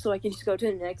up so I can just go to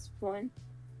the next one?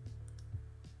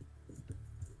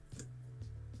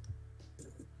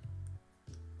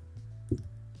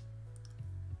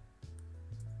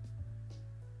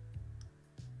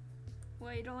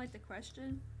 Wait, you don't like the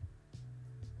question?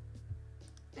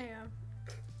 Yeah.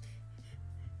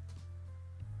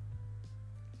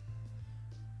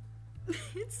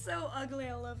 It's so ugly,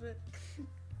 I love it.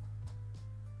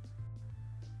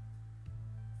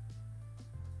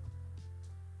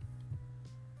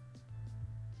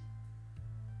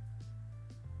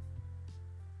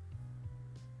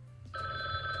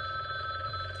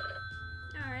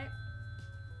 Alright.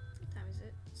 What time is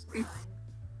it? It's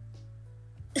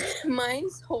 9.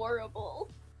 Mine's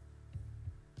horrible.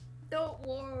 Don't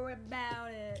worry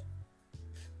about it.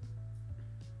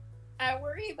 I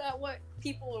worry about what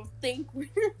people will think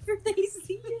whenever they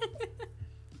see it.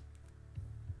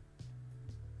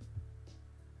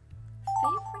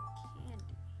 Favorite candy?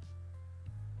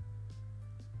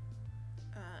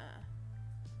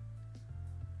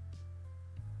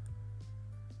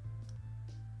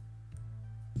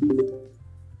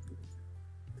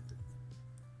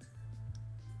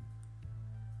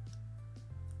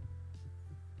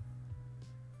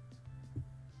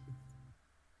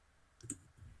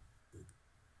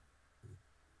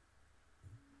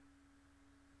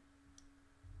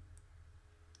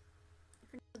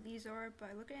 If you know what these are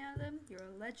by looking at them, you're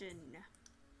a legend.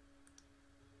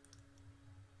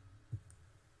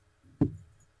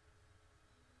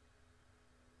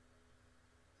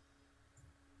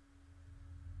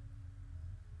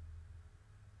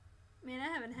 Man,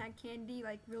 I haven't had candy,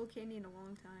 like real candy, in a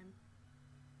long time.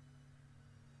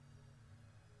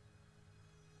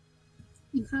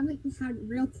 You haven't had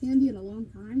real candy in a long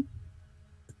time?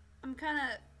 I'm kind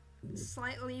of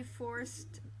slightly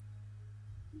forced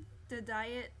the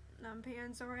diet my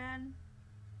parents are in.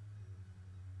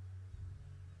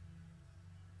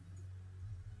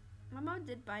 My mom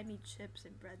did buy me chips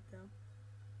and bread, though.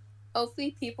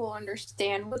 Hopefully people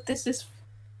understand what this is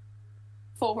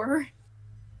for.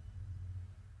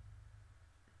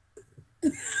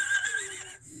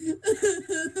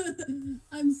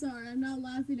 I'm sorry, I'm not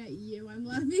laughing at you. I'm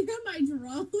laughing at my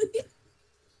drawing.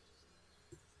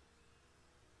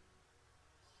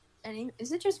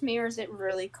 Is it just me or is it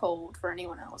really cold for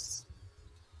anyone else?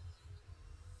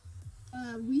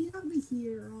 We have the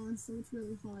heater on, so it's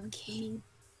really hard for me.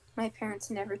 My parents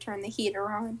never turn the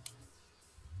heater on.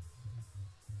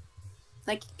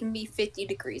 Like, it can be 50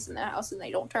 degrees in the house and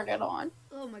they don't turn it on.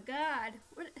 Oh my god.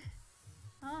 What?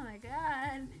 Oh my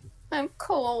god. I'm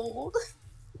cold.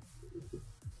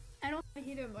 I don't have a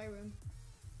heater in my room.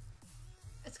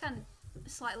 It's kind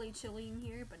of slightly chilly in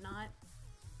here, but not.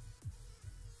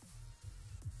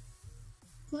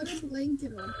 Put a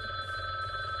blanket on.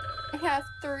 I have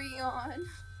 3 on.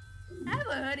 I have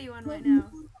a hoodie on right now.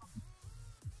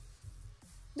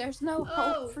 There's no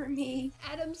hope for me.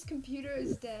 Adam's computer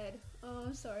is dead. Oh,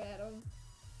 I'm sorry, Adam.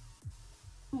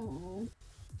 Oh.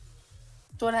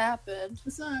 What happened?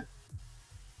 What's up?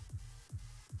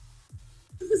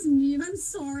 It was me. I'm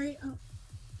sorry. Oh.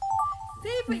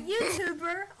 Favorite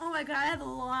YouTuber? Oh my god, I have a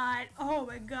lot. Oh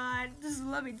my god, just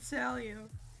let me tell you.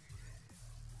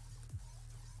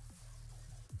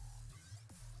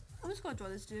 I'm just gonna draw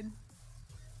this dude.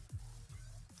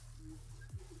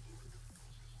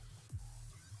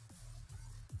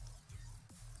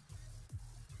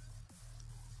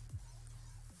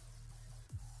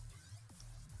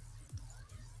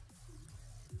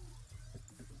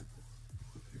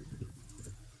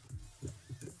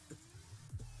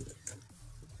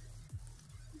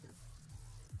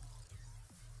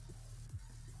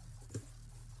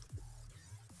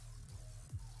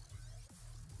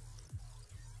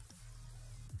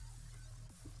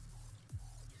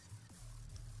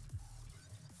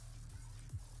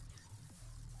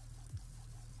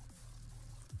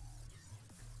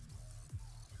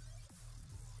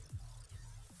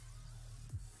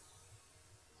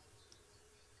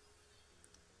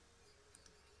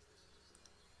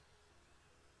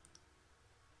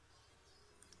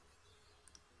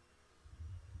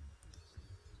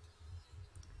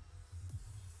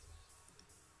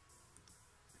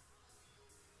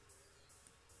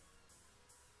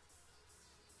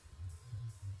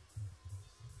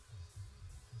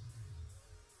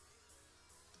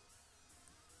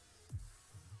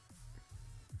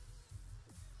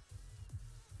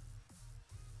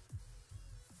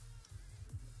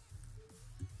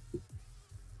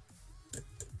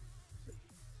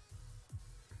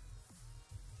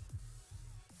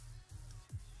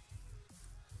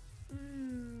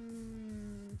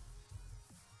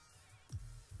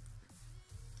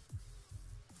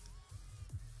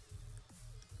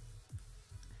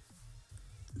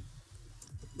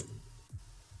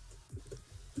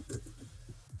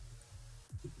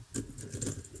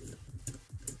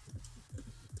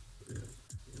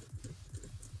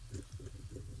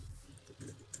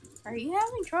 Are you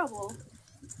having trouble?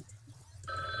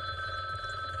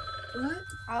 What?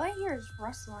 All I hear is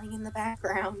rustling in the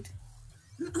background.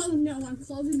 Oh no, I'm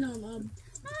closing on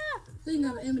thing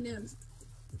of M&M's.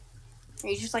 Are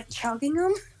you just like chugging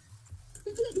them?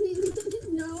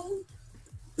 No.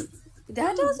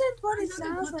 That doesn't what it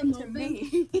sounds like to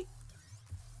me.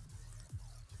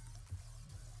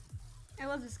 I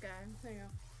love this guy. There you go.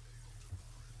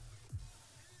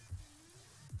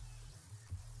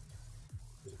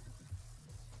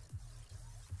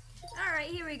 Alright,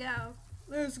 here we go.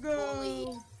 Let's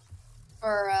go.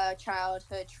 For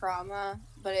childhood trauma,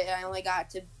 but I only got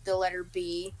to the letter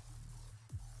B.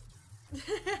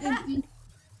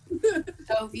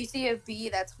 So if you see a B,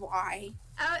 that's why.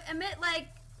 I meant like,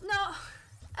 no.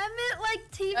 I meant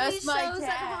like TV That's my shows that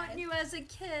dad. haunt you as a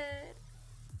kid.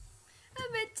 I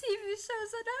meant TV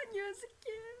shows that haunt you as a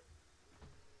kid.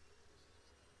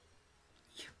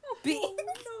 B. Oh,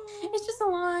 no. It's just a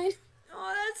line.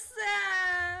 Oh, that's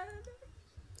sad.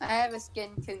 I have a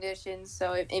skin condition,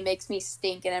 so it makes me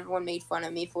stink, and everyone made fun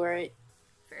of me for it.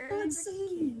 That's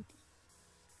insane.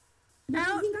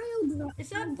 Is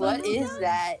that What is bubblegum?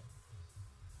 that?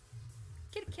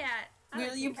 Kit Kat. I Will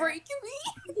like you Kit Kat. break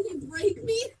me? Will you break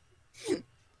me?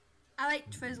 I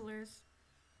like Twizzlers.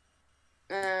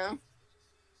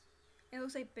 It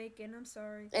looks like bacon. I'm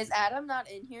sorry. Is Adam not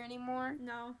in here anymore?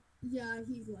 No. Yeah,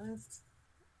 he left.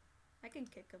 I can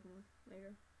kick him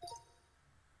later.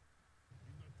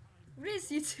 What does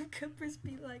YouTube Coopers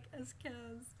be like as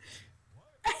cows?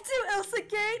 I do Elsa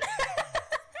Gate!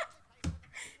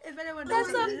 If anyone knows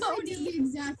I this. did the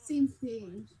exact same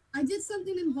thing. I did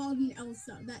something involving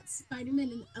Elsa. That Spider-Man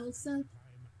and Elsa.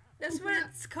 That's what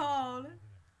it's called.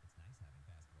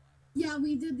 Yeah,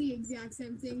 we did the exact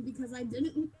same thing because I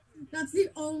didn't. That's the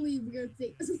only weird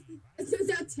thing. It's just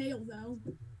that tail, though.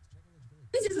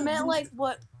 It's just It meant like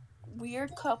what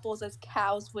weird couples as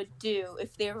cows would do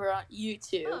if they were on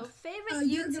YouTube. Oh, favorite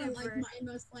You're YouTuber. gonna like mine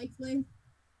most likely.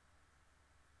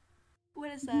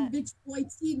 What is that? Bitch boy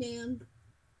T-Man.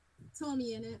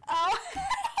 Tommy in it. Oh,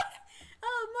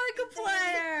 oh,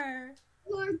 Markiplier.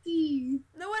 Marky.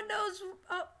 No one knows.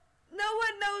 Oh, no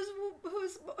one knows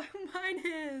whose mine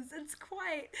is. It's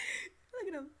Quiet. Look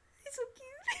at him. He's so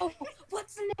cute. Oh,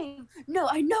 what's the name? No,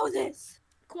 I know this.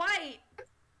 Quiet.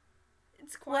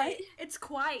 It's quiet. It's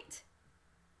quiet.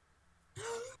 No.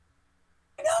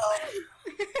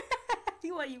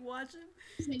 What, you watching?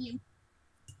 Continue.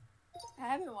 I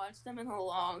haven't watched them in a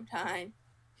long time.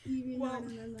 Well,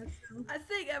 I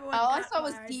think everyone. All I got saw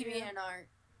was my idea. DeviantArt.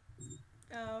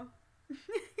 Oh.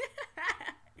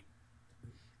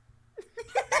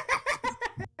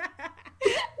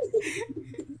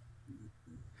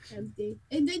 Empty.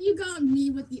 And then you got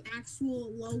me with the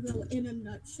actual logo in a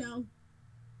nutshell.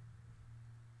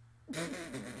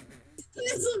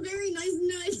 That's a very nice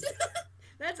nut.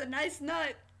 That's a nice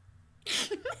nut.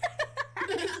 The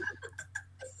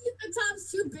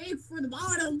top's too big for the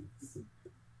bottom.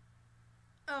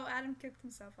 Oh, Adam kicked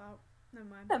himself out. Never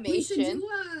mind. We should do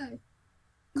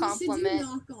compliment.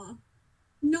 knockoff.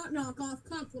 Not knockoff,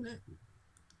 compliment.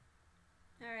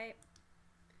 Alright.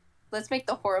 Let's make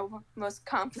the horrible, most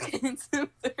complicated super.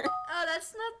 Oh,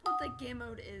 that's not what the game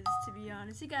mode is, to be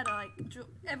honest. You gotta, like,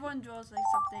 everyone draws, like,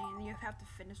 something, and you have to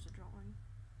finish the drawing.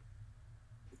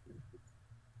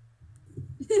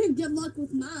 Good luck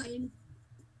with mine.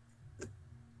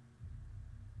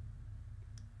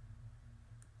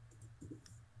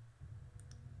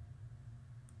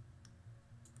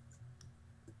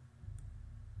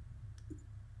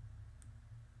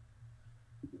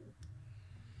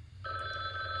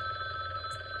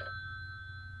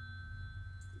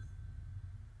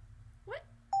 What?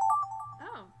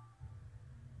 Oh.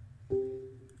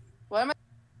 What am I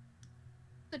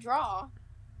to draw?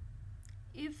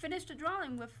 You finished the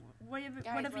drawing with whatever,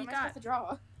 Guys, whatever what you am I got. supposed to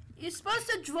draw? You're supposed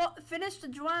to finish the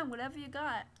drawing, whatever you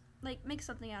got. Like, make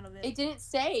something out of it. It didn't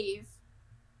save.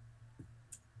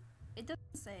 It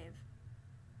doesn't save.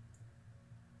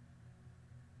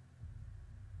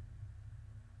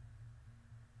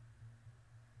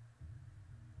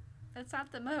 That's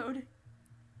not the mode.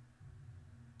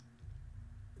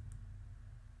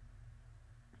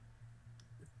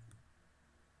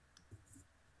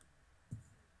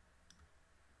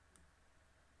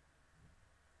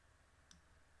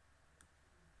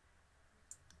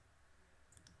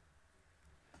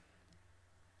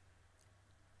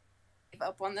 Give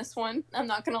up on this one. I'm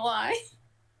not gonna lie.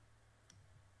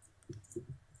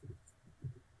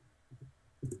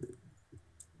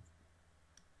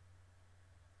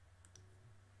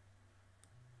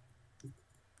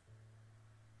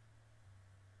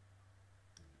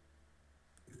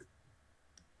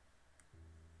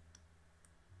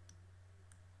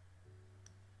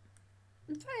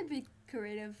 I'm trying to be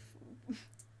creative,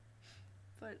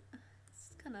 but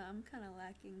I'm kind of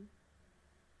lacking.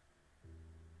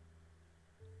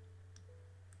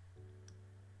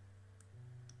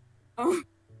 Oh.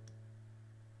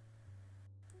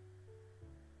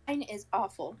 Mine is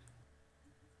awful.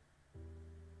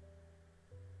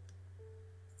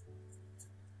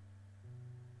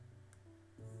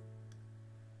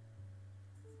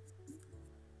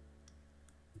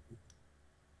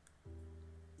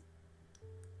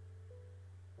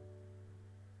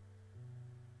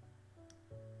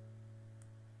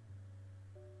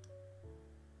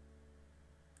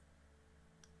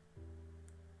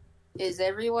 Is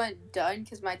everyone done?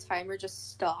 Because my timer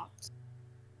just stopped.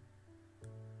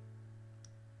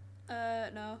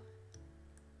 No.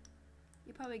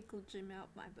 You probably glitching out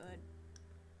my butt.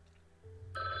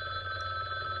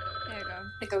 There you go. I'm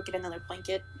gonna go get another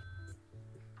blanket.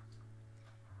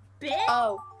 Bitch!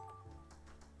 Oh.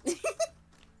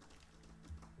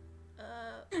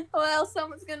 Well,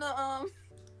 someone's gonna,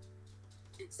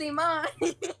 see mine.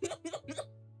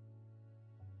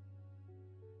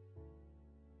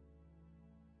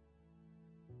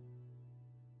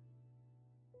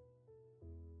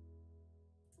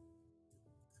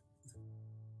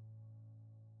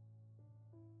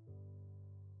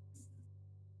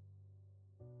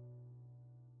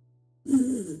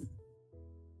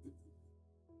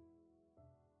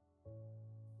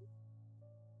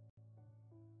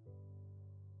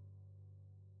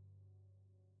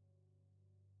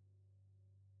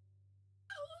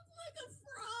 Like a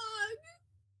frog.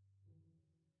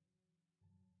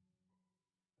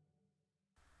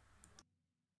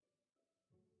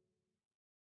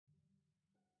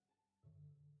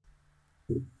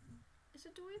 Is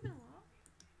it door even locked?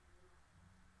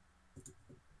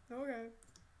 Okay.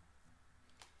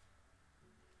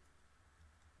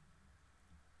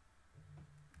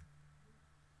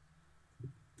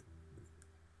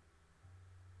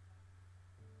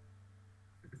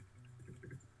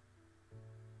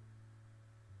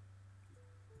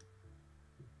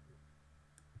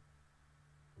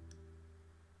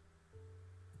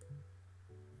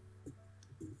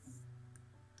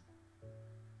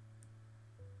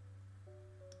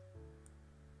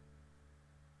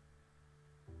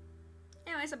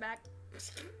 Anyways, I'm back.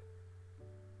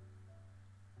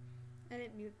 I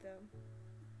didn't mute though.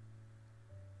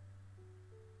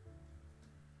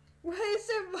 Why is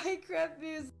there Minecraft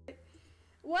music?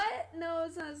 What? No,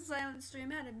 it's not a silent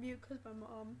stream. I had to mute because my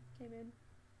mom came in.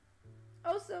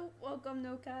 Also, welcome,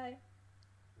 No Kai.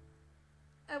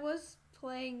 I was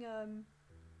playing,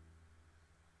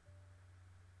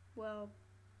 well,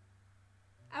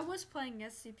 I was playing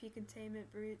SCP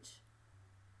Containment Breach.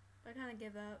 I kind of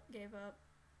gave up.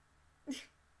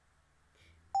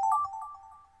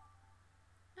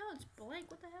 Oh, it's blank.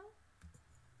 What the hell?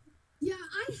 Yeah,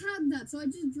 I had that, so I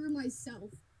just drew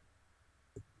myself.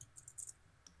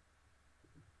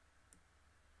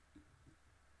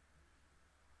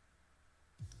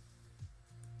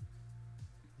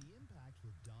 The Impact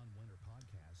with Don Winter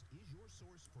podcast is your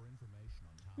source for information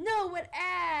on top. No, what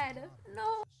ad?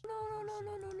 No.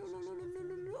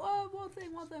 Oh, one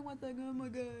thing. Oh my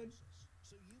god.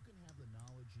 So you can have the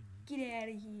knowledge you need. Get out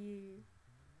of here.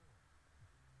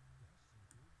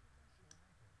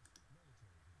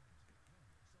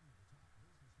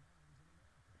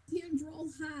 Can't draw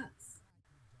hats.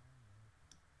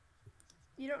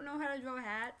 You don't know how to draw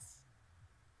hats?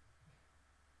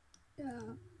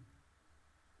 Yeah.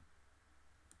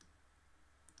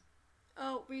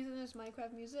 Oh, reason there's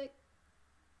Minecraft music?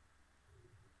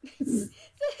 That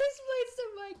explains the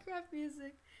Minecraft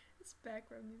music. It's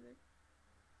background music.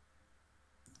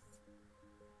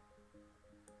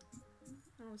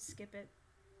 Oh, skip it.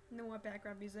 No more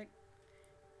background music.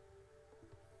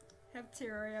 Have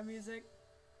Terraria music.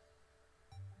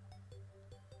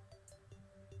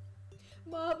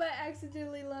 Mom, I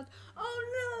accidentally left. Oh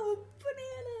no!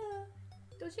 Banana!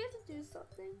 Don't you have to do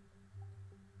something?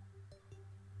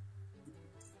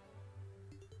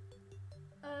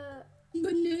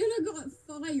 Banana got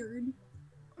fired.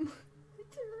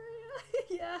 Terraria,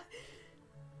 yeah.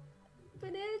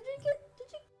 Banana, did you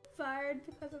get fired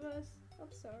because of us?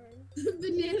 I'm sorry.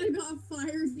 Banana got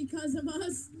fired because of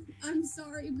us. I'm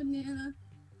sorry, Banana.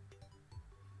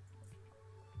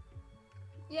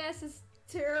 Yes, it's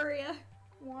Terraria.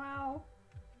 Wow.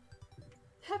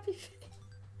 Happy.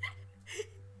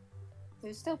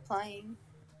 Who's still playing?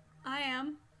 I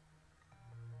am.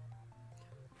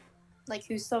 Like,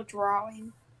 who's still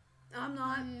drawing? I'm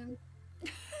not.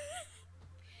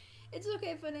 It's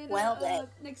okay, Banana. Well, then.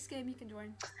 Next game you can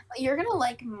join. You're gonna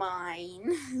like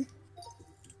mine.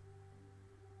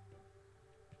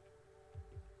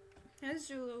 That's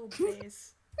your little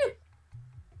base.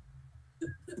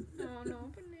 Oh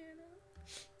no, Banana.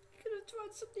 You could have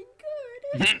drawn something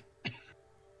good.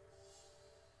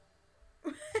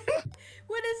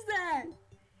 What is that?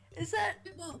 Is that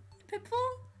Pitbull?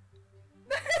 Pitbull?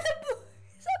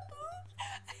 Is that boobs?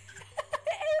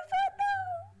 Ava, no!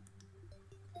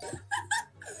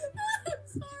 I'm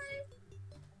sorry.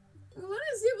 I want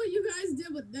to see what you guys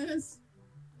did with this.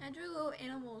 I drew little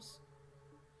animals.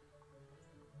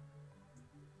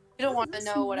 You don't want to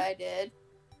know what I did.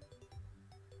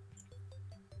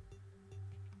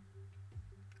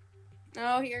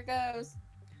 Oh, here goes.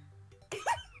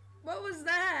 What was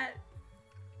that?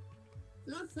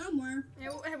 Not somewhere.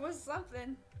 It was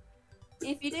something.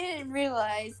 If you didn't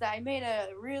realize that I made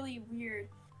a really weird...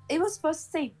 It was supposed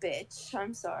to say bitch.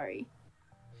 I'm sorry.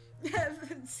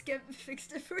 Skip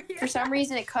fixed it for you. For some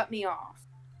reason, it cut me off.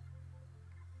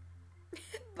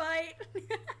 Bite.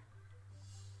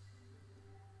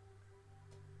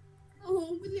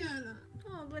 Oh, Banana.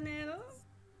 Oh, Banana.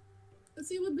 Let's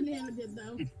see what Banana did,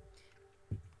 though.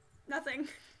 Nothing.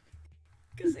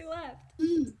 Because he left.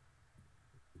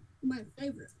 My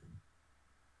favorite.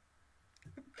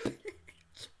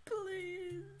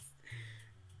 Please.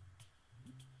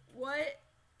 What?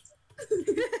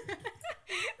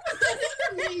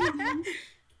 Amazing.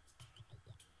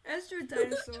 Astro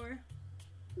Dinosaur.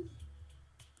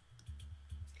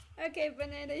 Okay,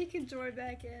 Banana, you can join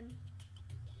back in.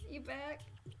 You back?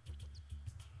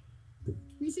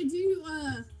 We should do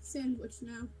sandwich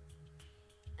now.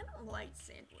 I don't like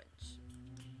sandwich.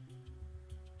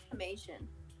 Animation.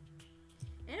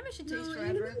 Animation No, takes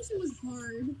forever. animation was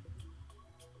hard.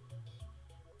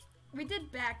 We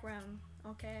did background,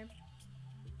 okay?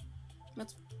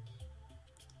 Let's...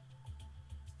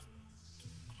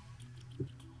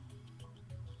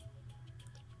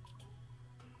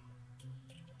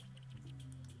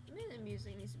 Maybe the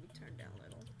music needs to be turned down a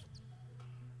little.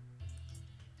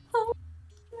 Oh.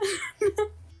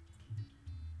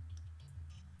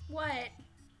 What?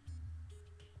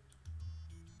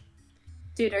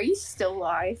 Dude, are you still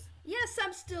live? Yes,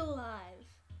 I'm still alive.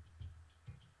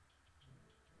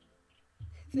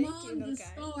 Thank you, Mom, no just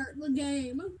guy. start the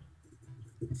game.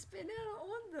 It's been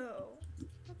on though.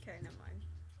 Okay, never mind.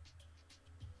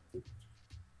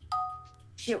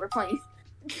 Shit, we're playing.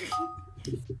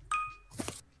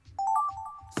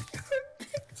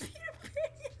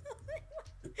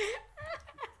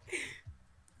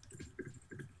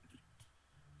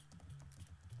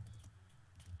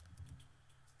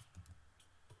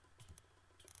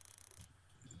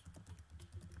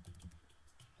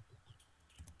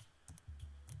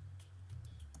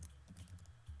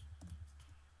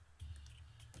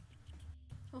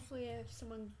 Hopefully, if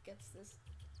someone gets this.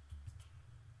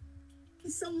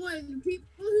 People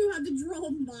who have to draw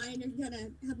mine are gonna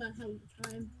have a hell of a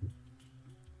time.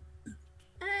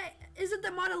 Is it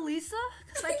the Mona Lisa?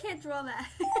 Because I can't draw that.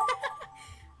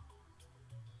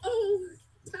 Oh,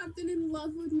 Captain in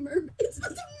love with mermaids, but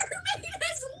the mermaid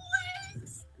has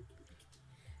legs!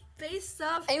 Based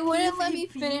off It wouldn't let me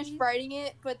PvP. finish writing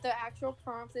it, but the actual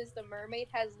prompt is the mermaid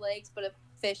has legs but a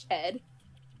fish head.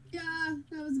 Yeah,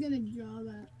 I was gonna draw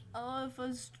that. All of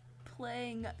us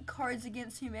playing Cards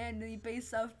Against Humanity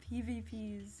based off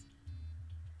PvPs.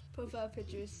 Profile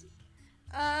pictures.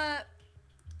 I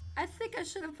think I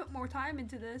should have put more time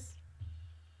into this.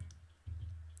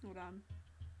 Hold on.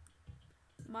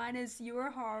 Mine is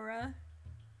your horror.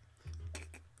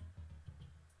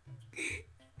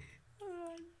 Hold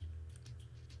on.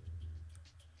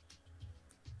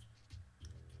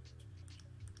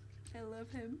 I love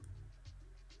him.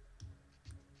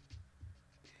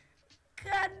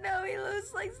 God no, he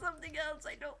looks like something else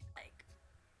I don't like.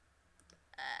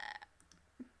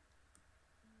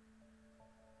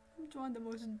 I'm drawing the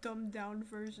most dumbed down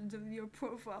versions of your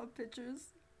profile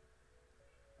pictures.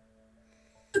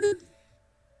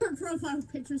 Her profile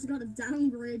picture's got a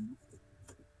downgrade.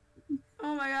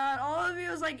 Oh my god, all of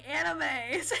you is like anime.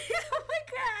 It's like, oh my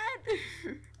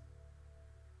god.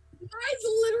 Mine's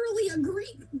literally a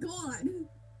Greek god.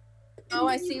 Oh,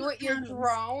 I see what you're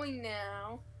drawing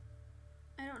now.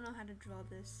 I don't know how to draw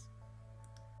this.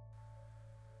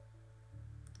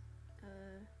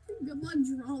 Good luck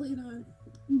drawing on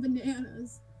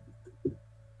bananas.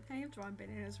 I am drawing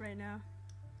bananas right now.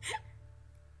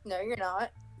 No, you're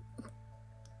not.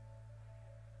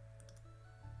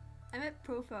 I meant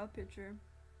profile picture.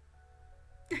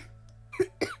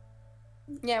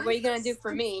 Yeah, what are you gonna do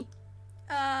for me?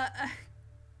 I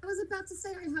was about to say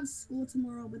I have school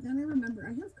tomorrow, but then I remember I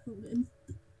have COVID.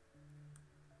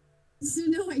 So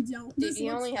no, I don't. Dude,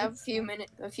 you only have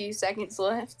a few seconds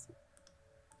left.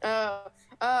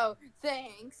 Oh,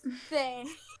 thanks.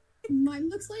 Mine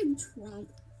looks like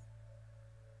Trump.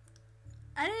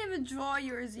 I didn't even draw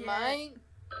yours yet. Mine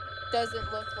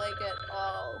doesn't look like at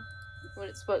all what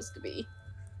it's supposed to be.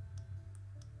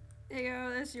 There you go,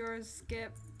 that's yours,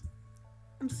 Skip.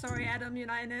 I'm sorry, Adam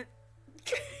United.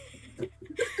 What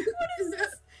is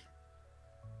this?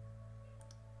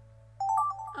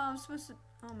 Oh, I'm supposed to.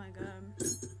 Oh my god.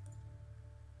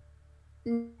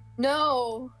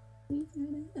 No.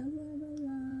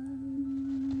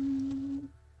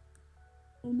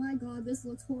 Oh my god, this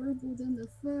looks horrible than the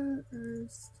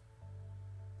first.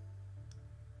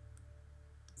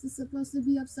 This is supposed to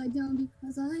be upside down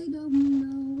because I don't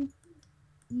know.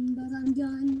 But I'm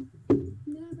done.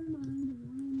 Never mind.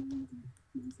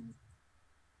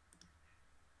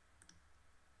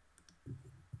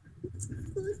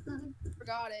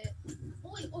 Forgot it.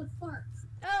 Oh, fart.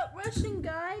 Oh, Russian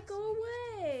guy, go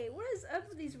away! What is up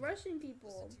with these Russian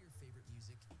people?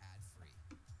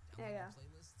 There you go.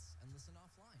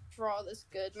 Draw this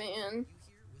good, man.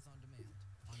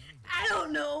 I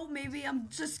don't know, maybe I'm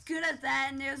just good at that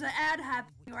and there's an ad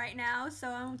happening right now, so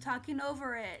I'm talking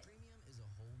over it.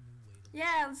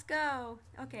 Yeah, let's go.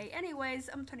 Okay, anyways,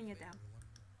 I'm turning it down.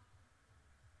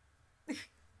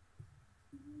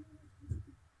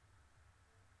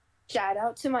 Shout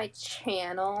out to my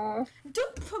channel.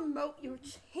 Don't promote your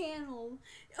channel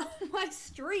on my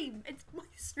stream. It's my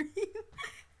stream.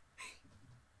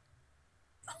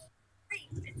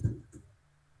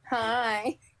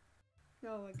 Hi.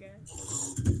 Oh my god.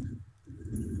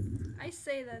 I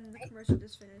say that and the commercial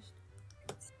just finished.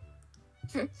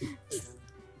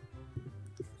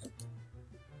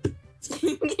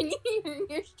 Can you hear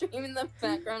your stream in the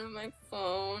background of my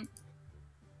phone?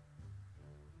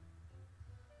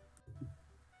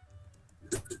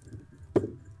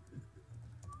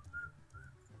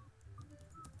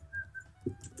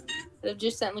 They've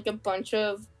just sent like a bunch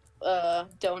of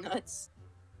donuts.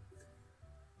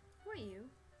 Who are you?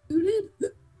 Who did?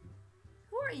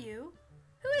 Who are you?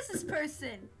 Who is this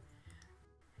person?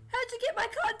 How'd you get my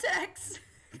contacts?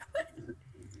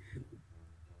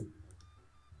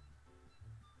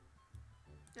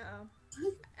 Uh-oh.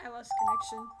 I lost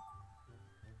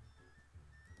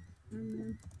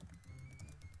connection.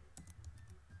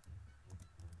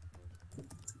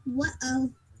 What? Oh.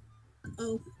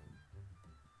 Oh.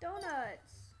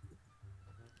 Donuts.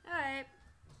 Alright.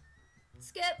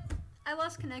 Skip. I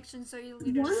lost connection, so you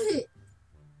lead her. What?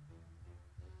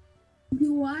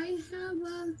 Do I have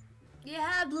a... You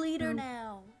have leader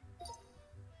now.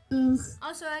 Ugh.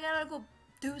 Also, I gotta go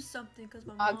do something because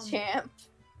my Hog mom... champ.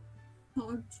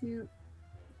 Hog champ.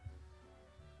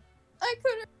 I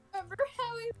couldn't remember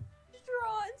how it was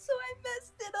drawn, so I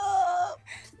messed it up.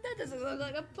 That doesn't look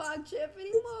like a pog champ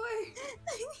anymore.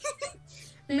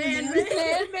 Man. I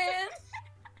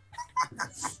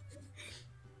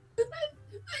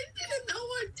didn't know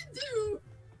what to do.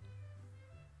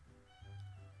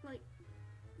 Like,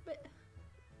 but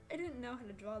I didn't know how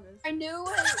to draw this. I knew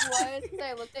what it was because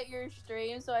I looked at your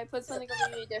stream, so I put something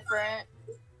completely different.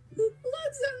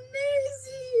 That's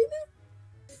amazing.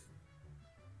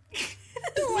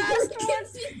 The last one.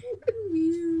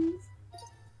 Confused.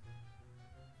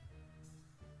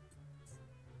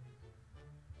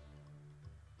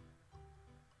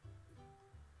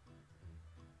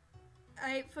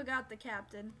 I forgot the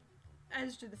captain. I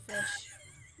just drew the fish.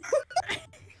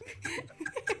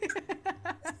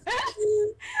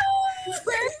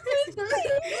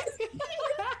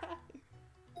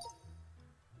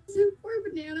 Poor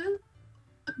banana.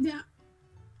 Down.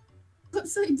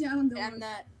 Upside down dog. I'm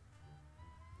not.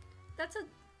 That's a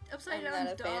upside I'm down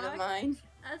not a dog. fan of mine.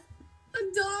 A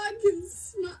dog can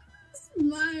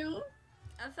smile.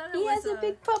 I thought it He was has a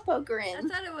big papa grin. I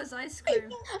thought it was ice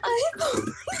cream.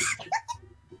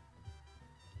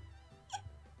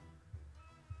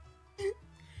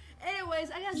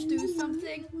 Anyways, I gotta do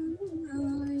something.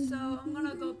 So I'm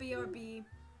gonna go BRB.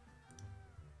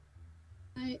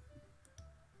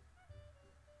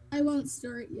 I won't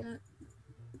start yet.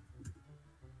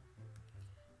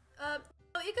 Oh,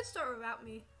 you can start without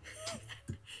me.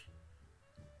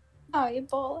 Oh, you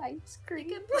bowl ice cream.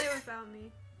 You can play without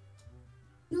me.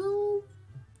 No,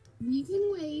 we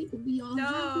can wait. We all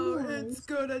have No, roles. it's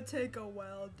gonna take a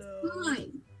while though.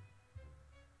 Fine.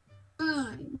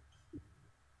 Fine.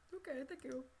 Okay, thank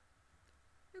you.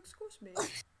 Excuse me.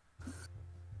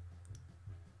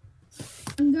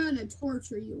 I'm gonna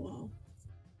torture you all.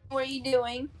 What are you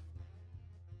doing?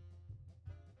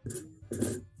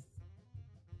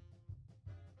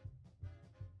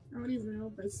 I don't even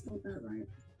know if I spelled that right.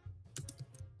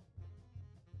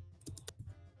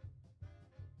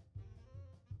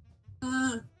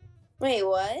 Wait,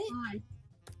 what? Hi.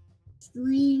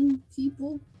 Stream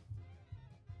people.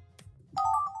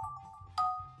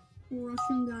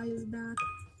 Russian guy is back.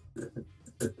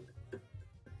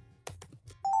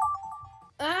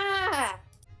 Ah!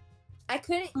 I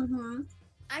couldn't. Uh-huh.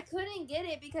 I couldn't get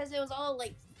it because it was all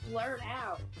like blurred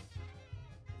out.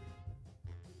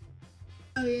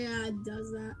 Oh yeah, it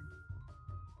does that.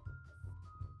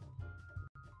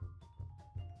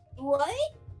 What?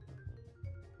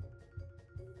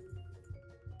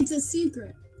 It's a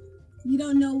secret. You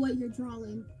don't know what you're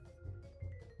drawing.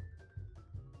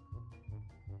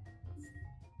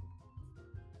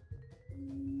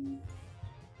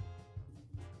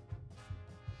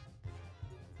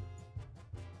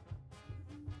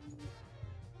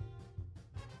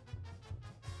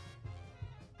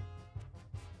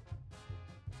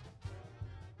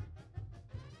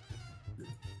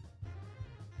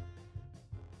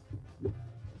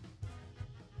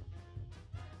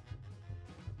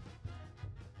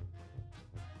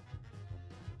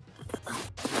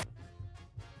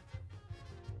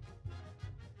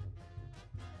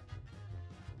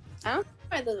 I don't know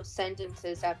why those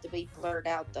sentences have to be blurred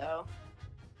out though.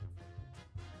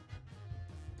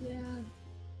 Yeah.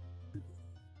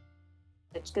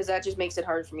 It's because that just makes it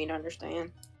hard for me to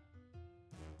understand.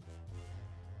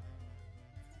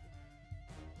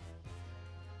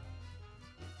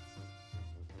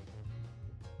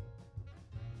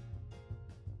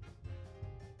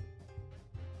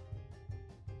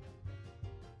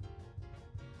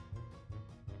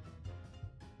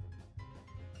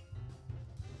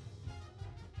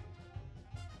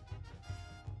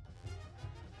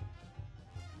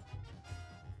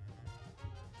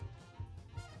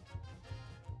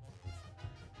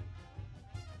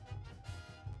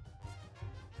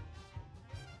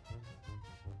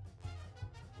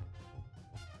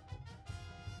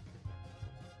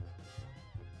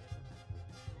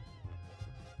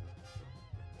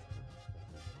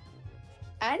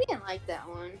 I didn't like that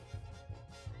one.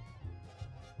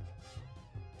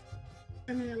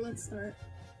 Okay, let's start.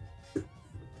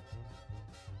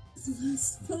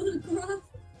 Let's photograph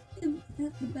him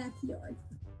at the backyard.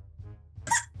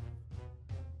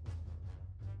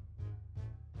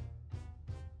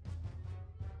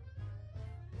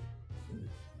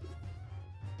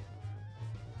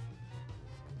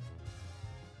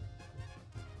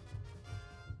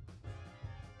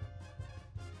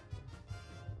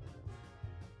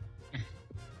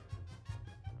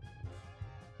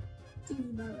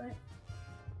 Seems about right.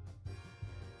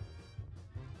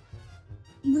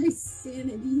 My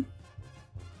sanity.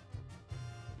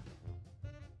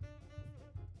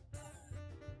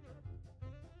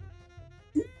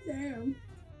 Damn.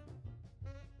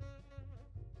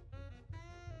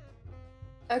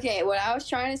 Okay, what I was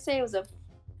trying to say was a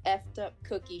effed up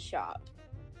cookie shop.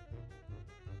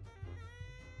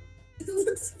 It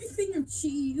looks like a thing of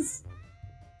cheese.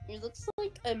 It looks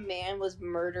like a man was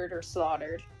murdered or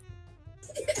slaughtered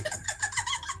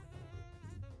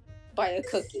by a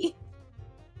cookie.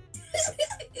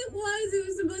 It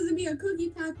was supposed to be a cookie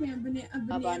Pac-Man banana.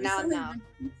 Now.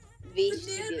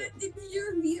 Banana, did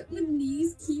your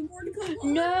Vietnamese keyboard come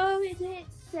on? No, it didn't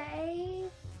say.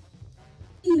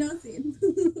 Nothing.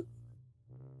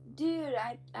 Dude,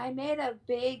 I made a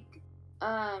big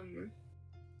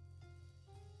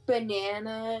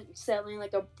banana selling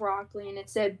like a broccoli and it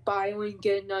said buy one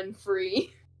get none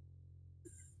free.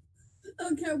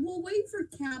 Okay, we'll wait for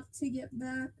Cap to get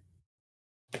back.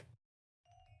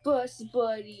 Bus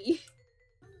buddy.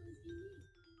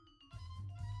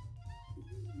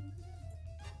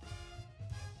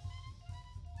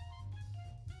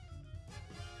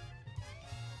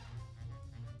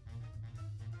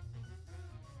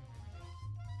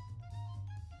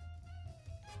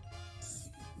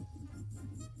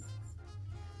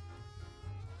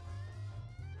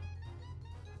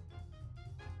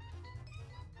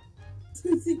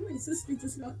 I think my sister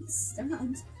just got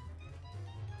stabbed.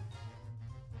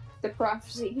 The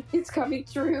prophecy is coming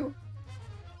true.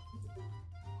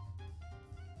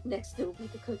 Next it will be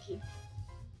the cookie.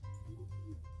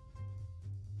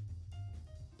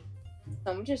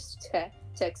 Someone just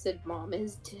texted mom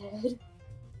is dead.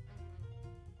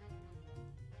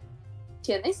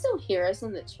 Can they still hear us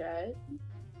in the chat?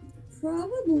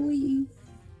 Probably.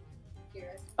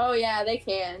 Oh yeah, they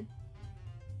can.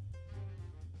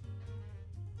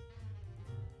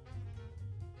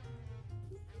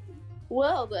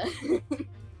 Well then.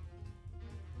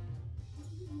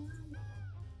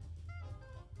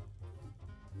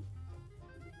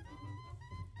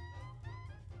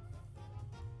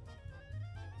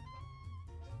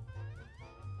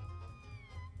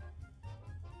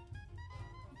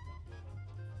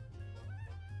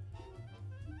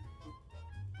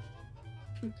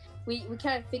 We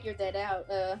kind of figured that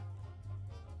out,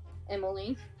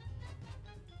 Emily.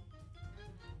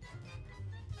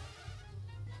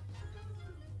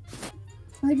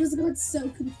 I just got so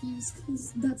confused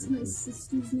because that's my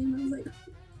sister's name. I was like,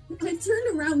 I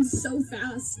turned around so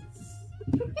fast.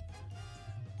 I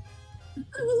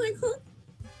was like, huh?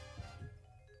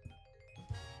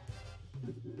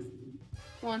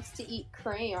 Wants to eat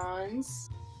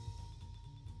crayons.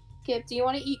 Skip, do you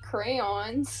want to eat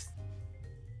crayons?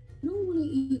 I don't want to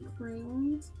eat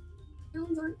crayons.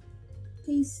 Crayons aren't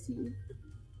tasty.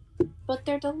 But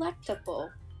they're delectable.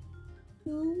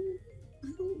 No, I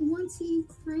don't want to eat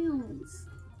crayons.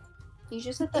 You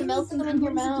just have to melt them in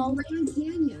your mouth. Grand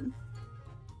Canyon.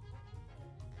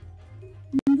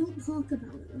 We don't talk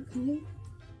about it, okay?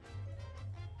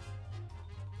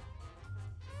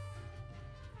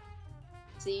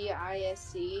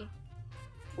 CISC.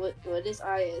 What is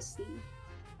ISC?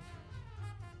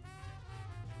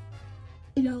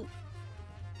 I don't.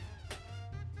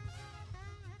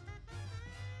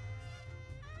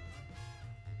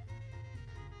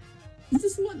 I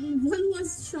just want one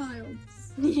less child.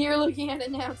 You're looking at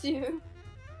it now too.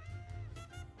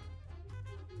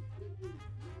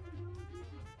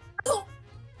 Oh!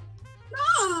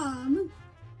 Mom!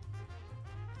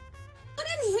 What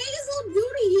did Hazel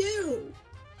do to you?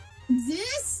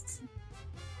 Exist?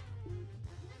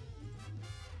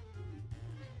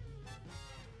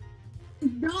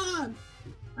 Dog!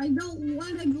 I don't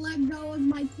want to let go of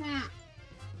my cat.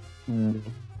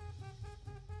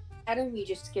 Adam, you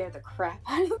just scare the crap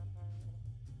out of him.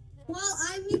 Well,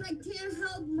 I mean, I can't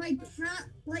help my cat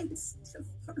likes to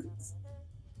fart.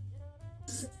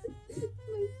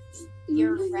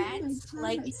 Your My rats cat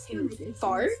like has to stomach issues.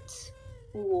 fart?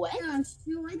 What? Yeah,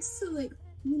 she likes to, like,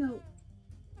 you know,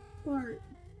 fart.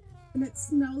 And it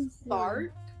smells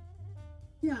horrible. Fart?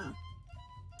 Yeah.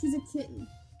 She's a kitten.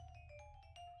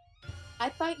 I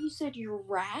thought you said your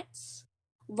rats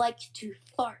like to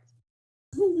fart.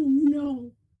 Oh,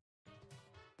 no.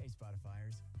 Hey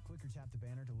Spotifyers, click or tap the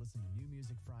banner to listen to New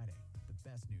Music Friday, the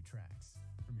best new tracks.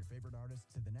 From your favorite artists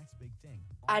to the next big thing.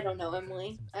 I don't know,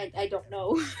 Emily. I don't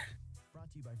know.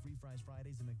 Brought to you by Free Fries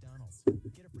Fridays at McDonald's.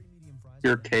 Get a free medium fries.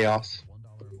 You're chaos. $1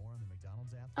 or more on the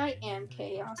McDonald's app. I am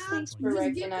chaos. Thanks for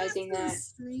recognizing that.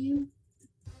 Stream.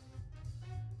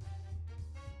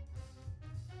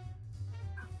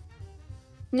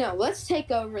 No, let's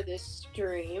take over this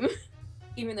stream.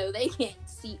 even though they can't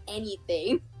see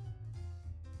anything.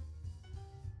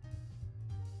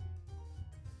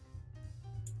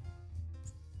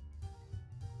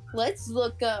 Let's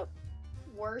look up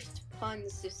worst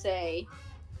puns to say.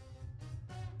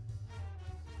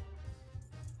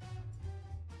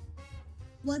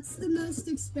 What's the most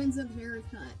expensive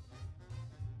haircut?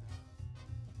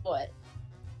 What?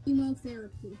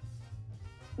 Chemotherapy.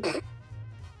 I'm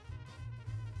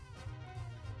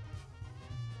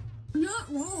not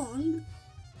wrong.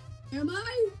 Am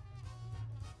I?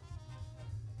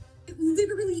 It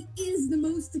literally is the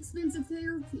most expensive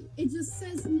therapy. It just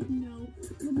says no.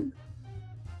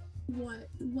 What?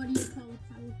 What do you call a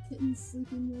pile of kittens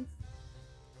sleeping with?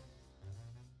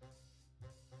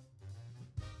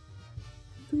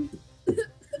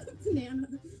 Banana.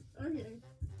 Okay,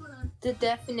 hold on. The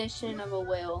definition of a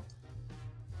will.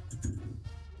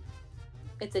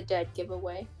 It's a dead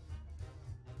giveaway.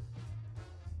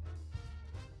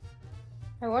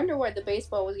 I wonder why the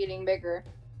baseball was getting bigger.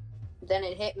 Then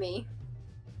it hit me.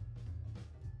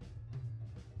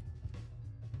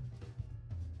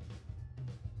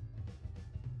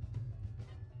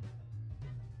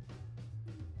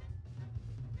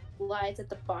 Lies at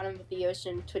the bottom of the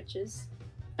ocean twitches.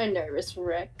 A nervous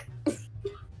wreck.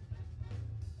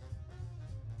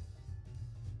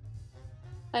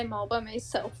 I'm all by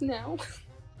myself now.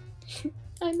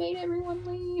 I made everyone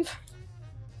leave.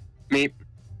 Me.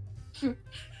 Why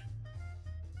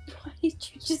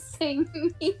did you just say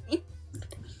me?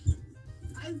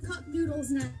 I've cut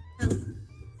noodles now.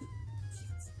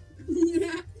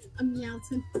 Yeah, I'm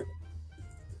meowing.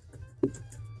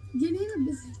 Getting a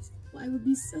business I would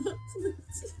be so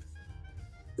uplifted.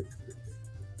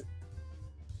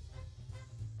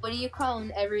 What do you call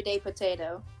an everyday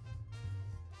potato?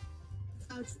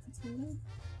 Couch potato?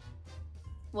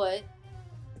 What?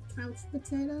 Couch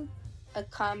potato? A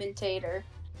commentator.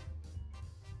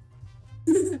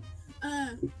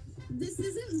 This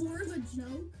isn't more of a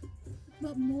joke,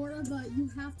 but more of a you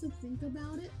have to think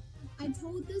about it. I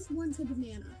told this one to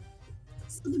Banana.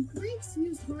 So the Greeks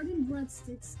used hardened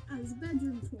breadsticks as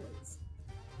bedroom toys.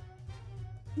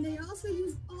 And they also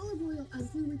used olive oil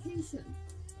as lubrication.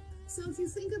 So if you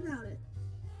think about it,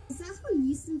 is that how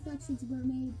yeast infections were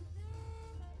made?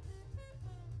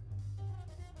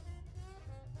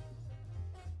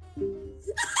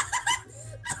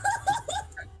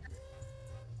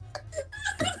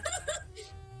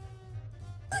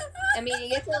 I mean, it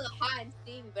gets a little hot and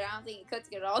steamy, but I don't think it cooks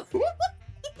it all. Oh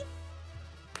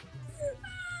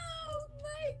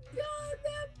my god,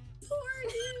 that poor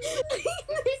dude!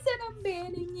 They said I'm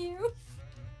banning you.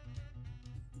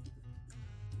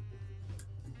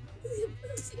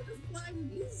 Why would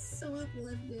be so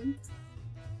uplifted?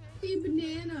 Hey,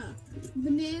 Banana!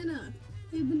 Banana!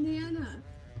 Hey, Banana!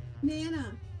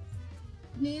 Banana!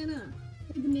 Banana!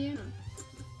 Hey, Banana!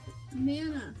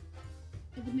 Banana!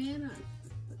 Hey, Banana!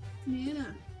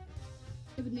 Banana!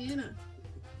 Hey, Banana!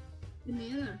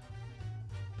 Banana!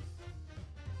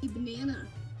 Hey, Banana!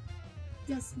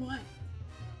 Guess what?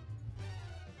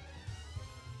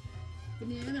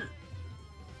 Banana!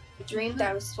 I dreamed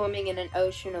I was swimming in an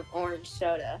ocean of orange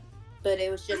soda, but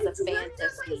it was just a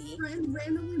fantasy. My friend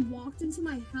randomly walked into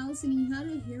my house and he had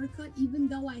a haircut even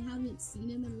though I haven't seen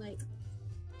him in like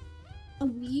a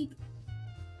week.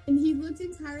 And he looked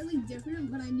entirely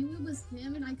different, but I knew it was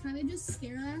him and I kind of just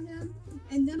stared at him.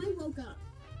 And then I woke up.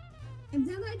 And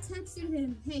then I texted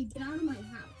him, hey, get out of my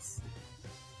house.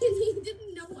 And he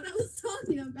didn't know what I was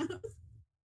talking about.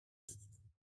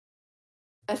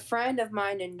 A friend of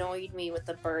mine annoyed me with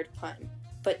the bird pun,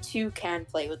 but two can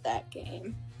play with that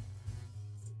game.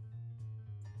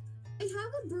 I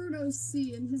have a bird OC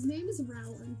and his name is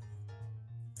Rowan.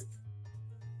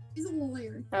 He's a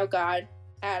lawyer. Oh god,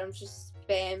 Adam's just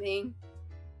spamming.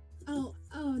 Oh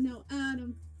no,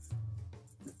 Adam.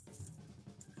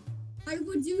 I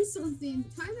would do something.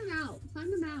 Time him out.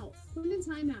 Time him out. Put him in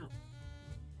timeout.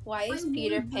 Why is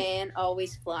Peter Pan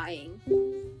always flying?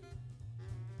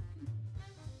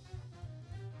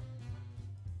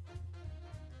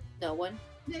 No one?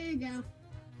 There you go.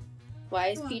 Why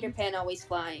is Peter Pan always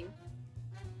flying?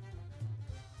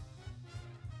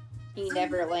 He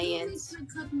never lands. I'm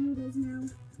cup noodles now,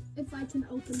 if I can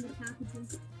open the packaging.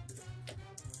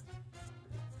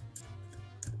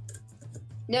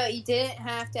 No, you didn't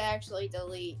have to actually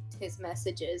delete his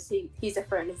messages. He's a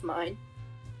friend of mine.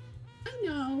 I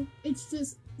know. It's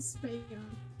just spam.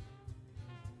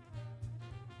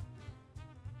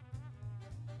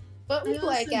 But we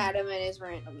like Adam and his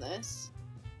randomness.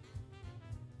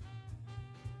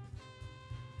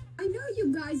 I know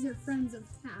you guys are friends of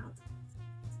Cap.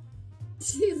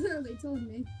 She literally told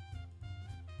me.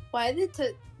 Why did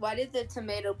the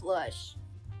tomato blush?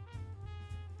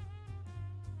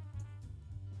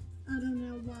 I don't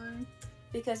know why.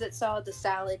 Because it saw the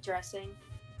salad dressing.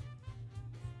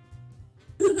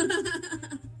 Shut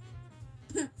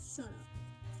up.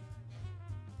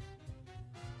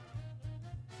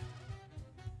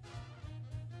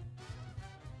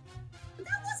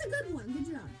 That was a good one. Good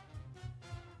job.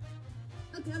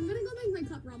 Okay, I'm gonna go make my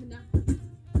cup ramen now.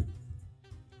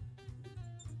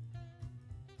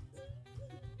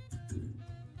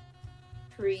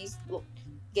 Please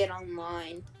get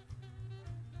online.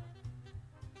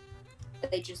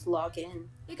 They just log in.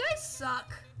 You guys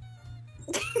suck.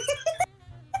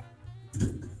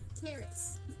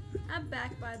 Carrots. I'm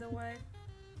back, by the way.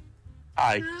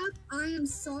 Hi. Cap, I am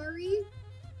sorry.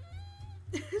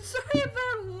 Sorry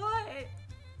about what?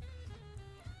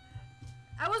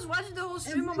 I was watching the whole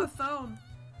stream on my phone.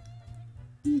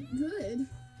 Good.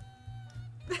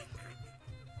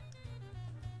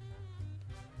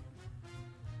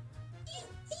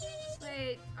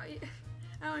 Wait, I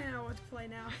don't even know what to play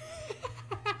now.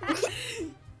 I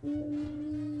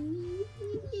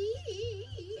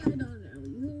don't know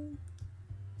either.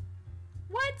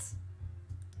 What?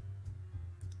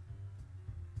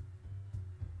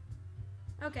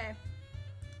 Okay.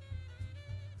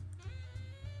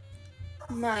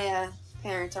 My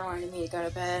parents are wanting me to go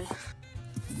to bed.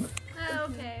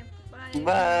 Okay. Bye.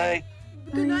 Bye.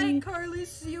 Good night, Carly.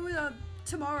 See you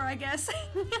tomorrow, I guess.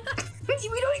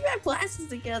 We don't even have classes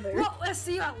together. Well, let's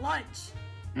see you at lunch.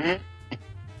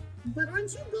 But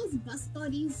aren't you both bus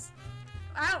buddies?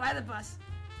 I don't ride the bus.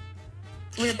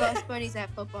 We're bus buddies at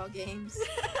football games.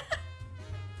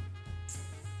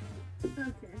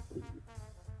 Okay.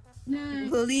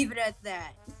 Nice. We'll leave it at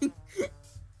that.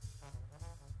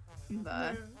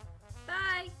 Bye.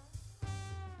 Bye.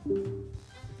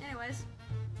 Anyways.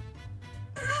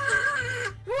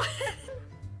 What?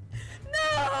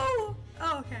 No!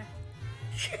 Oh, okay.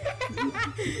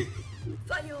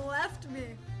 Thought you left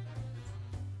me.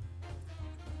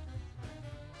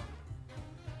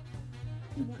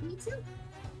 You want me to?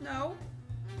 No.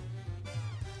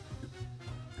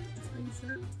 Are you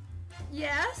sure?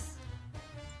 Yes.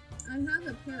 I have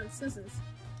a pair of scissors.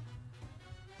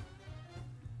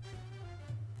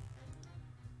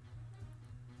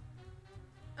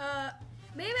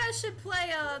 Maybe I should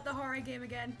play the horror game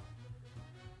again.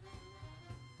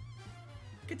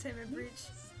 Containment breach.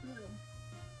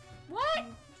 What? I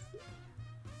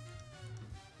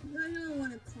don't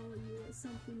want to call you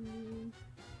something mean.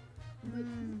 But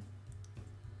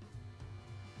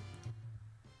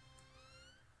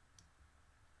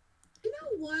you know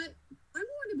what? I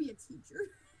want to be a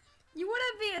teacher. You want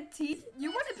to be a teacher?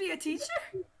 You want to be a teacher?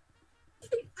 I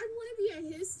want to be a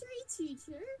history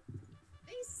teacher.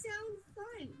 They sound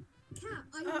fun. Cap,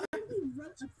 I literally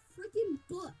wrote a freaking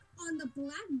book on the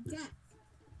Black Death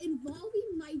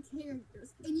involving my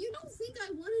characters. And you don't think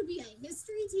I want to be a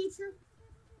history teacher?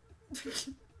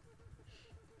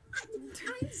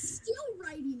 I'm still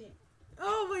writing it.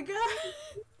 Oh my god.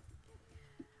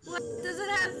 Like, does it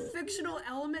have fictional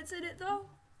elements in it though?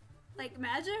 Like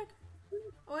magic?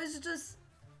 Or is it just...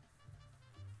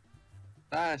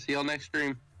 Bye. See y'all next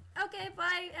stream. Okay,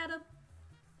 bye, Adam.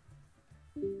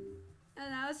 And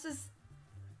now it's just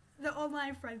the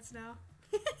online friends now.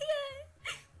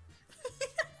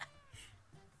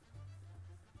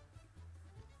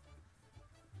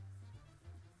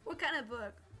 What kind of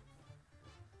book?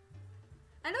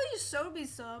 I know you showed me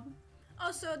some.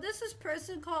 Oh, so this is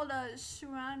person called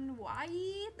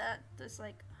Shranwai that's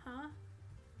like, huh?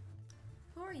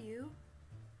 Who are you?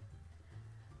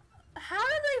 How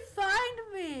did they find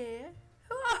me?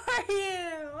 Who are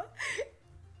you?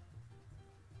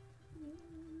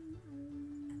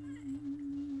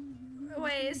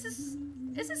 Wait, is this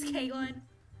Caitlin?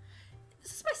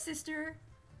 Is this my sister?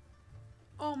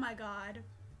 Oh my god.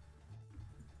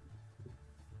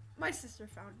 My sister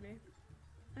found me.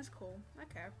 That's cool.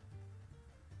 Okay.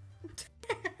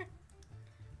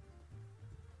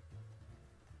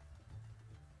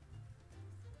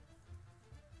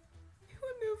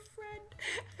 A new friend.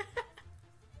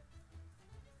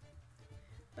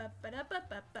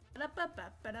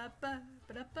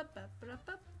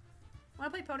 Wanna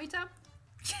play Ponytown?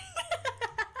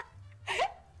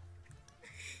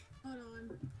 Hold on.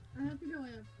 I have to go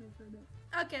after for a bit.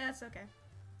 Okay, that's okay.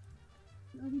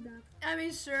 I'll be back. I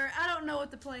mean, sure. I don't know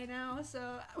what to play now, so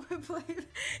I would play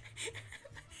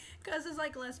because there's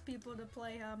like less people to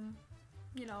play.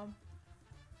 You know.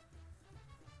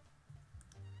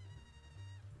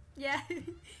 Yeah.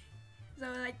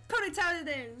 So like Ponytown it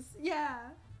is. Yeah.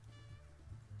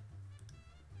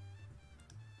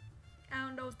 I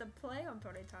don't know if to play on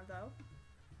Ponyta though.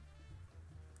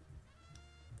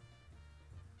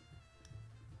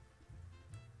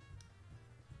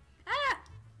 Ah!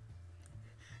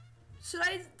 Should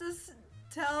I just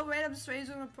tell random strangers?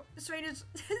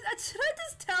 Should I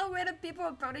just tell random people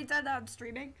on Ponyta that I'm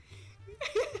streaming?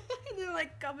 And they're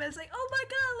like comments like, "Oh my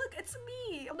god, look, it's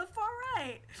me on the far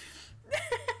right."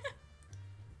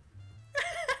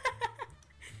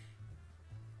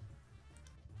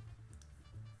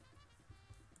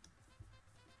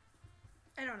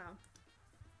 I don't know.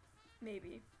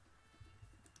 Maybe.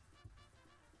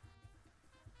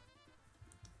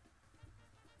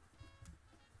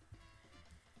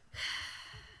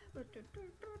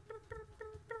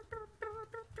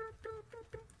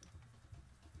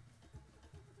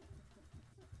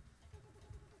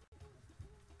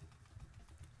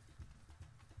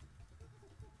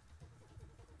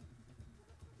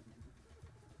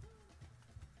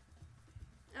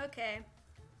 Okay.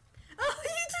 Oh,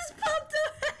 you just popped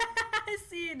up! I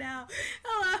see you now.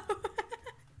 Hello.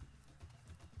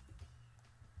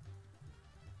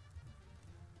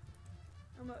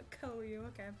 I'm gonna color you,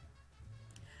 okay.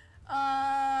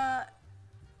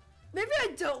 Maybe I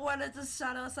don't want to just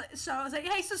shout out like,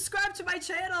 hey, subscribe to my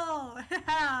channel!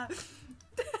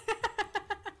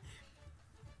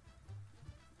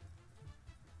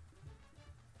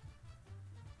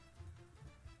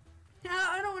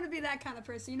 I don't want to be that kind of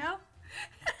person, you know?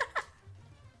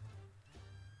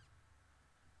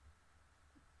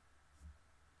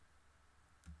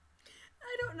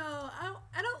 I don't know.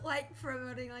 I don't like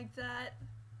promoting like that.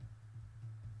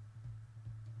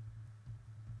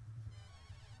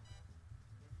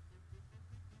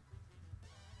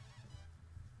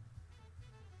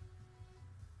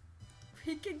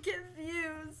 We could get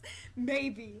views.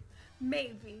 Maybe.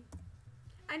 Maybe.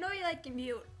 I know you like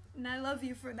mute, and I love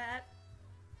you for that.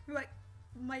 You're like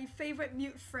my favorite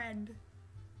mute friend.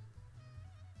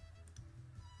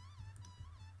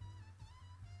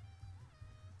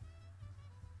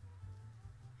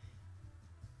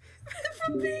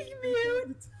 From being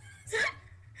mute.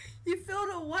 You failed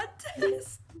a what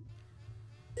test?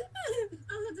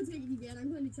 I'll have to take it again.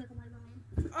 I'm going to check on my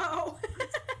mom. Oh.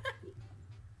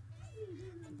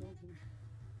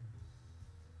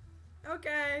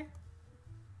 Okay.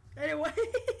 Anyways.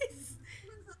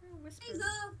 Hey, Zo.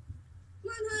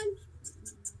 Come on, hon.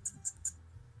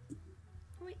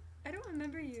 Wait, I don't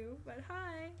remember you, but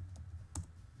hi.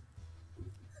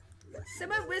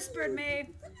 Someone whispered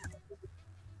me.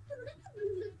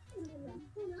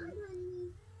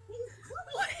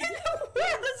 What in the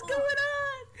world is going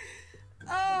on?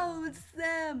 Oh, it's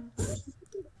them.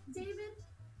 David,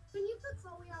 can you put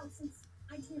Chloe out since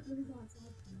I can't really go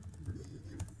outside?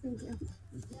 Thank you.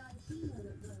 Yeah, I see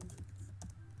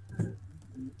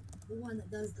the one that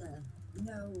does the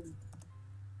no.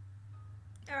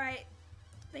 Alright.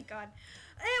 Thank God.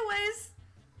 Anyways.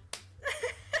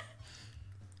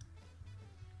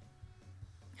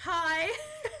 Hi.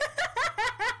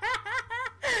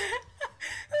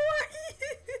 Who are you?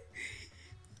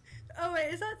 Oh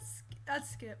wait, is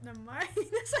that's Skip? Never mind.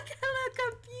 It's like a little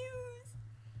confused.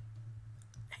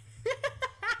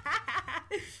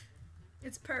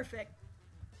 It's perfect.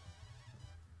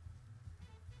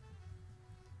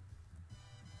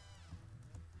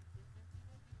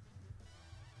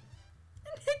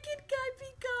 Naked guy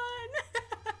be gone.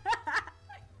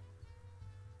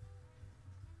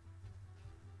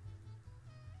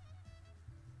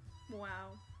 Wow.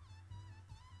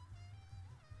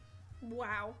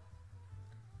 Wow.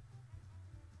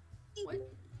 What?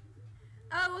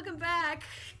 Oh, welcome back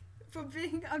for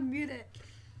being unmuted.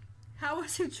 How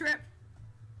was your trip?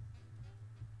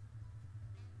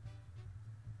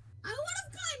 I would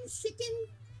have gotten chicken.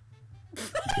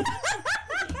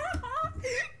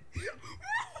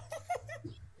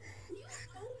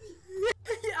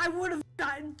 I would have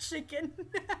gotten chicken.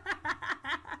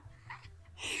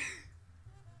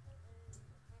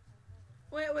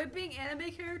 Wait, we're being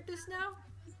anime characters now?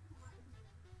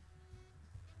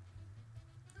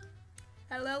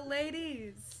 Hello,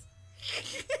 ladies.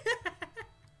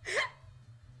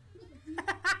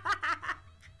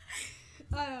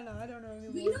 I don't know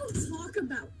anymore. We don't talk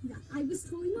about that. I was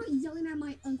talking about yelling at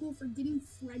my uncle for getting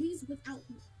Freddy's without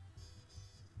me.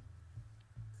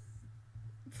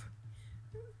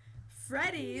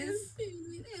 Freddy's?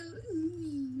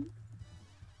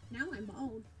 Now I'm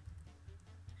bald.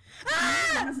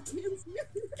 Ah!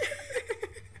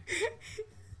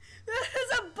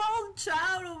 There's a bald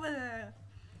child over there.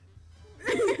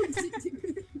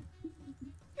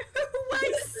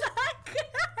 Why suck?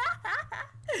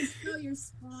 Know your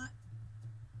spot.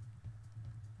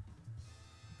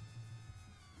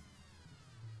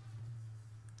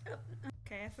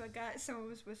 god, someone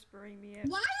was whispering me.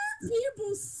 Why are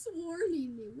people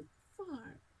swarming me? What the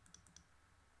fuck?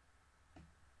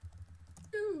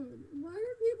 Dude, why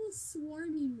are people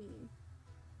swarming me?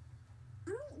 I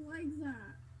don't like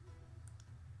that.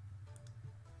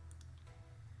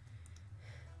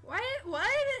 Why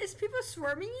is people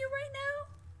swarming you right now?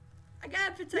 I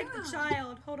gotta protect the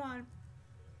child. Hold on.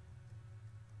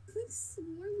 Like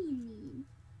swarming me.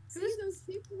 See those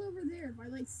people over there. If I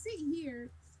like sit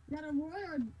here, that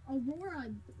Aurora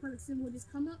person would just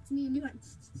come up to me and be like,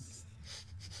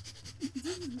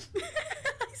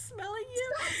 I'm smelling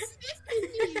you. Stop sniffing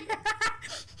me.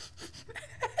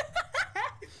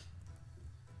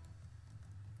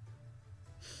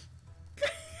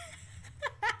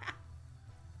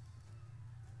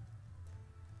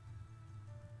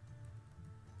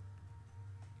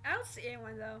 I don't see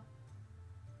anyone though.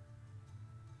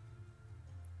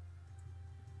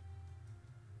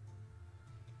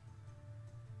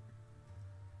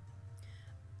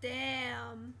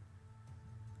 Damn.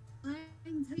 Oh,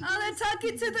 they're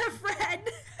talking to their friend.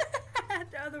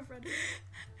 The other friend.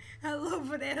 Hello,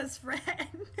 Banana's friend.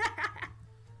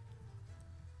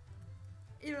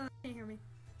 You don't can't hear me.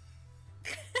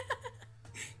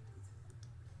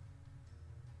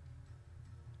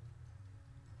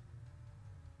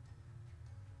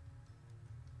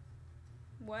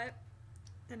 What?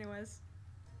 Anyways.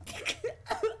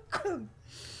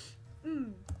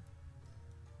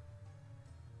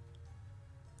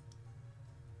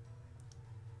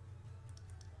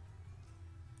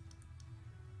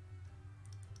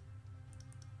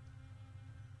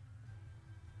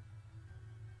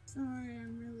 Sorry,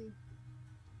 I'm really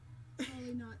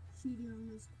probably not cheating on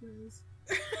this quiz.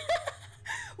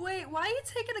 Wait, why are you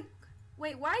taking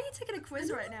a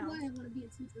quiz right now? Why I want to be a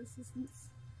teacher assistant.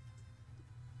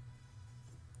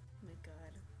 Oh my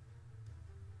god.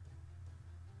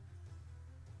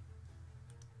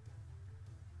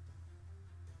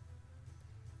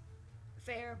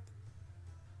 Fair.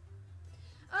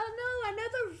 Oh no,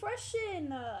 another Russian!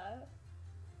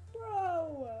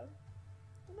 Bro!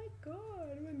 Oh my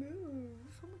god, my move.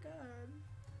 Oh my god.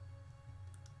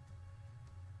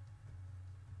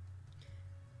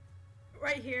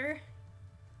 Right here.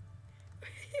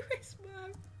 Where's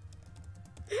Mom?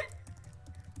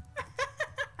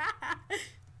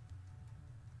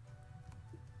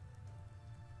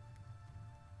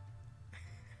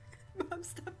 Mom,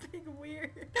 stop being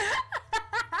weird.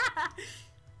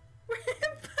 We're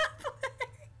in public.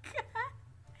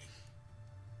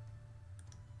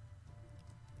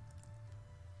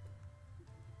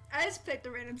 I just picked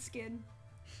a random skin.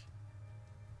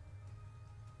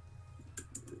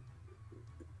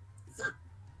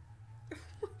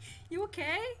 You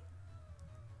okay?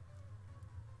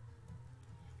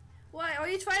 What, are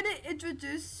you trying to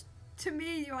introduce to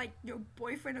me your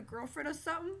boyfriend or girlfriend or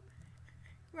something?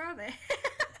 Where are they?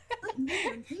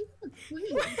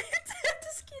 What?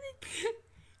 Just kidding.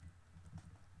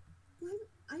 What?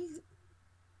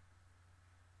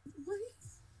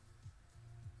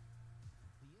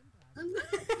 I'm gonna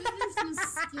finish this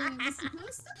skin. It's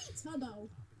supposed to be Tubbo.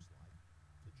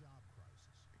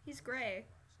 He's gray.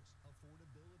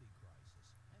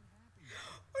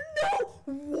 Oh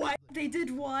no! What? They did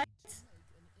what?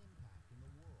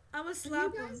 I was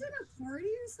slapping. Are you guys at a party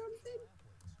or something?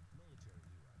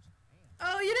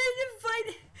 Oh, you didn't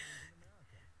invite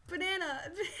Banana.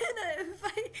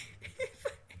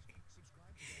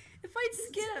 If I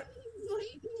skip.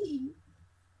 Invite me.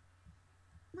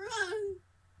 Bruh.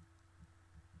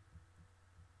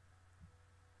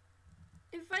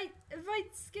 If I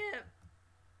skip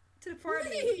to the party.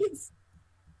 Wait.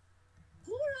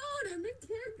 Hold on, I'm in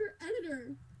character editor.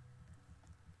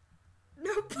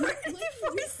 No party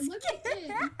for skip.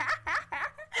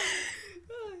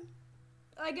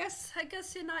 I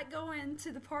guess you're not going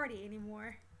to the party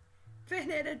anymore.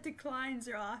 Banana declines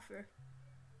your offer.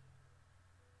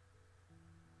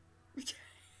 In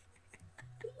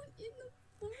the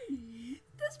party.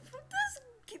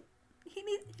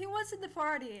 He wants in the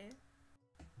party.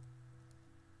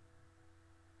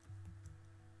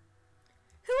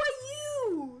 Who are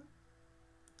you?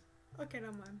 Okay,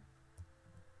 never mind.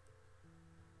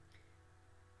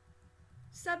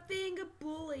 Stop being a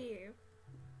bully.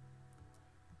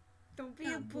 Don't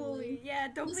be a bully. Yeah,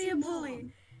 don't be a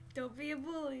bully. Don't be a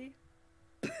bully.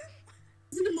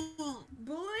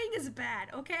 Bullying is bad,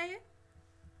 okay?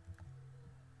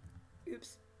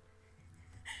 Oops.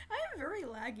 I am very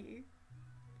laggy.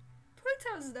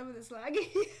 Ponytail is never this laggy.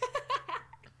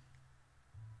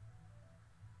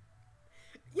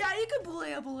 Yeah, you can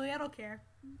bully a bully, I don't care.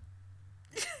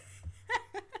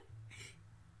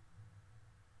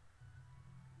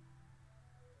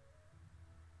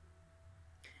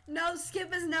 No,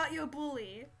 Skip is not your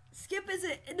bully. Skip is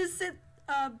an innocent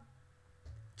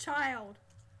child.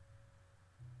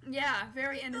 Yeah,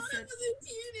 very innocent. I was a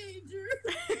teenager.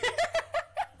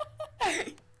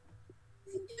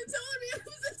 You told me I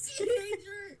was a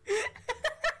teenager.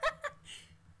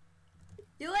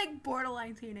 You're like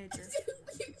borderline teenager.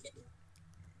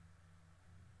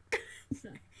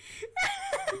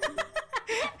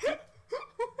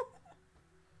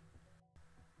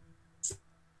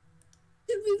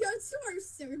 Did we go to our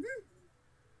server?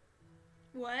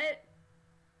 What?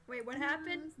 Wait, what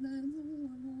happened? We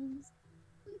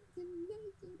can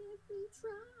make it if we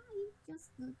try. Just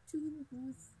the two of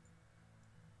us.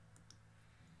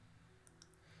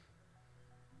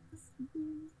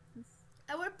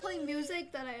 I would play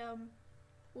music that I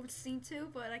would sing to,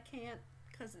 but I can't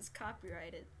because it's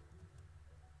copyrighted.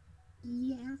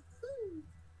 Yeah.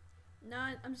 No,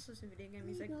 I'm just listening to video game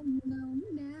music. I don't know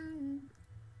now.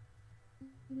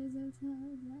 It is a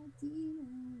child like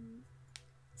demons.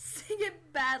 Sing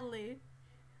it badly.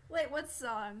 Wait, what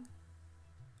song?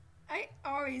 I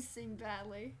always sing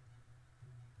badly.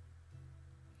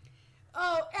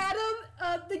 Oh, Adam,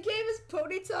 the game is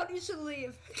Ponytown. You should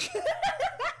leave.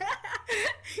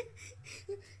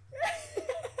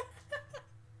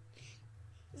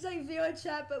 It's like video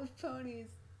chat but with ponies.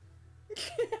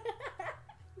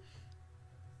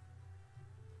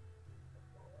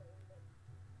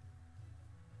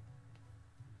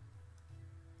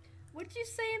 What'd you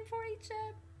say in pony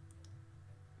chat?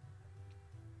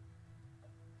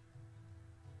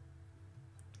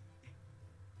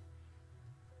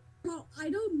 Bro, I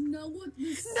don't know what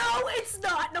this. No, it's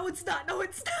not. No, it's not. No,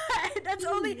 it's not. That's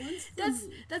only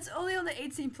that's only on the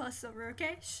 18 plus server.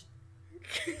 Okay. Shh.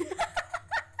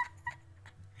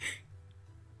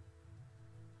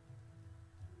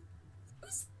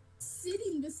 Who's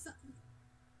sitting beside?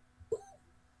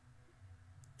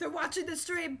 They're watching the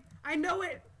stream. I know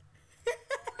it.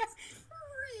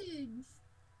 Courage.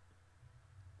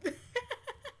 What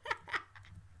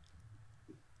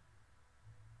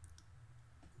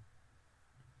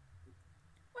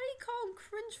do you call them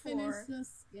cringe for? Finish the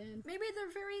skin. Maybe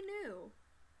they're very new.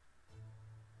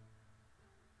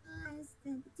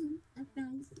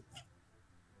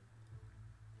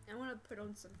 I want to put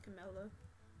on some Camilla.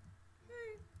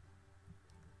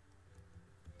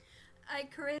 I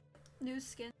create new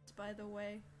skins, by the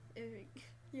way.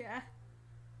 Yeah.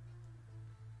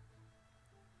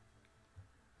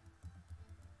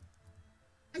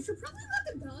 I should probably let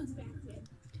the dogs back in.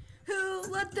 Who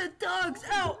let the dogs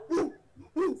out?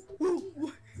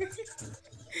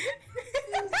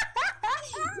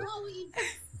 Chloe,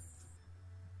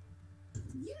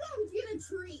 you don't get a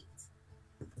treat.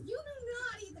 You do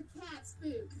not eat the cat's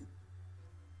food.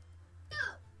 No,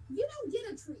 you don't get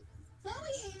a treat.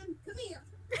 Chloe Ann, come here.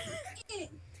 In.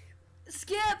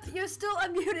 Skip, you're still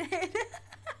unmuted.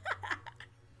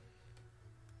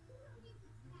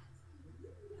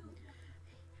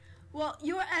 Well,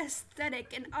 you're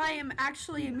aesthetic, and I am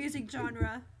actually a music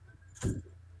genre.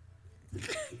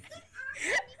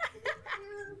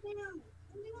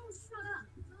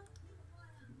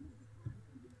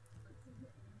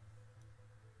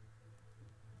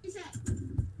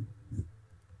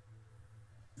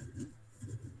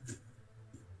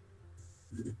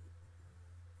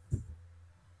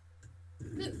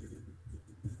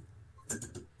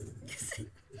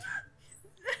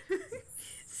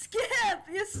 Skip,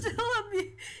 you're still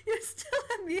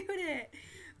unmuted.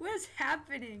 What is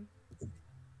happening?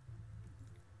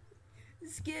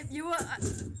 Skip, you are.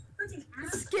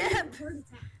 Skip!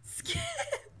 Skip!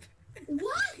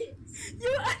 What?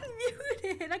 You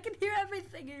unmuted! I can hear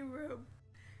everything in your room.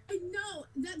 I know!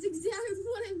 That's exactly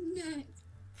what I meant!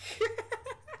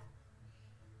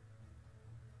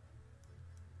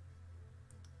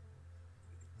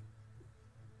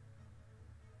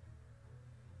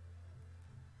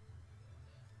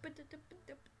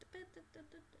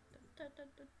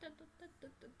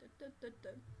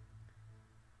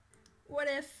 What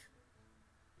if?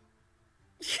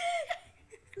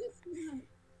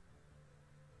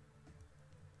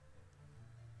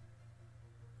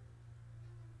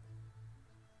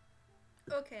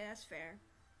 Okay, that's fair.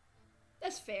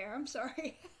 That's fair, I'm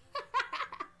sorry.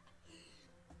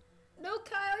 No,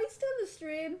 Kyle, he's still in the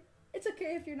stream. It's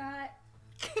okay if you're not.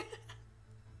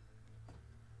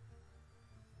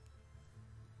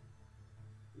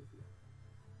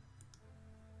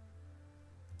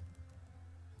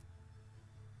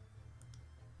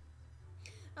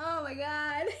 Oh my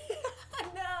god.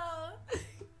 No.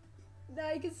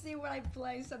 Now you can see what I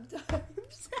play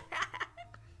sometimes.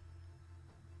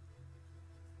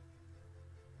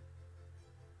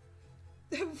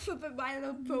 Super My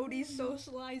Little Pony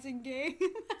socializing game.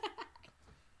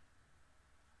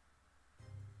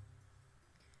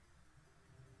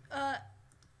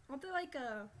 What they like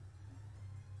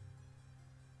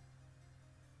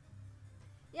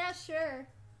yeah, sure.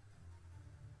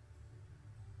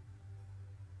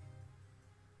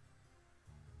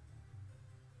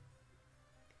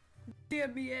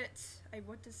 Give me it. I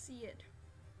want to see it.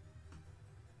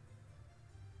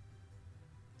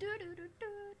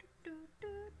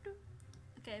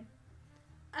 Okay.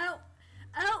 I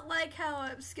don't like how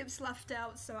Skip's left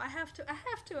out, so I have to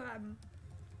help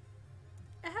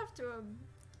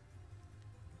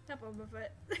him with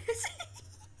it.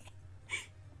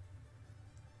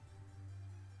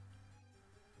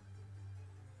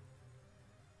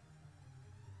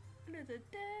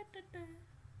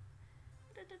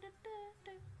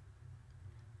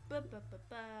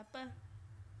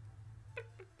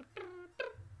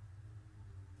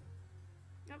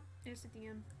 Nope, there's the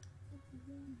DM.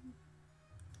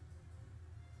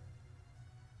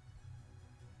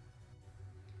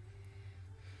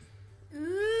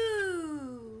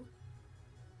 Ooh.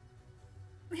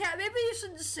 Yeah, maybe you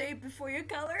should just save before you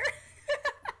color.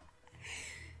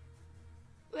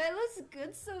 Well, it looks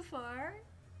good so far.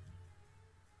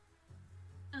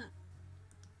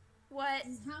 What?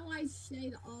 This is how I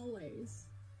shade always.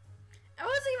 I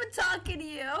wasn't even talking to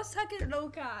you. I was talking to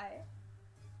Lokai.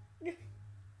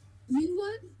 You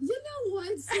what? You know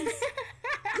what? Since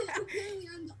apparently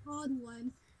I'm the odd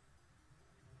one.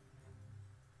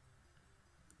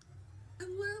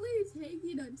 I'm literally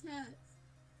taking a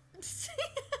test.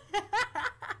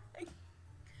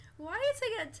 Why are you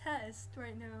taking a test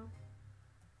right now?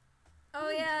 Oh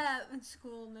yeah, in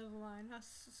school. Never mind. That's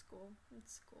school.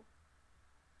 It's school.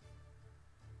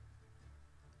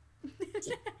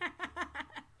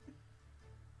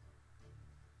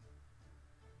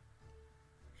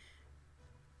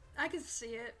 I can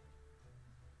see it,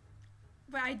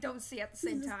 but I don't see it at the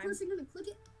same time. Is this person gonna click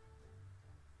it?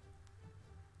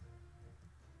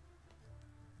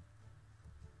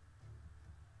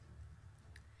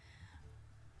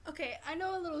 Okay, I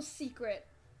know a little secret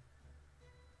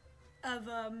of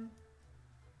on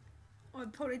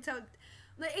Ponytail,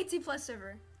 the 18 plus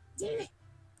server. Damn it.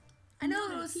 I know a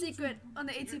little secret on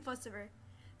the 18 plus server.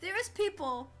 There is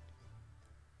people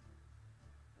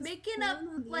making up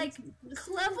like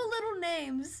clever little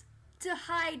names to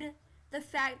hide the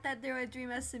fact that they're a Dream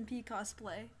SMP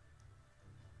cosplay.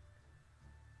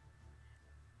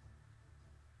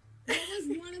 That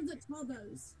was one of the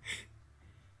Tobos.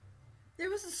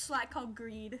 There was a slat called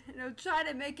Greed, and I'm trying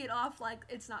to make it off like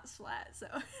it's not slat, so.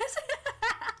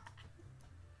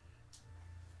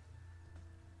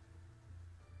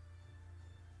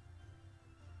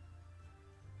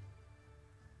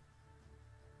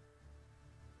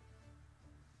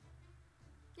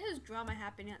 There's drama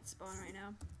happening at spawn right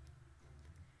now.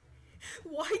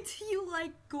 Why do you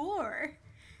like gore?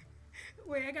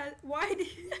 Wait, I got. Why do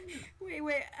you.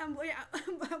 Wait, oh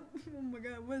my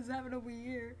god, what's happening over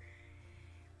here?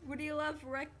 Would you love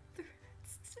wreck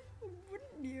threats?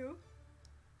 Wouldn't you?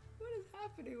 What is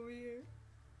happening over here?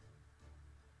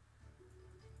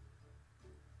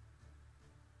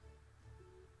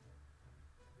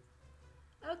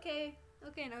 Okay,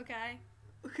 okay.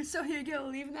 So you're gonna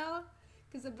leave now?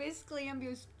 Because basically I'm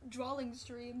just drawing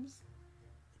streams.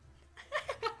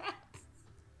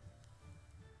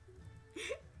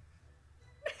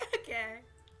 Okay.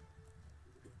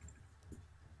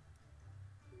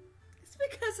 It's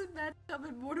because of matchup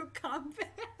in Mortal Kombat.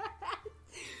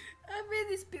 I read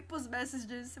these people's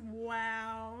messages.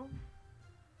 Wow.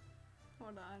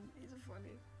 Hold on, these are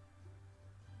funny.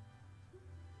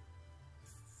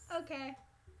 Okay.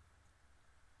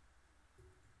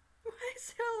 Why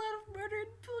is there a lot of murder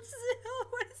in Brazil?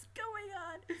 What is going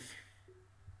on?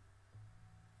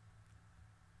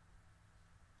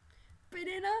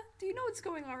 Banana, do you know what's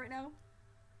going on right now?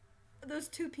 Are those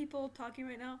two people talking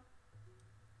right now?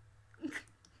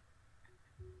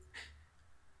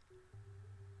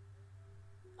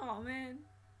 Oh man.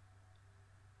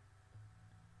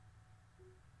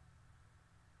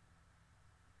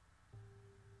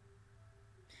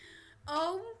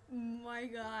 Oh my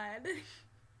god.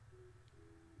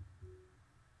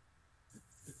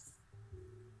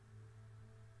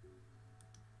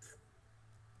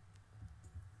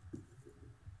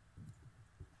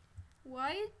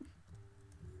 Why?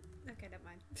 Okay, never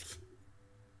mind.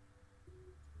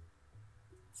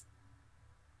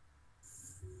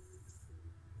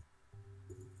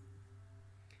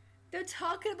 They're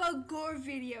talking about gore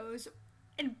videos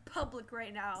in public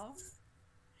right now.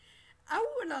 I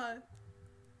wanna...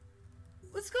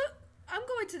 Let's go... I'm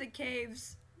going to the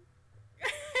caves.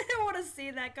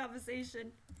 see that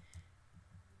conversation.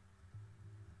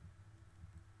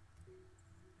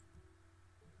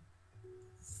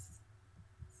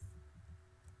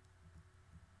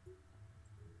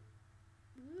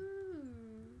 Ooh.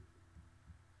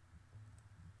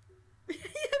 You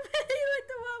went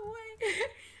the wrong way.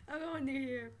 I'm going near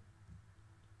here.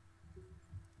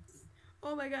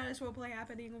 Oh my god, there's roleplay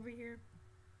happening over here.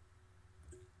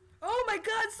 Oh my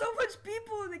god, so much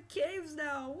people in the caves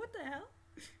now. What the hell?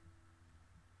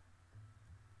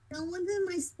 No one's in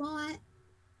my spot.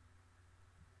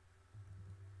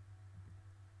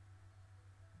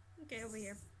 Okay, over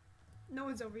here. No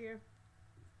one's over here.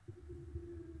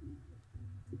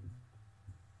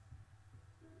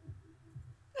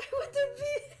 What the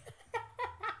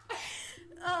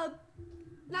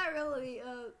not really.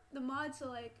 The mods are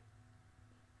like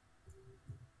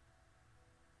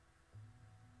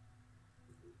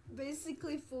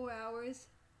basically 4 hours.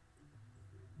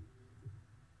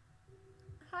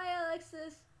 Hi,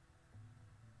 Alexis.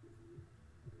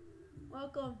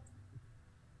 Welcome.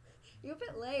 You're a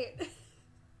bit late.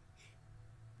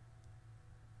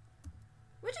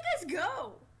 Where'd you guys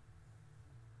go?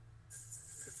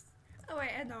 Oh wait,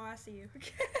 no, I see you.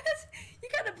 You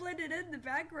kind of blended in the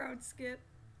background, Skip.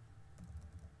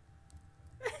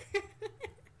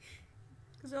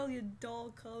 Cause all your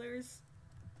dull colors.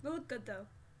 They look good though.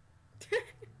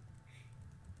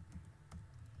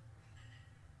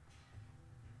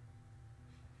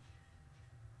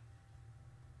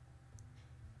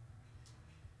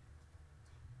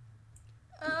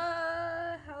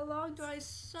 How long do I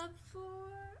sub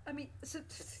for? I mean,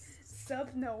 sub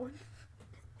no.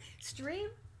 Stream?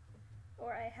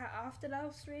 Or how often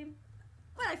I'll stream?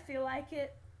 When I feel like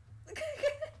it.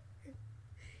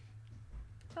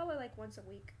 Probably like once a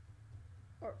week.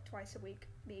 Or twice a week,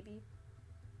 maybe.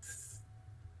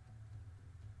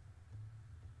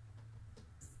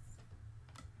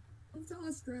 Move to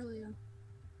Australia.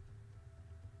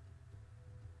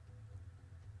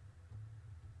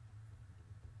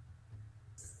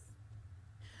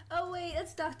 Oh wait,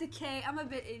 that's Dr. K. I'm a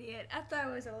bit idiot. I thought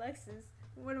it was Alexis,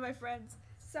 one of my friends.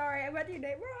 Sorry, I read your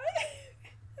name wrong.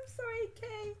 I'm sorry,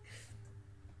 K.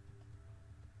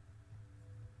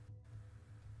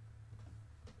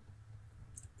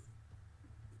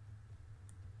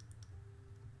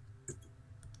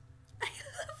 I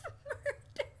love murder.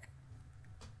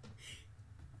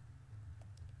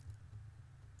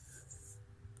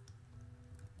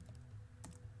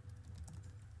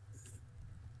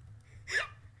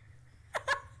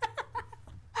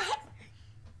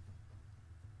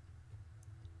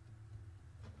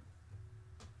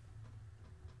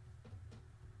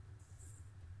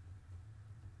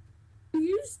 Are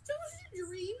you still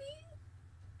streaming?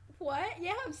 What?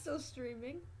 Yeah, I'm still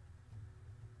streaming.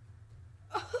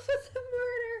 Oh, the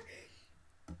murder.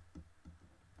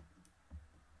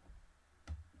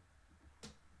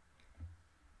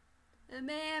 The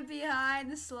man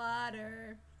behind the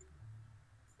slaughter.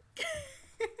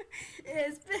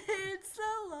 It's been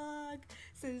so long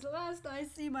since last I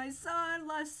see my son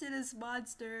lost to this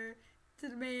monster. To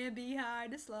the man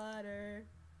behind the slaughter.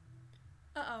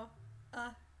 Uh-oh.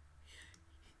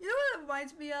 You know what it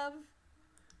reminds me of?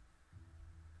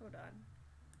 Hold on.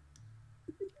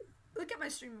 Look at my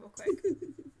stream real quick.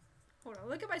 Hold on,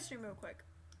 look at my stream real quick.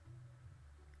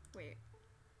 Wait.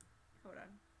 Hold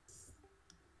on.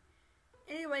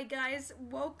 Anyway, guys,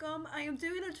 welcome. I am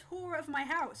doing a tour of my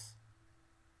house.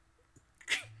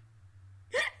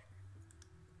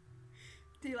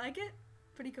 Do you like it?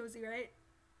 Pretty cozy, right?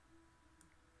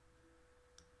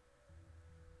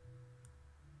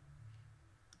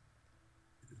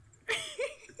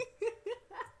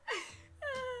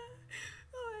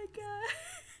 Oh my god.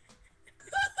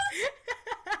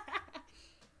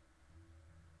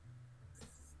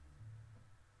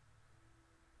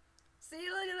 See,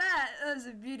 look at that. That was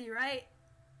a beauty, right?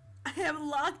 I am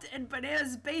locked in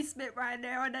Banana's basement right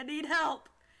now and I need help.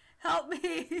 Help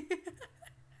me.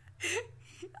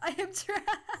 I am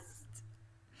trapped.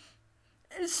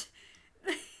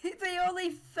 They only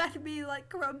fed me like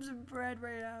crumbs and bread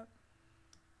right now.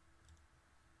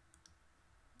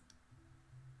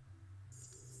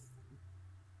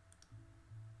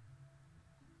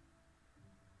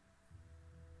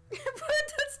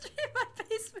 Don't stream my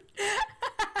basement.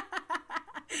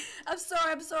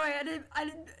 I'm sorry.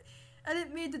 I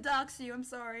didn't mean to dox you. I'm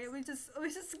sorry. We just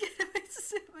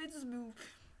move.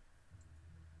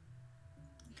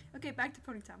 Okay, back to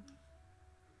Ponytown.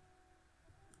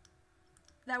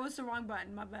 That was the wrong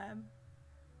button. My bad.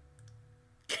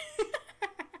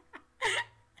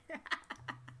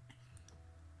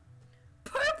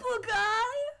 Purple guy.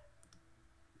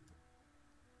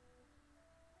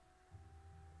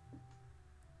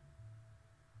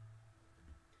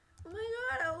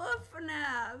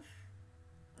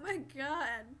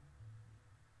 god.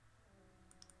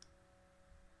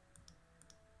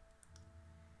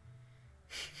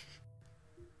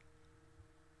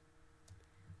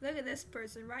 Look at this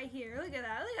person right here. Look at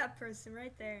that. Look at that person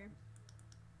right there.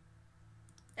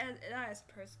 That is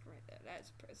a person right there. That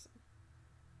is a person.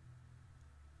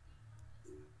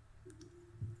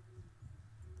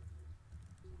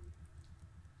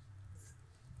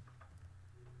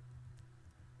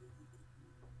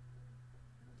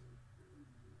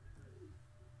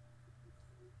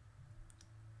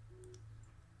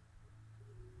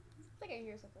 I think I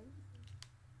hear something.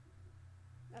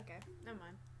 Okay, never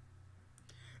mind.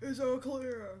 It's all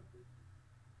clear.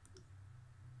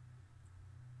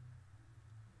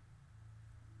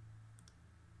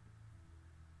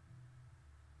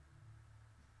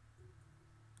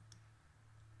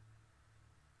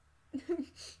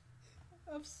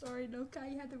 I'm sorry, no Kai,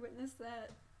 you had to witness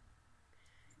that.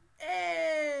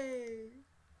 Hey!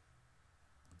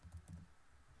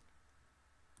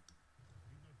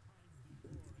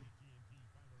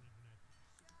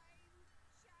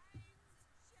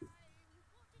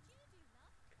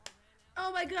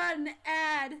 Oh my god, an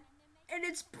ad! And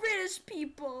it's British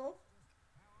people!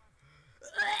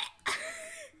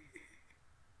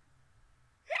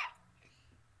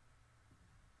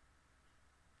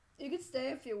 You can stay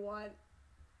if you want.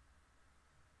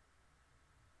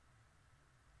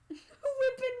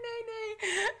 Whippin'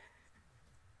 Nene!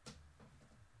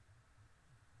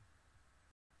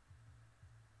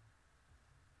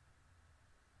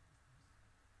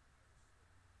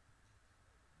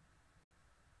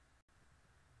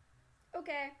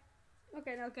 Okay.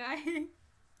 Okay, no guy. Did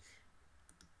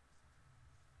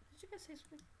you guys say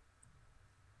something?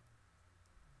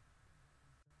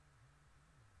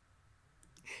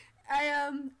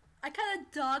 I kind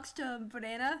of doxed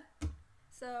Banana,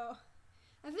 so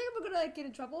I think I'm gonna get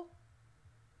in trouble.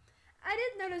 I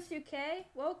didn't notice you, Kay.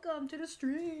 Welcome to the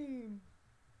stream.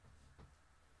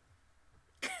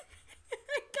 I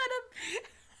kind of.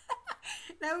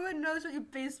 Now everyone knows what your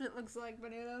basement looks like,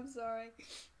 Banana. I'm sorry.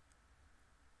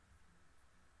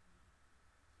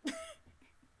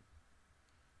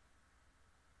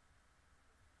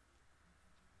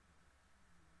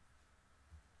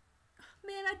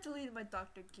 Man, I deleted my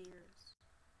Dr. Gears.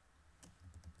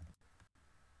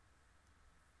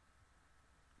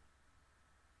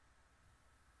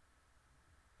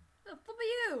 Oh, what about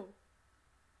you?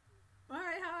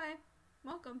 Alright, hi.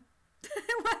 Welcome.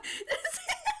 What?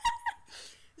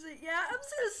 He's like, yeah, I'm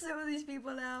just gonna sit with these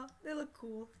people now. They look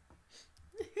cool.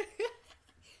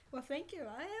 Well, thank you.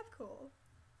 I am cool.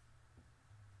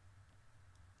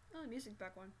 Oh, the music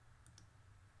back one.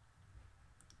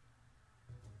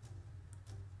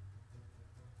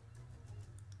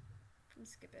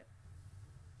 Skip it.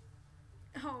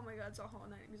 Oh my god, it's all Hollow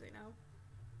Knight music now.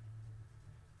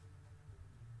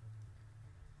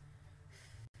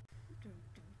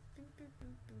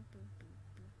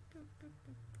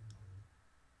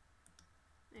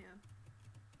 Yeah.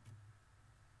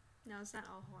 No, it's not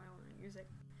all Hollow Knight music.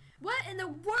 What in the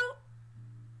world?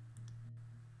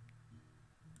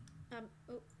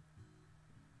 Oh.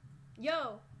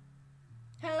 Yo.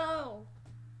 Hello.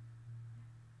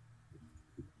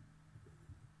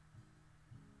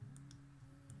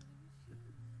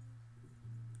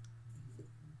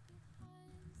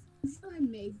 I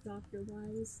make Dr.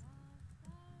 Wise.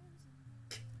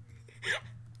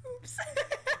 Oops.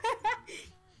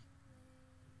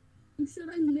 Who should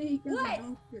I make as What? a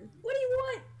doctor? What do you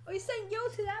want? Are you saying yo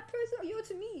to that person or yo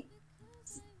to me?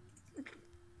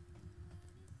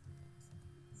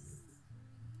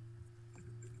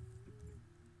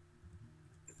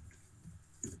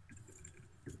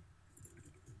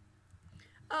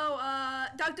 Oh,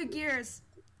 Dr. Gears.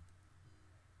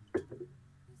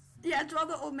 Yeah, draw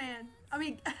the old man. I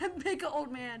mean, make an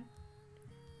old man.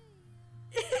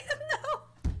 No!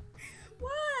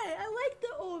 Why? I like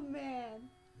the old man.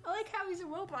 I like how he's a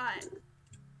robot.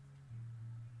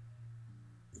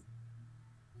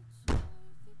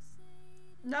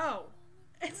 No.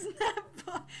 It's not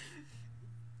fun.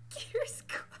 Gears.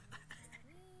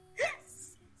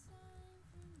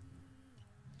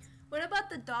 What about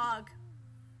the dog?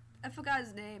 I forgot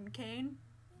his name. Kane?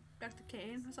 Dr.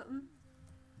 Kane or something?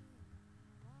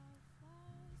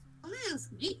 Don't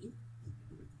ask me.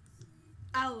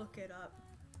 I'll look it up.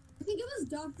 I think it was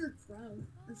Dr. Crow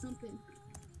or something.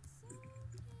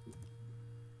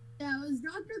 Yeah, it was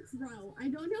Dr. Crow. I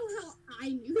don't know how I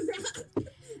knew that.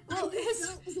 Oh, I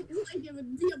felt like it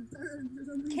would be a bird or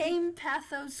something. Kane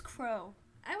Pathos Crow.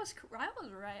 I was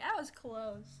right. I was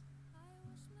close.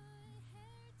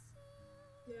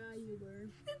 Yeah, you were.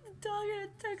 The dog in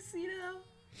a tuxedo.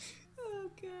 Oh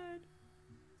god.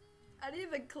 I didn't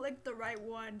even click the right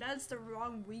one. That's the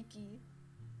wrong wiki.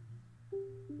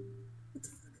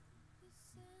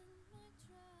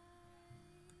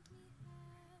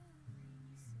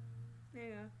 There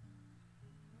you go.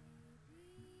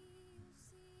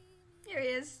 Here he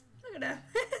is. Look at him.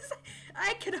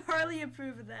 I can hardly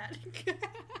approve of that.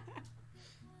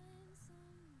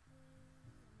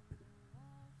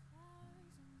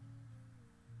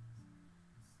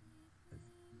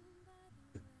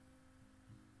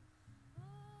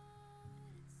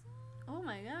 Oh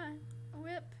my god.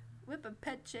 Whip a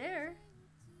pet chair.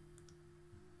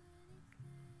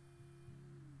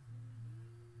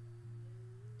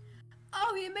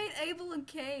 Oh, he made Abel and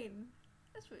Cain.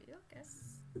 That's pretty okay.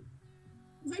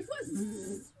 My foot.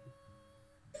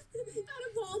 Out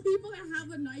of all people that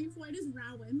have a knife, why does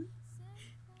Rowan?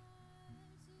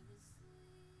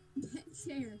 Pet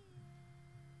chair.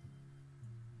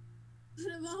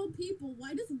 Out of all people,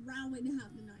 why does Rowan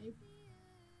have a knife?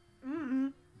 Mm-hmm.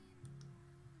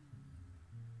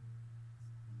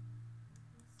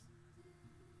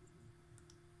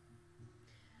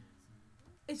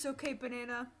 It's okay,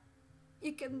 Banana.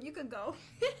 You can go.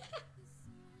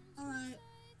 Alright.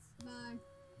 Bye.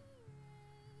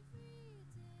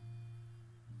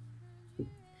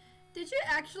 Did you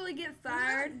actually get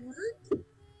fired?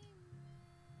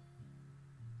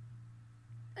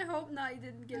 I hope not. You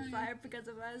didn't get fired because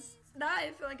of us. Now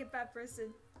I feel like a bad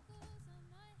person.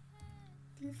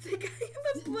 Do you think I am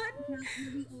a button?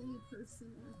 You're the only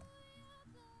person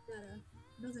that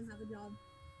doesn't have a job.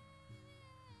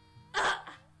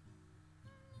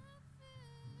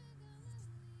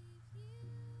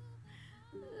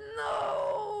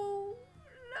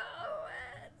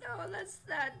 No, that's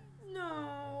that.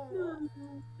 No.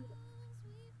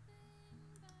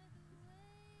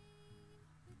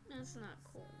 That's not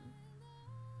cool.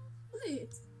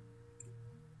 Wait.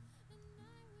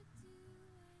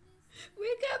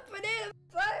 We got Banana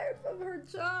fired from her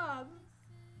job.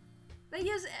 They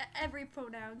use every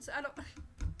pronoun, so I don't.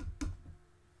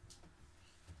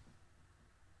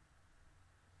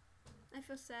 I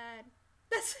feel sad.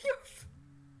 That's your.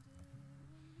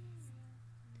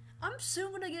 I'm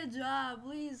soon gonna get a job.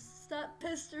 Please stop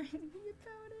pestering me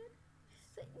about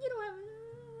it. You don't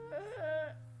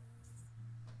have.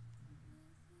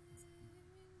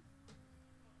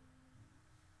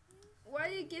 Why are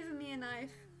you giving me a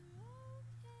knife?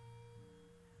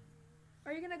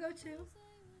 Are you gonna go too?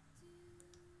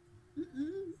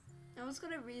 I was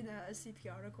gonna read SCP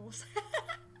articles.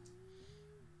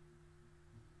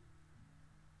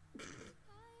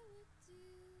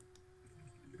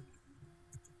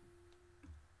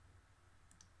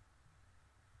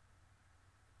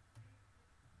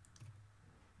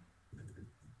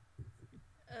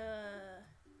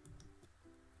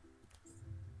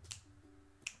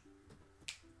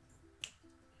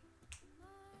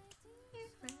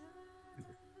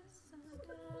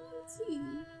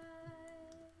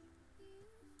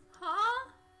 Huh?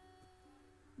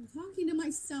 I'm talking to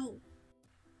myself.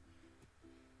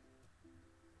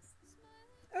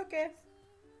 Okay.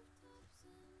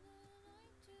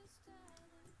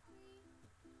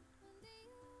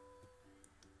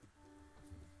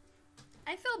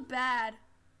 I feel bad.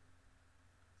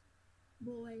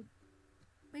 Boy.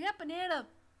 We got Banana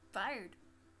fired.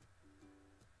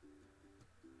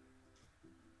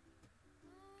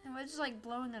 And we're just like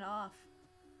blowing it off.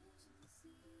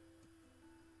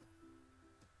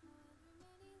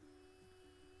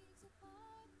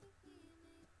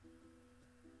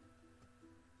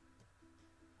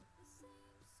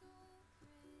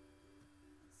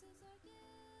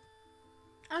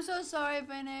 I'm so sorry,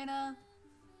 Banana.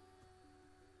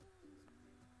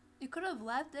 You could have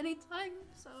left anytime,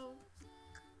 so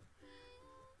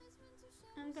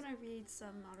I'm gonna read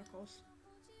some articles.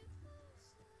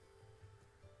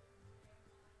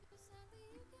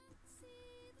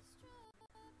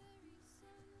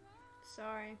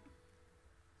 Sorry.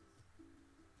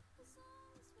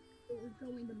 We're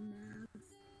going to math.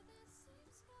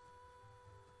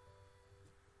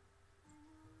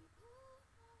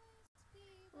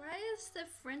 Why is the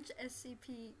French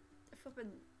SCP a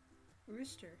flippin'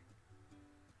 rooster?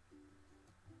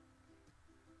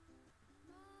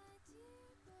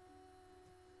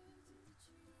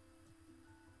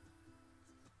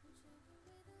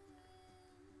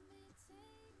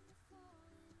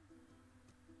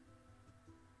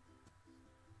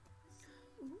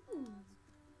 Ooh.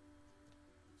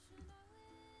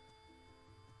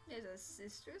 There's a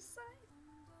sister side?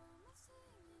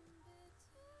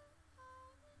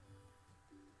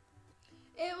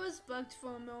 It was bugged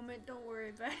for a moment, don't worry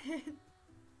about it.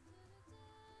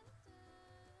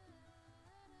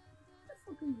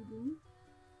 you doing?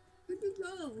 Where'd you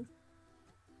go?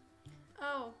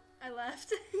 Oh, I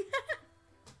left.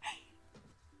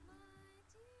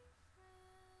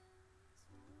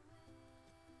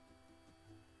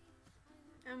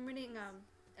 I'm reading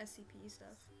SCP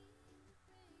stuff.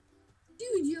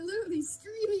 Dude, you're literally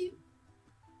streaming.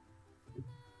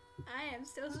 I am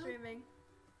still streaming.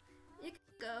 You can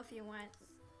go if you want.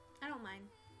 I don't mind.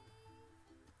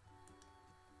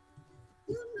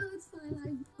 No, it's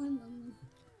fine. I'm lonely.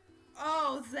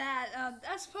 Oh,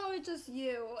 that's probably just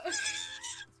you.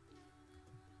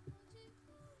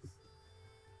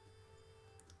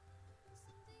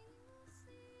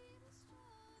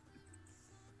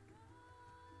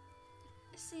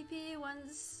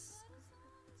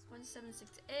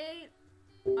 SCP-1768,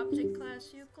 Object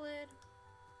Class Euclid.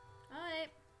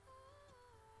 Alright.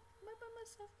 Am I by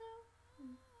myself now?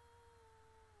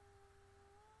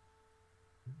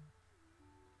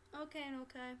 Okay,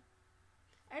 okay.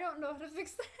 I don't know how to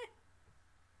fix that.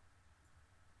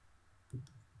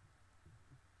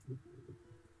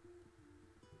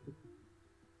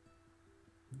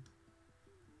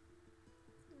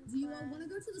 Do you want to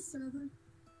go to the server?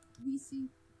 VC?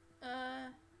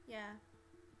 Yeah.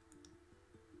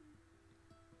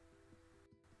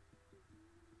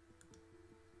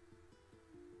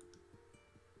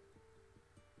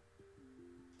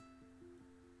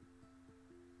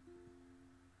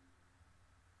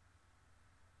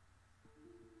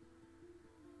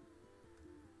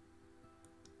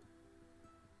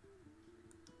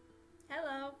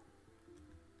 Hello.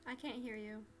 I can't hear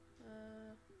you.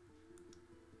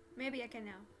 Maybe I can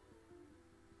now.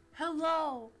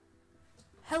 Hello.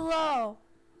 Hello.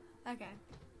 Okay.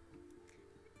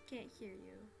 Can't hear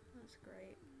you. That's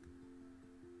great.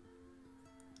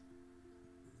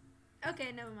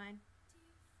 Okay, never mind.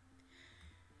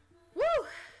 Woo!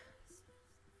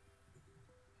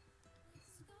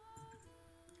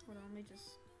 Hold on, let me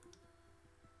just...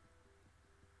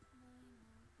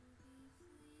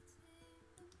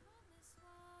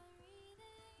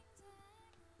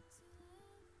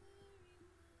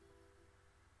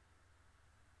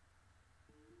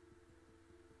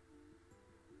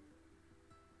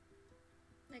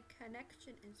 The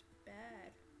connection is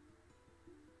bad.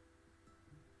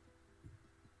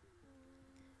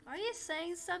 Are you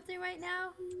saying something right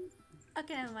now?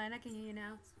 Okay, never mind. I can hear you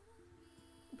now.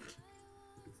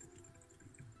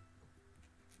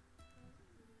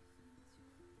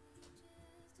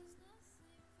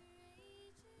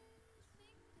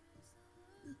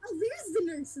 Oh, there's the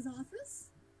nurse's office.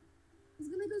 I was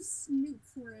gonna go snoop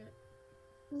for it.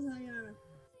 Was I,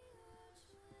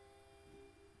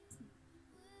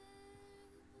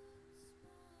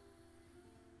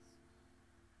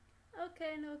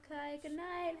 Okay, okay. Good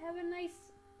night. Have a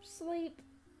nice sleep.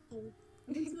 Oh,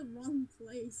 I went to the wrong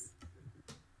place.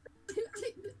 I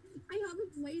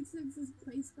haven't played since this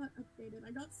place got updated.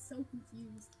 I got so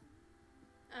confused.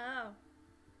 Oh.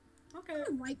 Okay.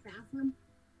 The right bathroom.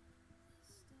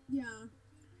 Yeah.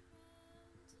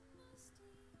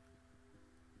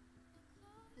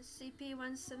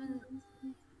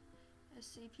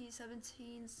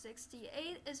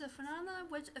 SCP-1768 is a phenomenon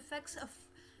which affects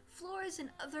floors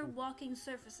and other walking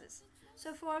surfaces.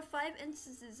 So far, 5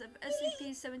 instances of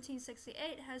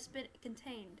SCP-1768 has been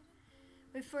contained,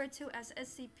 referred to as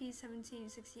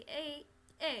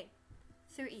SCP-1768-A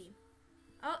through E.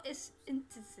 All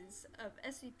instances of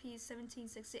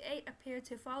SCP-1768 appear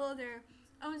to follow their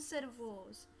own set of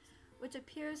rules, which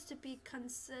appears to be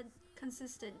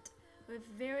consistent with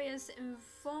various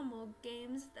informal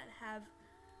games that have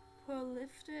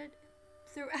proliferated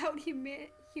throughout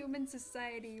human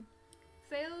society.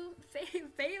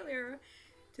 Failure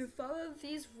to follow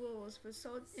these rules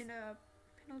results in a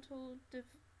penalty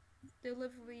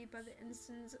delivery by the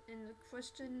instance in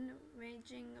question,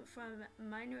 ranging from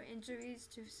minor injuries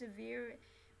to severe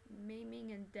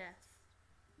maiming and death.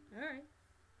 Alright.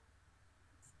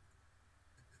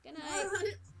 Good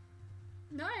night.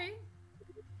 Night.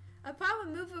 Upon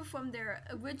removal from their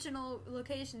original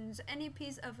locations, any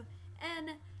piece of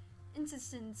an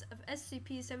instance of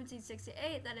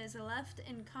SCP-1768 that is left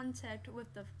in contact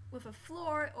with a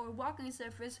floor or walking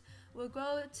surface will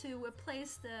go to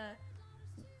replace the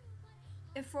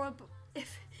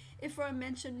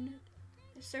aforementioned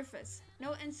surface.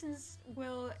 No instance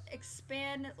will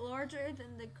expand larger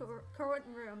than the current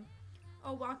room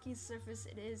or walking surface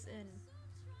it is in.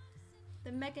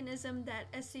 The mechanism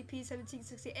that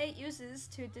SCP-1768 uses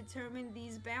to determine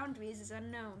these boundaries is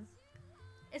unknown.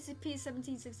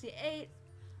 SCP-1768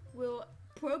 will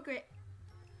propagate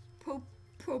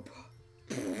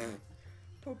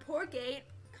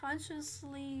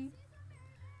consciously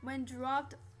when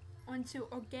dropped onto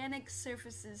organic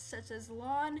surfaces such as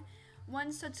lawn.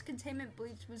 One such containment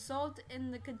bleach result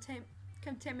in the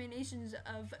contaminations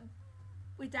of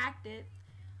redacted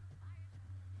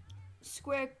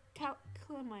square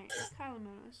kilometers. I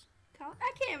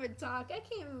can't even talk. I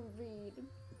can't even read.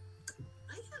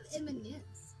 I have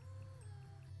M&Ms.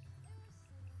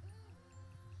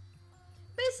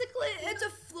 Basically, it's a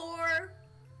floor.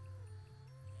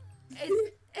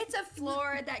 It's a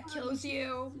floor that kills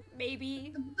you,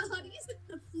 maybe. The bodies hit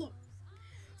the floor.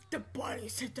 The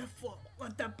bodies hit the floor.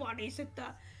 The bodies hit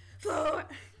the floor.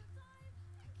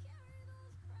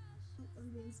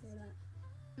 I'm gonna say that.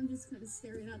 I'm just kind of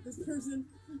staring at this person.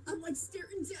 I'm like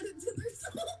staring down into their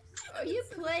soul. Are you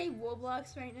playing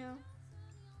Roblox right now?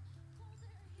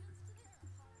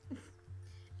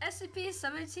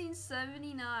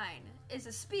 SCP-1779 is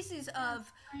a species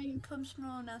of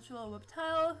punctual natural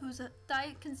reptile whose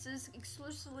diet consists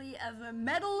exclusively of a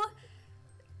metal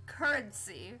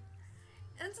currency.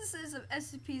 Instances of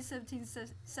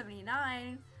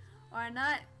SCP-1779 are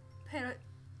not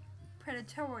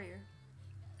predatory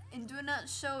and do not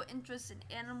show interest in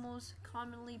animals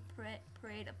commonly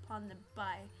preyed upon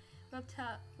by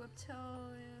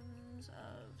reptilians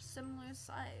of similar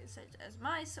size, such as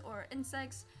mice or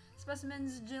insects.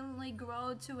 Specimens generally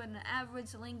grow to an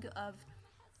average length of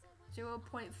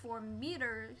 0.4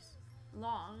 meters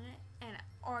long and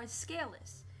are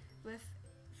scaleless, with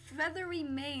feathery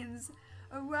manes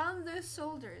around their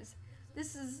shoulders.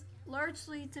 This is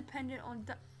largely dependent on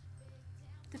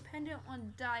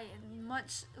diet.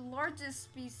 Much larger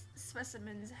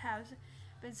specimens have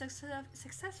been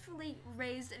successfully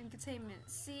raised in containment.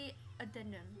 See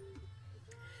addendum.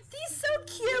 These so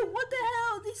cute. What the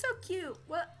hell? These so cute.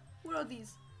 What are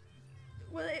these?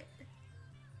 What are they?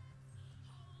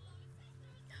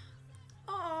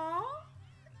 Aww.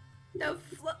 The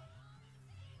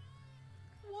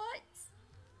what?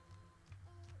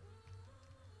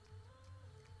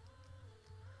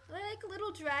 Like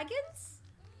little dragons?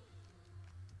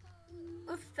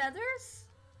 With feathers?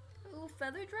 A little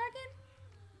feather dragon?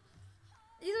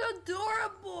 These are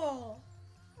adorable!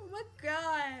 Oh my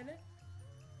god!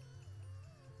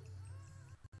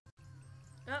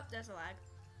 Oh, that's a lag.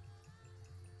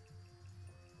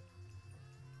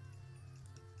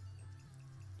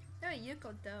 They're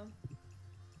Yuko though.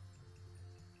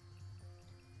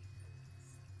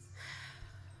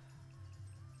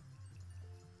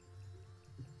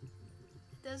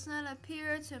 Does not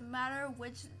appear to matter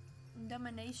which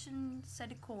denomination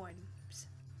Sedicorns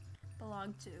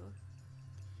belong to.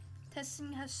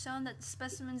 Testing has shown that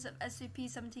specimens of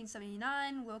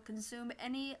SCP-1779 will consume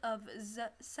any of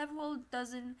several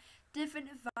dozen different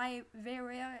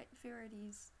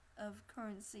varieties of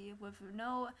currency with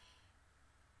no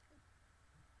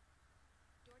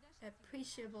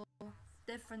appreciable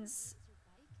difference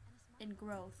in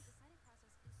growth.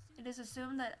 It is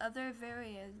assumed that other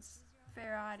varieties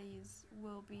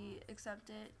will be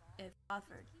accepted if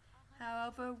offered.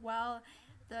 However, while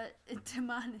the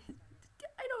demonic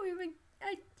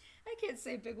I can't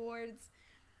say big words.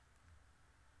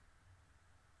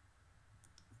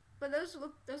 But those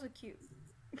are cute.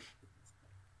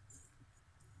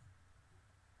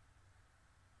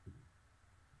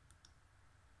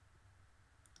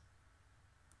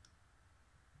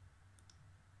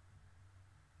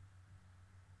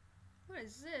 What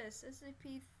is this?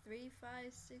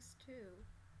 SCP-3562.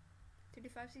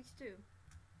 3562.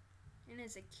 And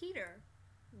it's a Keter.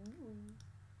 Ooh.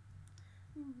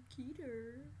 Ooh,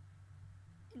 Keter.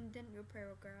 Indent your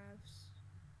paragraphs.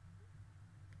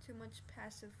 Too much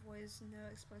passive voice, no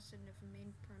expression of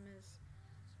main premise.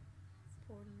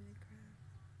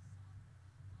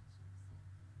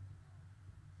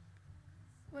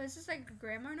 What is this, like a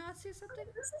grammar Nazi or something?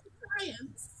 This is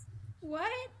science.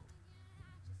 What?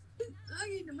 I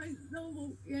need to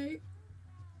myself, okay?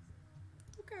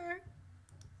 Okay.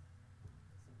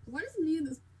 What is me in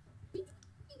this? Thank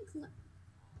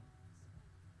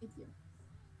you.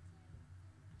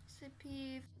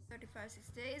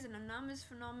 SCP-3568 is an anomalous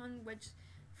phenomenon which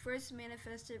first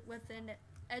manifested within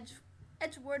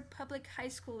Edgewood Public High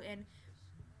School in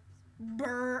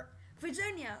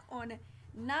Virginia on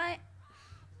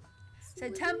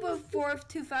September 4th,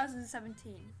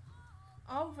 2017.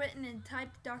 All written and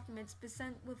typed documents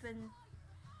present within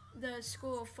the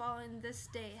school following this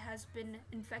date has been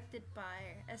infected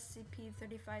by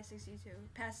SCP-3562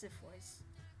 passive voice.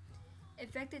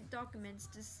 Infected documents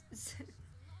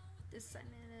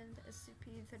disseminated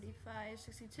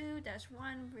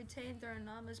SCP-3562-1 retained their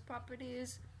anomalous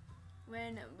properties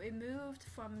when removed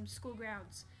from school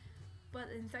grounds, but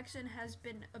infection has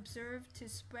been observed to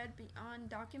spread beyond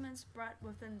documents brought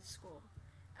within the school.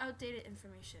 outdated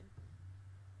information.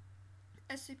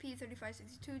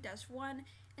 SCP-3562-1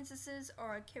 instances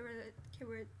are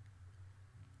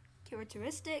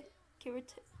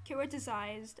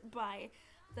characterized by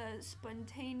the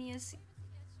spontaneous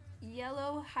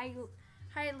yellow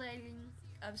highlighting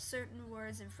of certain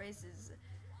words and phrases,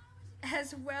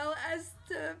 as well as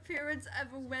the appearance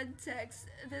of a web text.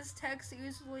 This text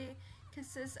usually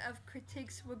consists of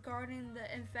critiques regarding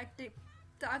the infected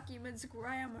document's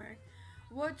grammar,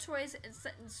 word choice, and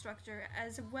sentence structure,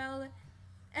 as well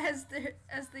as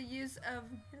the use of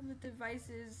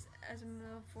devices as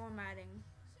formatting.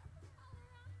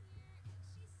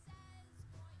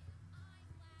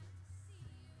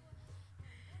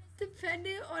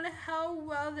 Depending on how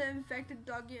well the infected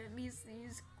document meets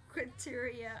these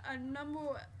criteria, a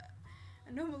nominal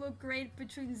grade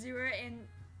between 0 and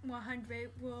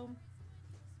 100 will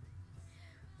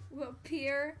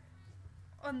appear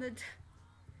on the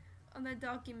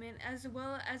document, as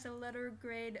well as a letter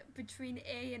grade between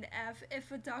A and F.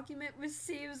 If a document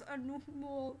receives a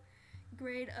normal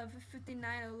grade of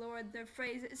 59 or lower, the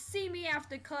phrase "see me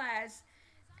after class,"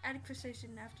 add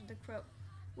quotation after the quote,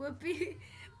 will be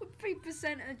a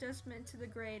 3% adjustment to the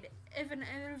grade. If an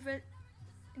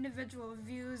individual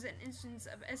views an instance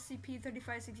of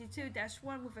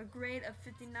SCP-3562-1 with a grade of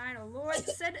 59 or lower,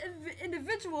 said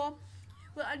individual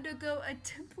will undergo a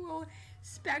temporal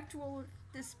spectral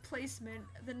displacement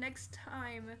the next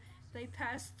time they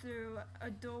pass through a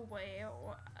doorway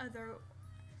or other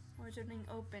originating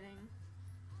opening,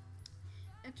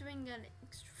 entering an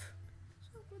extra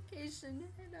location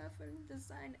and often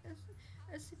designed as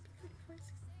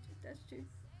SCP-3562-2.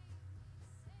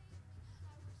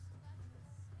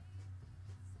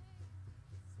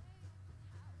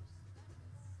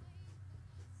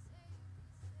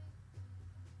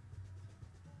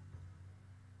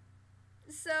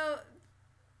 So,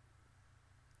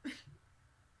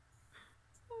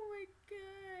 oh my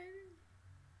god,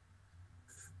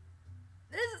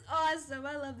 this is awesome.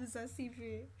 I love this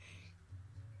SCP.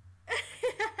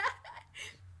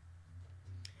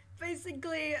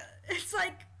 Basically, it's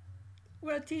like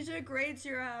when a teacher grades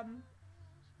your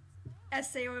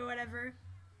essay or whatever.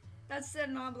 That's the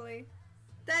anomaly.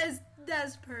 That is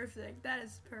perfect. That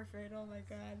is perfect. Oh my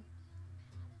god.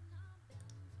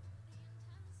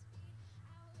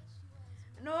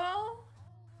 No,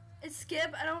 it's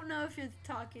Skip. I don't know if you're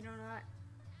talking or not.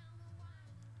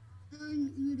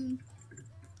 Muting.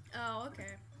 Oh,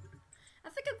 okay. I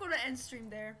think I'm gonna end stream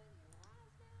there.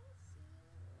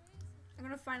 I'm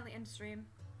gonna finally end stream.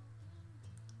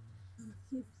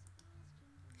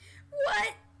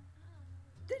 What?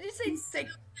 Did you say sick?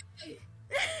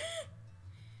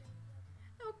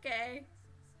 Okay.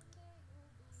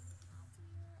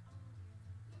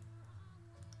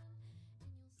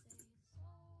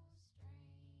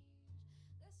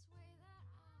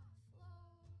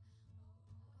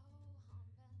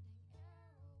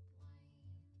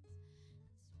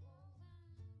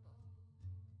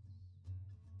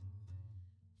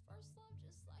 First love,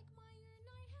 just like my year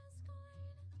night has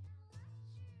gone. But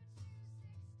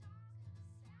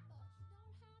you don't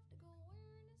have to go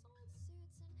wearing his old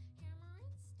suits, and hammer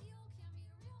and steel can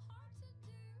be real hard to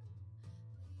do.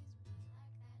 Please be like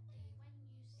that day when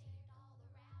you saved all the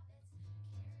rabbits,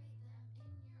 carried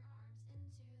them in your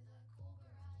arms into the cool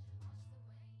garage.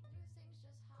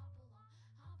 Watch the way new things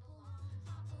just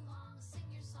hop along, sing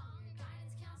your song. Your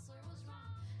guidance counselor was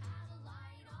wrong. Had a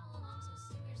light all along, so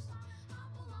sing your song.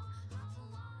 Hop along,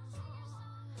 sing your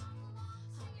song, hop along,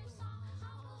 sing your song,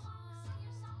 hop along, sing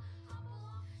your song, hop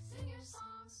along, sing your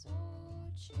song. So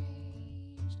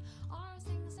changed are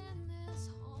things in this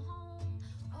home.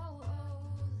 Oh,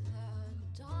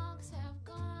 the dogs have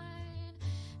gone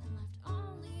and left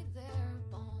only their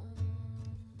bones.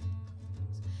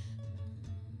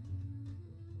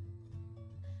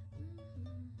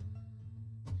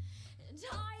 And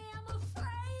I am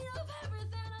afraid of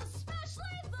everything,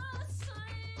 especially the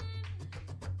sun.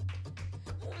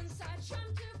 Once I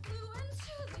dreamt it flew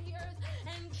into the earth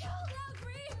and killed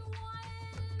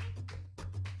everyone.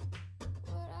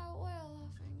 But I will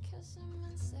often kiss him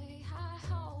and say, I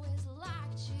always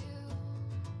liked you.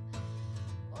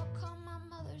 What could my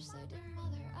mother say? Dear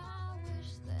mother, I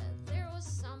wish that there was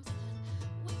something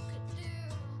we could do.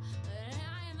 But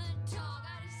I am a dog, I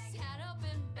just sat up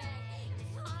in bed and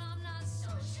thought I'm not so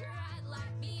sure I'd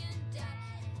like being dead.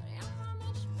 But am I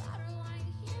much better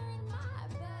lying here in my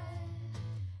bed?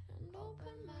 And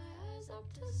open my eyes up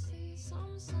to see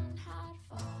some sun had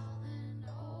fallen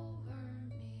over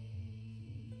me.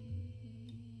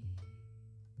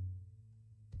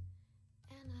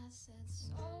 And I said,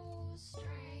 so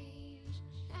strange,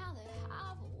 now that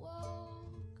I've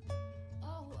awoke.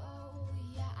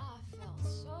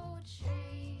 so true.